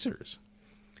than answers.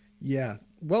 Yeah,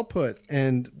 well put.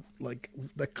 And like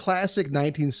the classic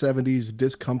 1970s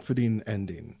discomforting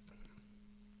ending.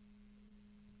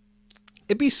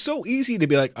 It'd be so easy to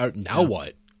be like, now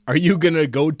what? Are you going to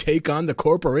go take on the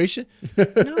corporation?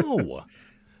 No.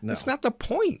 That's not the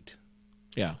point.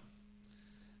 Yeah.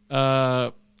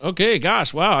 Okay,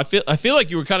 gosh, wow. I feel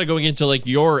like you were kind of going into like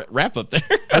your wrap up there.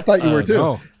 I thought you were too.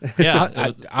 No.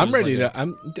 Yeah, I'm ready to.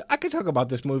 I could talk about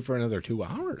this movie for another 2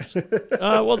 hours.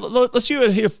 Well, let's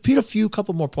hit a few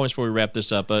couple more points before we wrap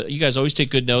this up. You guys always take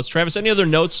good notes. Travis, any other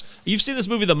notes? You've seen this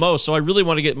movie the most, so I really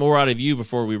want to get more out of you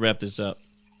before we wrap this up.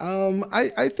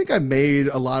 I think I made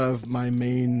a lot of my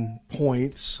main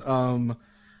points.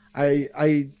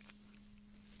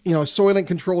 Soylent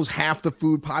controls half the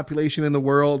food population in the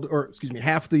world, or excuse me,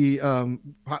 half the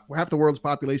world's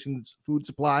population's food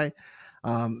supply.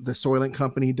 The Soylent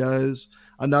Company does.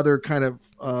 Another kind of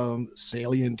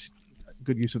salient,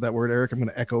 good use of that word, Eric. I'm going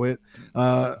to echo it.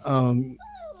 I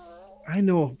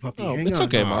know, puppy. Oh, hang it's on.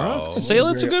 okay, Mara.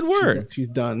 Salent's a good word. She's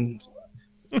done.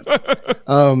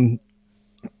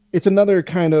 It's another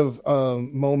kind of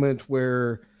moment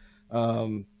where.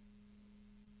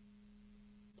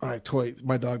 My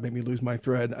dog made me lose my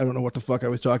thread. I don't know what the fuck I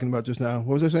was talking about just now.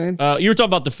 What was I saying? You were talking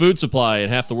about the food supply,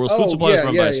 and half the world's food supply is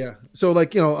run by. Yeah. So,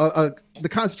 like, the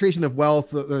concentration of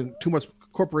wealth, too much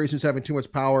corporations having too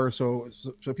much power. So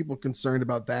people are concerned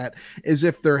about that, as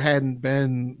if there hadn't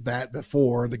been that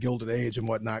before the Gilded Age and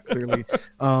whatnot. Clearly,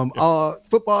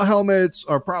 football helmets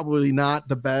are probably not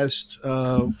the best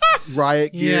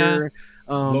riot gear.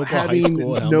 Having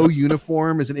no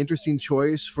uniform is an interesting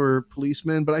choice for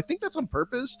policemen, but I think that's on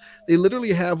purpose. They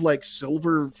literally have like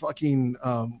silver fucking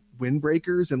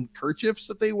windbreakers and kerchiefs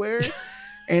that they wear,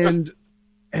 and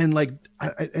like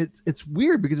it's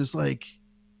weird because it's like,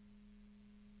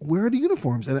 where are the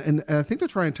uniforms? And I think they're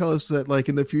trying to tell us that like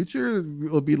in the future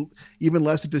it'll be even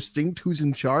less distinct who's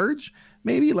in charge.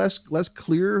 Maybe less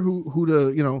clear who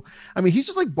to, I mean, he's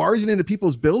just like barging into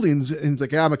people's buildings and he's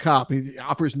like, yeah, I'm a cop. And he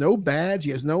offers no badge.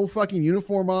 He has no fucking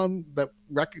uniform on that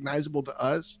recognizable to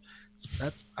us.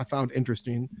 That's I found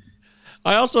interesting.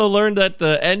 I also learned that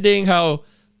the ending, how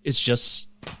it's just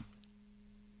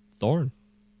Thorne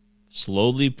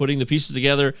slowly putting the pieces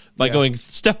together by going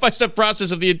step-by-step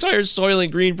process of the entire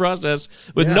Soylent Green process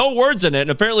with no words in it.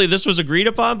 And apparently this was agreed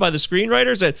upon by the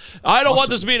screenwriters. And I don't want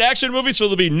this to be an action movie,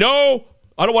 so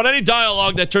I don't want any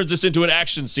dialogue that turns this into an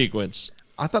action sequence.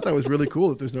 I thought that was really cool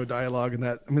that there's no dialogue in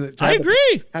that. I mean, I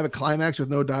agree. Have a climax with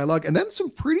no dialogue, and then some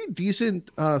pretty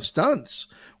decent stunts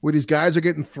where these guys are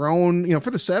getting thrown,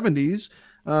 for the 70s,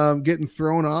 getting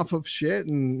thrown off of shit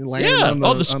and landing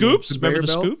on the scoops. Remember the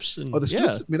belt. scoops? The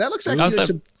scoops. I mean, that looks actually like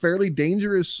some fairly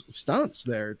dangerous stunts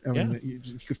there. I mean,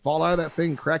 you could fall out of that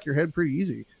thing and crack your head pretty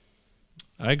easy.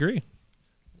 I agree.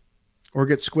 Or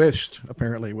get squished,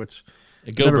 apparently, which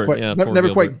Gilbert,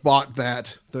 never quite bought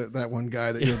that one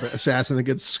guy that you're an assassin that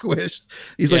gets squished.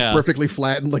 He's like perfectly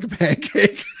flattened like a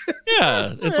pancake.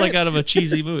 Yeah, it's like out of a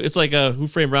cheesy movie. It's like Who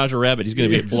Framed Roger Rabbit. He's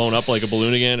going to be blown up like a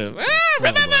balloon again. And,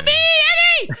 remember me,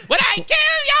 Eddie, when I kill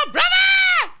your brother?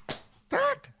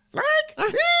 Like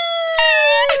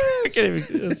I can't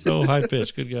even. It's so high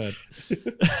pitched. Good God.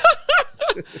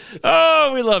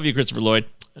 Oh, we love you, Christopher Lloyd.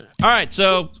 All right,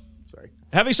 so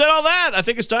having said all that, I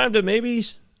think it's time to maybe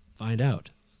find out,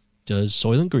 does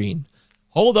Soylent Green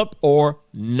hold up or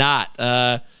not?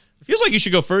 It feels like you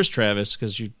should go first, Travis,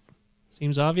 because you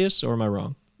Seems obvious, or am I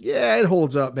wrong? Yeah, it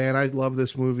holds up, man. I love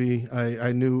this movie.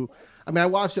 I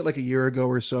watched it like a year ago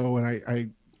or so,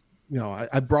 and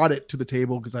I brought it to the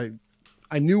table because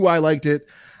I knew I liked it.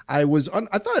 I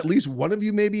thought at least one of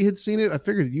you maybe had seen it. I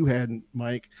figured you hadn't,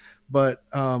 Mike, but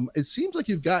it seems like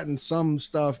you've gotten some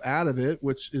stuff out of it,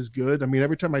 which is good. I mean,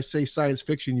 every time I say science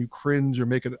fiction, you cringe or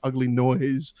make an ugly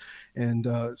noise, and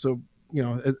so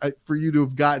for you to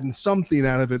have gotten something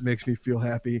out of it makes me feel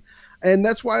happy. And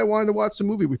that's why I wanted to watch the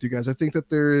movie with you guys. I think that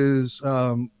there is,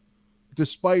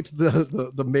 despite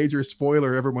the major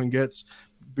spoiler everyone gets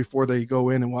before they go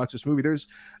in and watch this movie,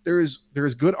 there is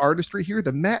good artistry here.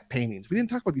 The matte paintings. We didn't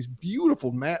talk about these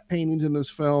beautiful matte paintings in this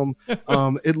film.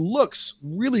 It looks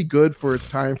really good for its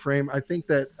time frame. I think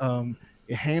that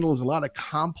it handles a lot of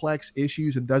complex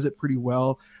issues and does it pretty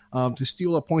well. To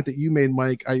steal a point that you made,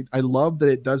 Mike, I love that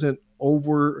it doesn't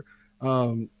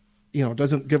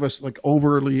doesn't give us like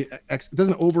it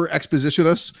doesn't over exposition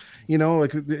us,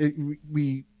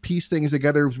 we piece things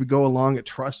together as we go along. It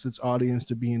trusts its audience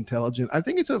to be intelligent. I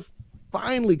think it's a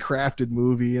finely crafted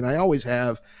movie, and I always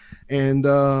have, and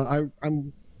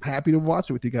I'm happy to watch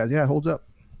it with you guys. Yeah, it holds up.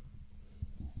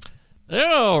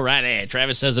 All righty.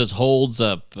 Travis says it holds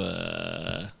up.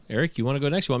 Eric, you want to go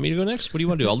next? You want me to go next? What do you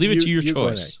want to do? I'll leave it to your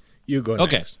choice. You go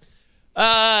next.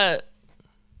 Okay.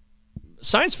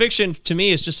 Science fiction to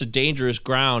me is just a dangerous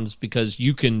ground because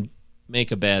you can make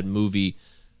a bad movie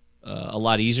a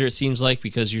lot easier, it seems like,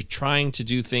 because you're trying to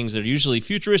do things that are usually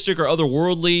futuristic or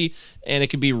otherworldly, and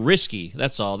it can be risky.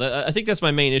 That's all. I think that's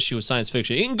my main issue with science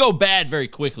fiction. It can go bad very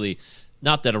quickly.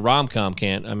 Not that a rom-com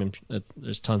can't. I mean,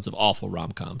 there's tons of awful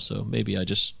rom-coms, so maybe I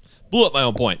just blew up my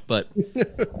own point. But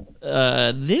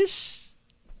this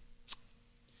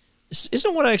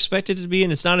isn't what I expected it to be,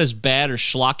 and it's not as bad or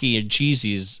schlocky and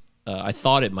cheesy as I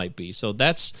thought it might be. So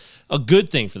that's a good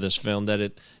thing for this film, that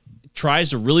it tries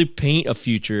to really paint a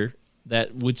future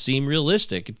that would seem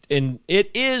realistic. And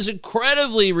it is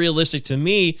incredibly realistic to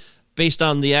me based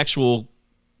on the actual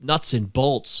nuts and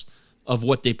bolts of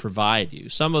what they provide you.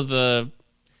 Some of the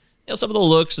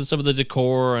looks and some of the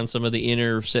decor and some of the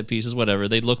inner set pieces, whatever,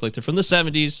 they look like they're from the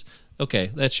 70s.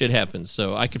 Okay, that shit happens.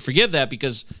 So I can forgive that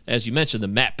because, as you mentioned, the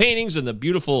matte paintings and the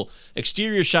beautiful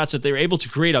exterior shots that they were able to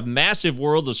create a massive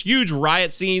world, those huge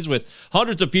riot scenes with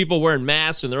hundreds of people wearing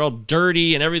masks and they're all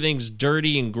dirty and everything's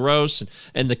dirty and gross,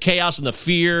 and the chaos and the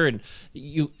fear, and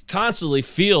you constantly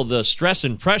feel the stress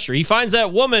and pressure. He finds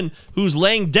that woman who's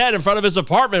laying dead in front of his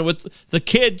apartment with the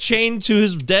kid chained to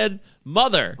his dead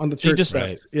mother on the church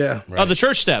steps. Yeah. Right. Oh, the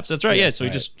church steps. That's right. Yeah. So he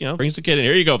just, brings the kid in.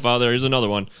 Here you go, Father. Here's another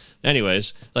one.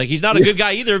 Anyways, like, he's not a good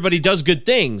guy either, but he does good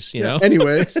things, you know?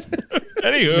 Anyways.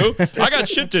 Anywho, I got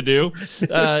shit to do.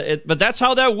 But that's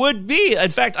how that would be.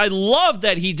 In fact, I love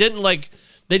that he didn't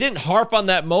they didn't harp on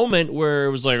that moment where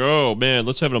it was like, oh man,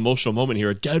 let's have an emotional moment here.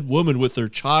 A dead woman with her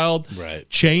child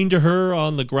chained to her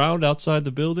on the ground outside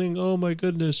the building. Oh my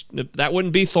goodness. That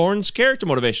wouldn't be Thorne's character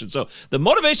motivation. So the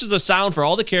motivations are sound for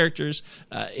all the characters.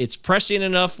 It's prescient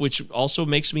enough, which also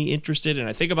makes me interested. And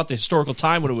I think about the historical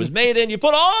time when it was made, and you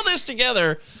put all this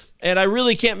together, and I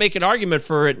really can't make an argument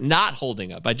for it not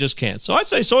holding up. I just can't. So I'd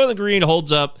say Soylent Green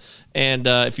holds up. And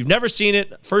if you've never seen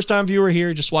it, first-time viewer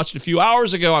here, just watched it a few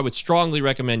hours ago, I would strongly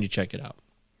recommend you check it out.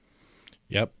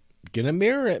 Yep. Gonna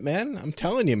mirror it, man. I'm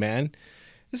telling you, man.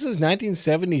 This is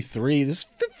 1973. This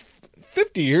is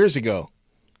 50 years ago.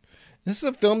 This is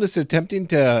a film that's attempting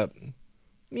to,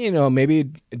 maybe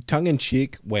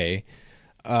tongue-in-cheek way,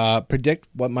 predict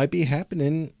what might be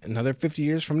happening another 50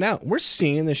 years from now. We're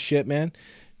seeing this shit, man.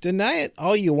 Deny it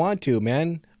all you want to,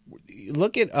 man.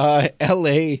 Look at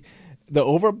L.A.,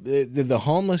 the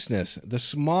homelessness, the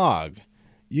smog.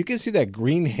 You can see that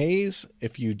green haze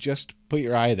if you just put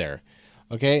your eye there.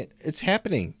 Okay, it's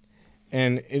happening,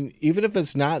 and even if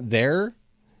it's not there,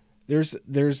 there's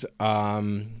a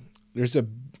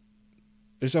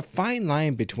fine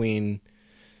line between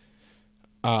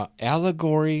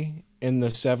allegory in the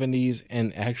 70s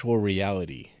and actual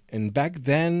reality. And back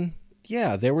then,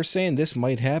 yeah, they were saying this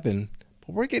might happen,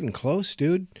 but we're getting close,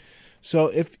 dude.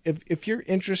 So if you're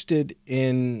interested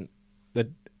in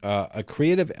a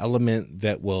creative element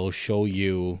that will show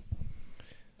you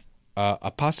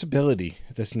a possibility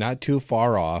that's not too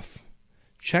far off,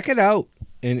 check it out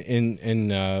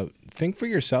and think for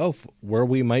yourself where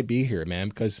we might be here, man,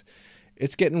 because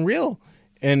it's getting real.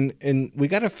 And we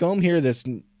got a film here that's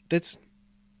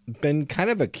been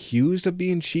kind of accused of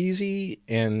being cheesy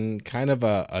and kind of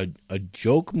a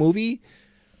joke movie.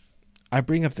 I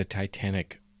bring up the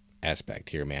Titanic aspect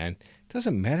here, man. It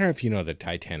doesn't matter if you know the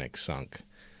Titanic sunk.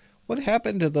 What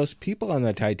happened to those people on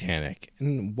the Titanic,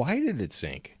 and why did it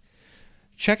sink?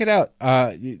 check it out.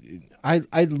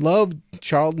 I love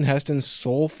Charlton Heston's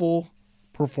soulful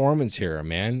performance here,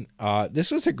 man.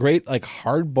 This was a great, like,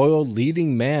 hard-boiled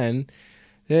leading man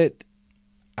that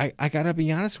I gotta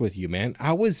be honest with you, man.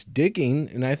 I was digging,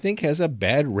 and I think has a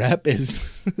bad rep as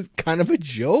kind of a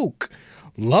joke.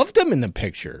 Loved him in the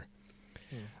picture.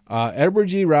 Edward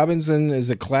G. Robinson is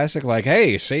a classic, like,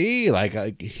 hey, see,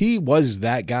 like, he was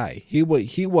that guy. He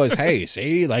was, hey,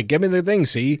 see, like, give me the thing,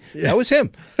 see. Yeah. That was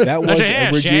him. That was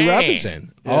Edward G.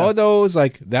 Robinson. Yeah. All those,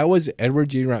 like, that was Edward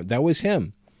G. Robinson. That was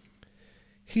him.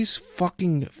 He's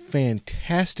fucking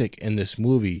fantastic in this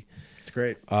movie. It's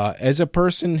great. As a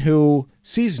person who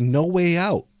sees no way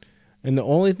out, and the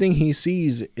only thing he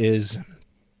sees is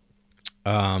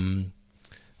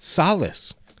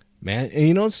solace. Man, and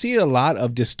you don't see a lot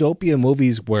of dystopian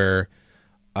movies where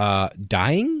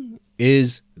dying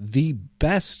is the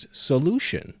best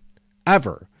solution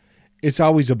ever. It's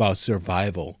always about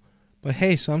survival. But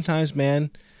hey, sometimes, man,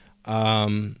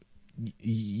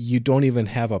 you don't even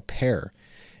have a pair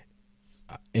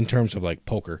in terms of like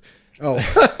poker. Oh,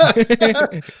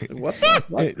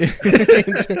 what?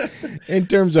 In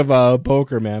terms of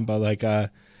poker, man. But like,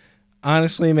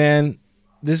 honestly, man,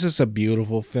 this is a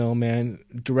beautiful film, man.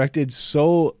 Directed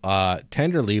so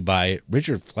tenderly by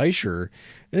Richard Fleischer.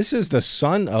 This is the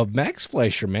son of Max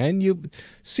Fleischer, man. You've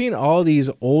seen all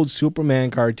these old Superman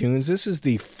cartoons. This is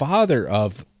the father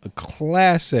of a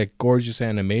classic, gorgeous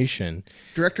animation.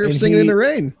 Director of Singing in the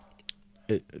Rain.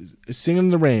 Singing in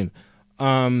the Rain.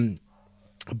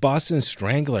 Boston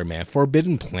Strangler, man.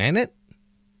 Forbidden Planet.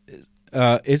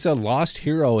 It's a lost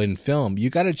hero in film. You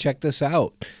got to check this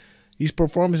out. These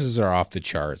performances are off the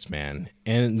charts, man.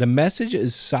 And the message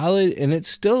is solid, and it's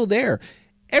still there.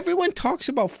 Everyone talks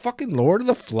about fucking Lord of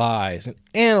the Flies and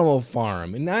Animal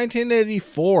Farm in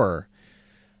 1984.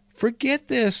 Forget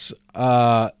this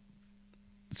Soylent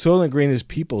Green is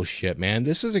people shit, man.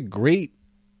 This is a great,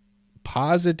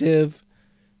 positive,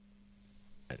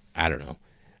 I don't know,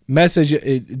 message,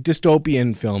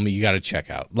 dystopian film you got to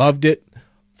check out. Loved it.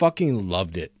 Fucking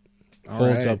loved it.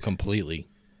 Holds up completely.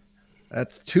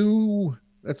 That's two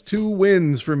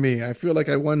wins for me. I feel like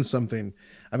I won something.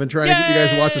 I've been trying to get you guys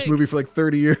to watch this movie for like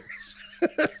 30 years.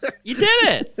 You did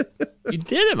it. You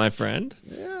did it, my friend.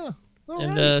 Yeah.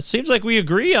 And it seems like we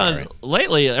agree on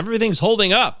lately. Everything's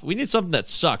holding up. We need something that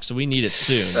sucks, so we need it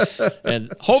soon.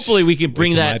 And hopefully we can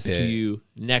bring that to you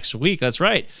next week. That's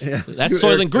right. Yeah, that's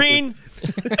Soylent Green.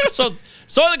 So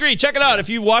Soylent Green, check it out. If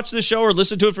you watch this show or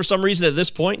listen to it for some reason at this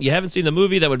point, you haven't seen the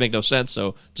movie, that would make no sense.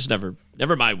 So just never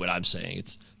mind what I'm saying.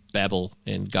 It's babble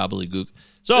and gobbledygook.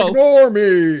 So Ignore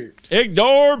me.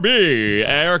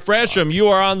 Eric Brandstrom, you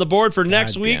are on the board for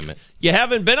next week. You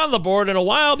haven't been on the board in a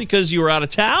while because you were out of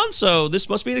town, so this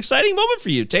must be an exciting moment for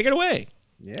you. Take it away.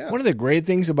 Yeah. One of the great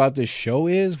things about this show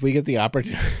is we get the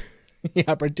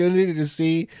opportunity to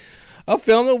see a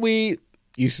film that we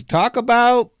used to talk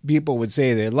about. People would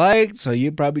say they liked, so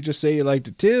you'd probably just say you liked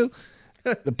it too.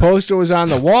 The poster was on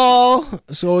the wall,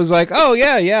 so it was like, oh,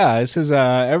 yeah. This is,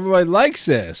 everybody likes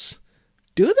this.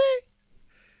 Do they?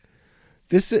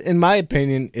 This, in my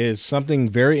opinion, is something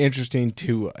very interesting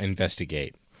to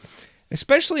investigate,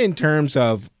 especially in terms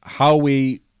of how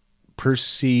we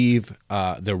perceive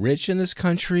the rich in this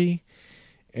country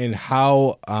and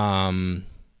how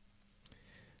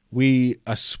we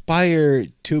aspire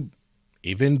to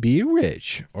even be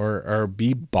rich or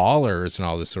be ballers and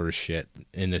all this sort of shit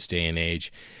in this day and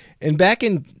age. And back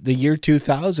in the year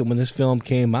 2000, when this film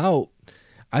came out,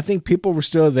 I think people were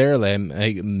still there, like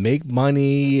make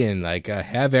money and like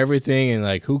have everything and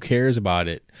like who cares about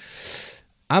it.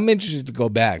 I'm interested to go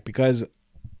back because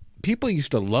people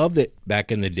used to love it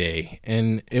back in the day,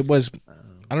 and it was,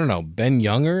 I don't know, Ben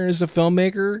Younger is a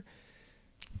filmmaker.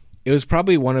 It was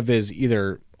probably one of his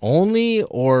either only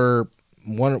or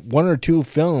one or two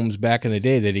films back in the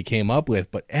day that he came up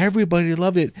with, but everybody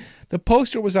loved it. The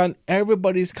poster was on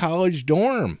everybody's college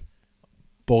dorm.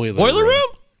 Boiler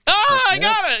Room? Oh, I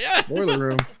got it. Yeah. Boiler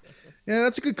Room. Yeah,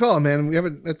 that's a good call, man. We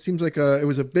haven't. That seems like it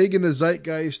was a big in the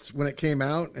zeitgeist when it came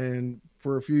out, and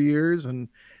for a few years, and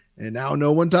now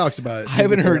no one talks about it. I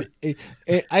haven't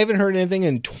heard anything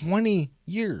in 20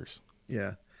 years.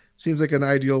 Yeah, seems like an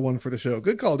ideal one for the show.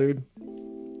 Good call, dude.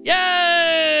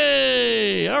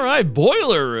 Yay! All right,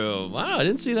 Boiler Room. Wow, I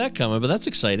didn't see that coming, but that's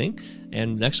exciting.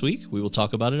 And next week, we will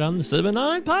talk about it on the Cinema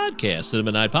 9 podcast,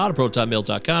 Cinema 9 Pod,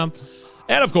 protonmail.com.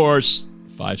 And of course,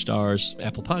 5 stars,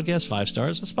 Apple Podcasts, 5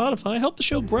 stars on Spotify. Help the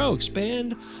show grow,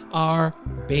 expand our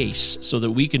base so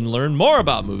that we can learn more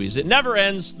about movies. It never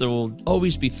ends. There will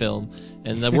always be film,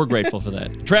 and we're grateful for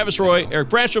that. Travis Roy, Eric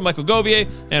Brandstrom, Michael Govier,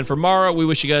 and for Mara, we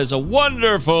wish you guys a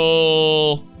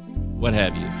wonderful, what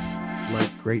have you.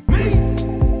 like great treat.